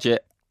 Stayed in the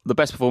budget. The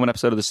best performing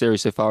episode of the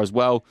series so far as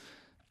well.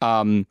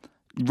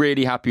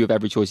 Really happy with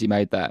every choice he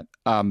made there.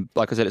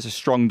 Like I said, it's a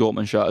strong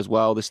Dortmund shirt as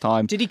well this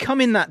time. Did he come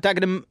in that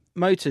Dagenham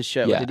Motors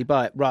shirt? Yeah. Or did he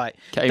buy it? Right.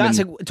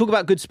 Talk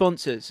about good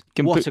sponsors.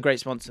 What a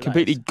great sponsor.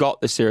 Completely got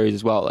the series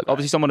as well. Like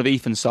obviously someone of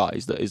Ethan's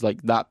size that is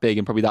like that big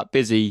and probably that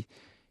busy.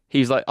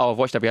 He's like, I've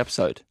watched every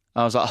episode.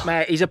 I was like,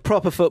 mate, he's a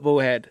proper football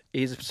head.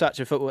 He's such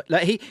a football.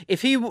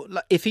 If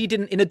he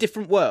didn't in a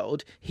different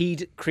world,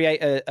 he'd create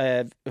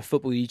a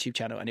football YouTube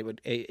channel and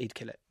he'd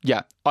kill it.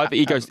 Yeah, I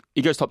think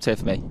he goes top tier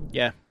for me.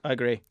 Yeah, I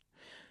agree.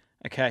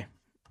 Okay,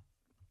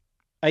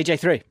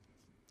 AJ3.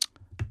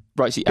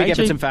 Right, see, big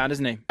Everton fan,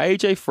 isn't he?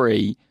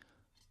 AJ3.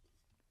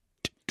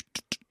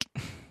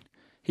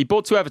 He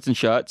bought 2 Everton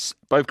shirts,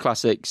 both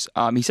classics.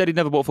 He said he'd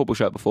never bought a football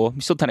shirt before. He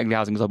still technically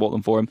hasn't because I bought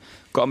them for him.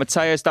 Got a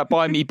Mateus.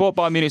 He bought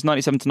Bayern Munich's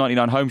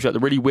 97-99 home shirt, the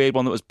really weird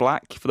one that was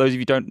black. For those of you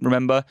who don't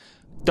remember,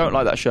 don't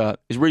like that shirt.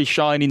 It's really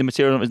shiny. The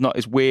material is not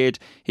as weird.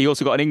 He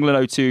also got an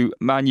England 02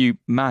 Man U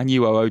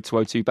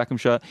 0202 Beckham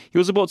shirt. He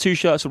also bought 2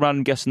 shirts from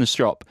random guests in the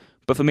shop.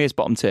 But for me, it's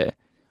bottom tier.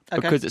 Okay.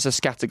 Because it's a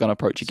scattergun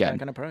approach again.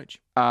 Scattergun approach.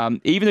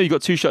 Even though you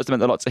got 2 shirts that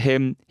meant a lot to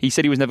him, he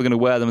said he was never going to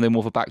wear them and they're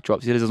more for backdrops.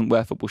 He said he doesn't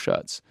wear football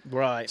shirts.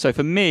 Right. So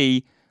for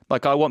me,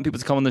 like I want people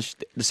to come on the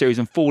series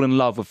and fall in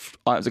love with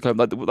items of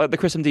clothing, like the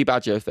Chris M. D.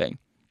 Baggio thing.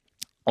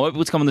 I want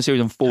people to come on the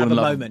series and fall in love.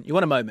 Have a moment. You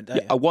want a moment, don't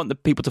you? I want the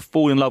people to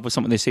fall in love with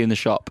something they see in the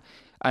shop.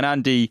 And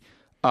Andy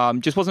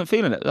just wasn't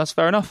feeling it. That's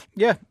fair enough.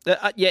 Yeah.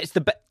 It's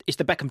the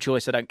Beckham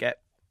choice I don't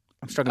get.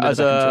 I'm struggling with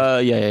the Beckham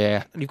choice.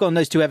 Yeah. You've got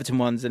those 2 Everton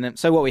ones, and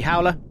so what?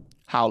 Howler?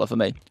 Howler for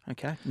me.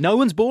 Okay. No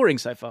one's boring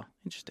so far.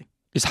 Interesting.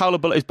 Is Howler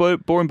boring below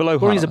Boring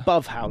Howler? is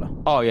above Howler.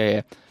 Oh,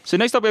 yeah. So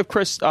next up we have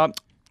next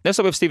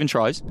up we have Stephen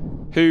Tries,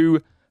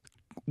 who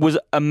was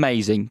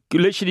amazing.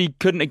 Literally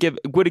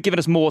would have given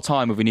us more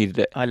time if we needed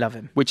it. I love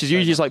him. Which is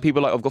usually just like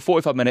people like, I've got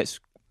 45 minutes.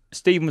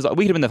 Stephen was like,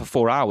 we could have been there for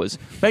 4 hours.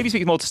 Maybe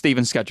speaks more to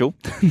Stephen's schedule.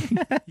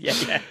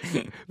 Yeah.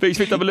 But he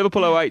picked up a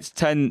Liverpool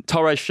 08-10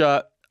 Torres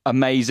shirt.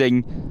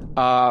 Amazing.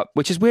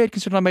 Which is weird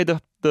considering I made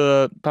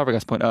the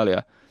Fabregas point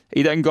earlier.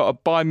 He then got a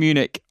Bayern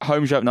Munich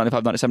home shirt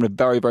 95-97, a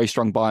very, very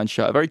strong Bayern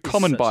shirt. A very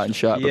common Bayern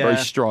shirt, but very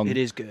strong. It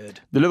is good.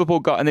 The Liverpool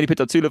and then he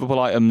picked up 2 Liverpool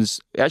items.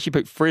 He actually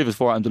picked 3 of his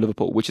 4 items of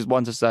Liverpool, which is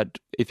one to said,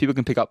 if people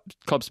can pick up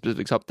club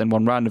specifics up, then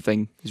one random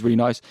thing is really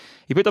nice.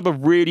 He picked up a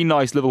really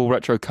nice Liverpool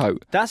retro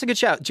coat. That's a good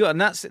shout.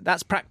 And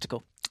that's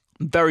practical.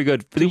 Very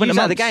good. He went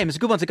out of the game. It's a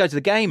good one to go to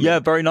the game. Yeah,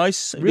 very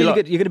nice. Really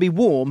good. You're going to be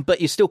warm, but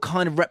you're still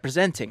kind of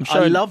representing.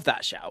 I love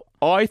that shout.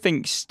 I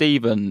think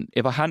Stephen,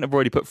 if I hadn't have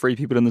already put 3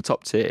 people in the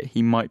top tier,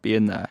 he might be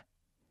in there.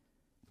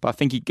 But I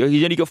think he's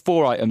only got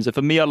 4 items. And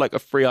for me, I like a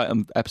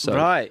 3-item episode.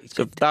 Right.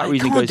 So for that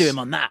reason, you can't do him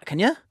on that, can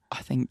you?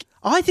 I think.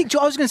 I was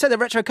going to say the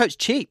retro coat's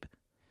cheap.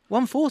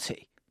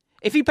 $140.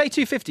 If you pay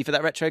 $250 for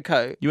that retro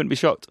coat, You wouldn't be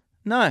shocked.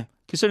 No.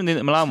 Considering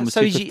the Milan one was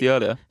 $250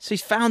 earlier. So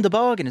he's found a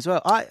bargain as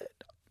well. I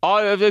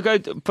go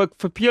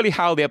for purely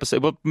how the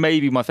episode, well,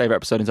 maybe my favourite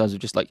episode in terms of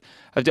just like,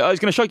 I was going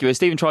to shock you,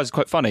 Stephen Tries is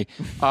quite funny.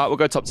 We'll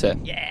go top tier.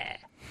 Yeah.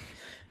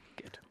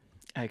 Good.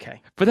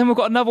 Okay. But then we've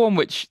got another one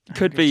which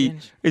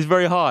is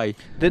very high.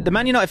 The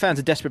Man United fans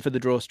are desperate for the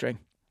drawstring.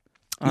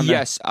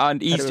 Yes, and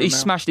he's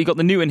smashed. He got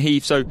the Newton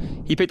Heath, so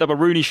he picked up a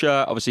Rooney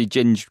shirt. Obviously,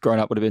 Ginge growing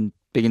up would have been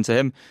big into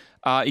him.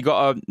 He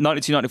got a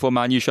 92-94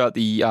 Man U shirt,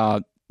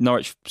 the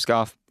Norwich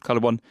scarf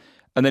coloured one.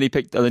 And then he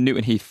picked the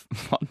Newton Heath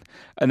one.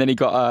 And then he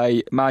got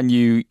a Man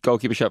U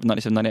goalkeeper shirt from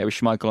 97-98 with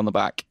Schmeichel on the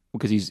back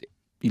because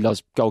he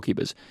loves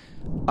goalkeepers.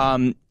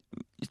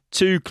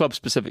 2 club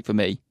specific for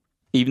me,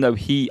 even though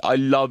he fell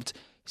in love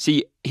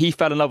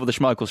with the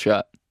Schmeichel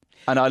shirt.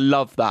 And I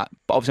love that.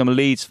 But obviously I'm a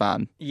Leeds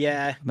fan.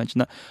 Yeah. I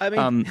mentioned that. I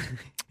mean...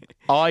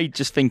 I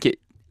just think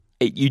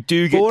you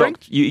do get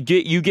docked,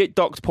 you get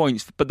docked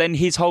points, but then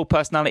his whole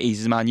personality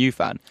is a Man U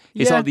fan.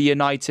 It's like the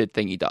United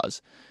thing he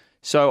does.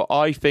 So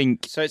I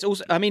think... So it's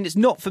also... I mean, it's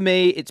not for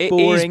me. It's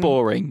boring. It is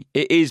boring.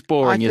 It is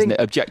boring, isn't it,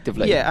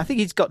 objectively? Yeah, I think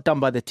he's got done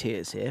by the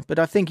tears here, but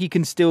I think he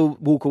can still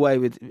walk away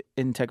with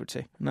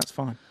integrity, and that's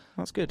fine.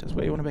 That's good. That's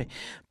where you want to be.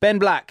 Ben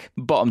Black.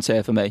 Bottom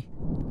tier for me.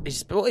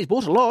 He's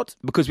bought a lot.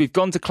 Because we've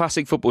gone to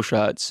classic football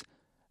shirts,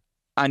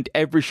 And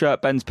every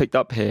shirt Ben's picked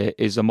up here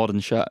is a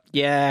modern shirt.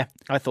 Yeah,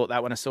 I thought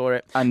that when I saw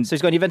it. And so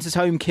he's got Juventus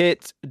home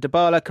kit,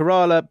 Dybala,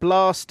 Kerala,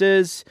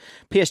 Blasters,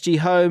 PSG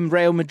home,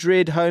 Real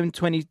Madrid home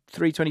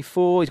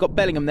 23-24. He's got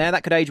Bellingham there,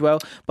 that could age well.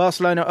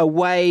 Barcelona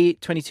away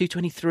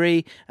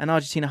 22-23 and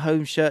Argentina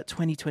home shirt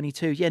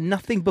 2022. Yeah,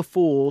 nothing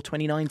before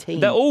 2019.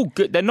 They're all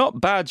good. They're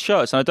not bad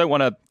shirts, and I don't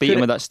want to beat him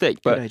with that stick,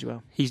 but age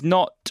well. He's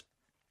not...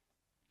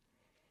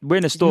 We're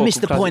in a store.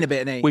 Missed the point a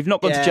bit, isn't he? We've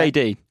not gone to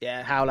JD.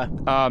 Yeah, Howler.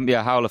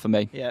 Yeah, Howler for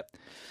me. Yeah.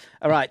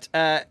 All right.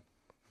 Where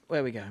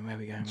are we going?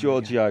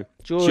 Giorgio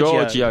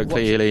Giorgio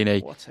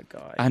Chiellini. What a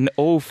guy. And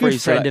all three...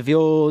 Good friend of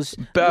yours.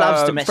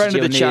 Loves to message friend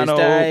you of the on New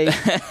Year's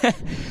channel. Day.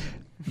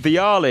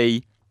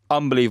 Vialli,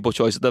 unbelievable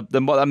choice. What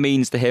that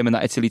means to him and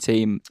that Italy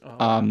team.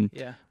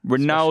 Yeah.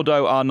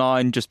 Ronaldo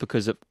R9 just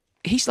because of...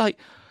 He's like...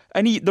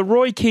 And the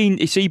Roy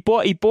Keane... So he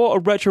bought a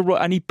retro Roy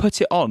and he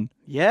put it on.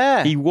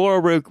 Yeah. He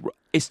wore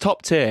it's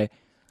top tier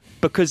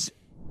because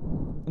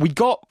we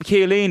got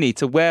Chiellini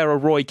to wear a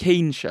Roy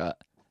Keane shirt.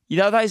 You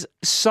know, that is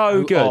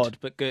so good. Odd,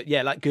 but good.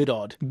 Yeah, like good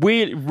odd.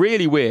 Weird,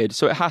 really weird.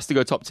 So it has to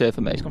go top tier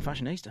for me. He's gone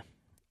fashionista.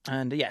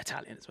 And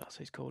Italian as well, so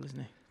he's cool, isn't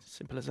he?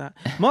 Simple as that.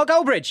 Mark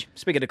Goldbridge,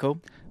 speaking of cool.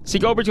 See,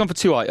 Goldbridge gone for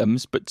 2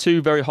 items, but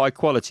 2 very high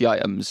quality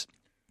items.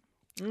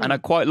 And I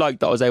quite like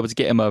that I was able to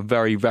get him a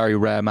very, very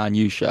rare Man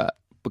U shirt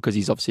because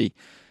he's obviously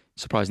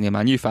surprisingly a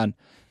Man U fan.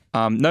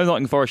 No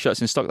Nottingham Forest shirts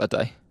in stock that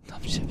day.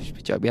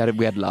 We had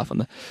a laugh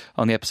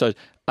on the episode.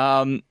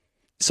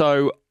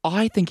 So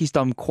I think he's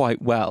done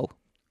quite well,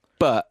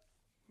 but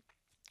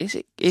it's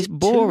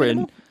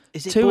boring.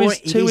 Is it boring?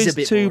 Two is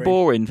too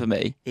boring for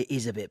me. It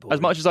is a bit boring.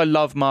 As much as I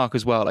love Mark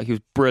as well, like he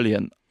was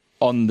brilliant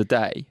on the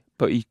day,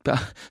 but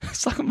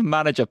it's like I'm a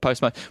manager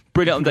post-match.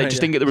 Brilliant on the day,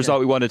 just didn't get the result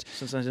we wanted.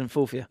 Sometimes it doesn't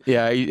fall for you.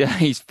 Yeah,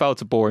 he's felt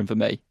too boring for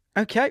me.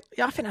 Okay,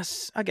 yeah,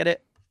 I get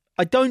it.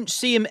 I don't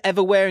see him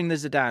ever wearing the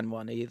Zidane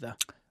one either.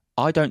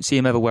 I don't see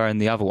him ever wearing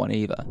the other one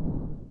either,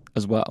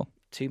 as well.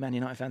 2 Man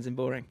United fans in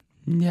boring.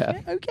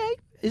 Yeah. Okay.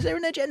 Is there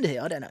an agenda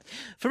here? I don't know.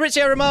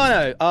 Fabrizio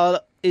Romano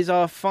is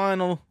our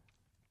final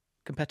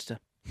competitor.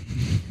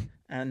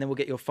 And then we'll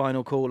get your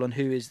final call on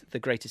who is the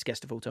greatest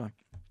guest of all time.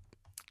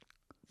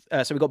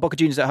 So we've got Boca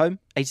Juniors at home,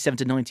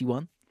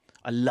 87-91.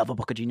 I love a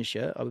Boca Juniors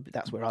shirt.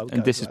 That's where I would go.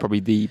 And this is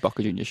probably the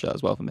Boca Juniors shirt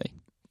as well for me.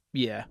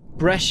 Yeah.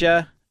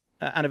 Brescia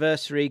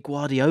anniversary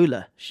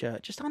Guardiola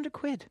shirt, just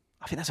 £100.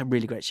 I think that's a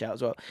really great shout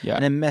as well. Yeah.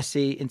 And then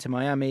Messi into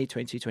Miami,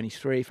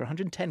 22-23 for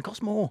 110.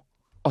 Cost more.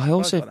 I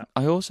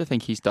also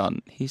think he's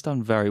done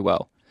very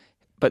well.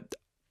 But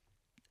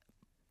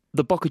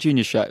the Boca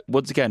Juniors shirt,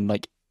 once again,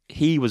 like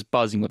he was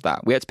buzzing with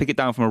that. We had to pick it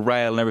down from a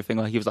rail and everything.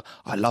 Like he was like,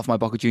 I love my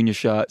Boca Juniors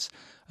shirts.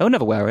 I will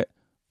never wear it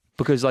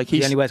because like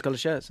he only wears colour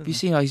shirts. You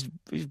see, he's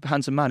a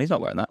handsome man. He's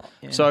not wearing that.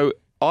 Yeah. So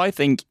I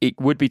think it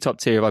would be top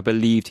tier if I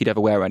believed he'd ever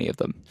wear any of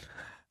them.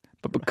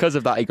 But because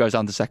of that, he goes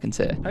down to second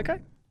tier. Okay.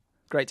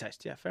 Great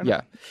taste. Yeah, fair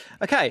enough.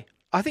 Yeah. Okay.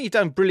 I think you've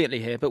done brilliantly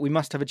here, but we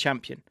must have a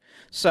champion.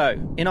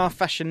 So, in our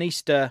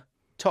fashionista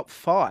top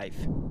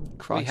 5,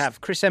 we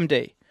have Chris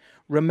MD,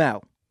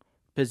 Ramel,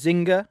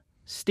 Bazinga,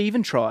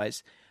 Stephen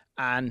Tries,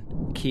 and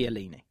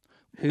Chiellini.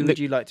 Who would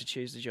you like to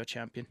choose as your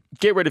champion?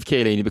 Get rid of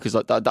Chiellini because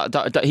like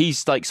that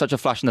he's like such a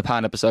flash in the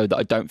pan episode that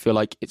I don't feel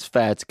like it's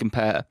fair to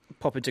compare.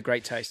 Pop into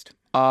great taste.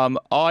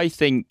 I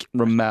think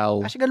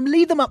Ramel... Actually, going to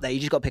leave them up there. You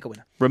just got to pick a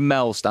winner.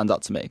 Ramel stands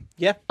up to me.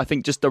 Yeah. I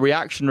think just the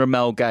reaction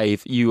Ramel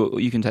gave,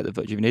 you can take the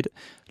footage if you need it.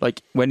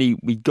 Like when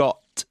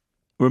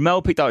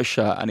Ramel picked out his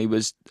shirt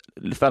and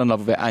fell in love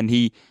with it and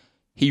he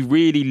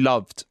really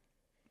loved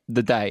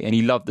the day and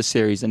he loved the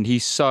series and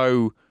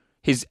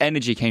his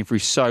energy came through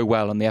so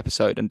well on the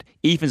episode. And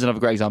Ethan's another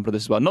great example of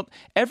this as well. Not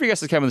every guest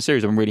that came on the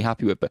series I'm really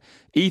happy with, but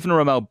Ethan and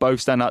Ramel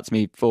both stand out to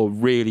me for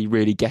really,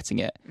 really getting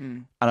it.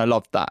 And I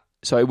loved that.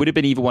 So it would have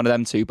been either one of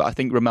them two, but I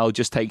think Ramel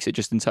just takes it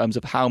just in terms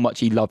of how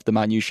much he loved the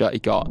Man U shirt he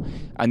got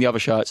and the other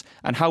shirts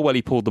and how well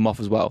he pulled them off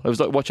as well. It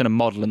was like watching a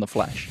model in the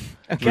flesh.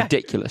 Okay.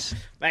 Ridiculous.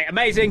 Mate,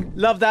 amazing.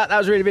 Love that. That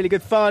was really, really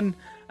good fun.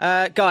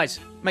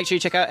 Guys, make sure you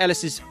check out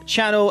Ellis's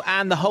channel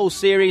and the whole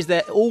series. They're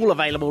all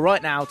available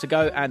right now to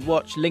go and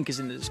watch. Link is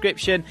in the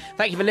description.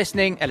 Thank you for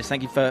listening. Ellis,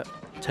 thank you for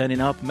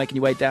turning up and making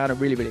your way down. I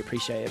really, really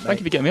appreciate it, mate. Thank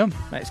you for getting me on.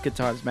 Mate, it's good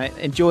times, mate.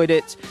 Enjoyed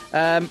it.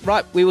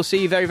 Right, we will see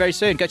you very, very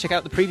soon. Go check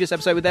out the previous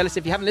episode with Ellis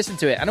if you haven't listened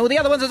to it and all the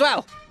other ones as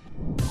well.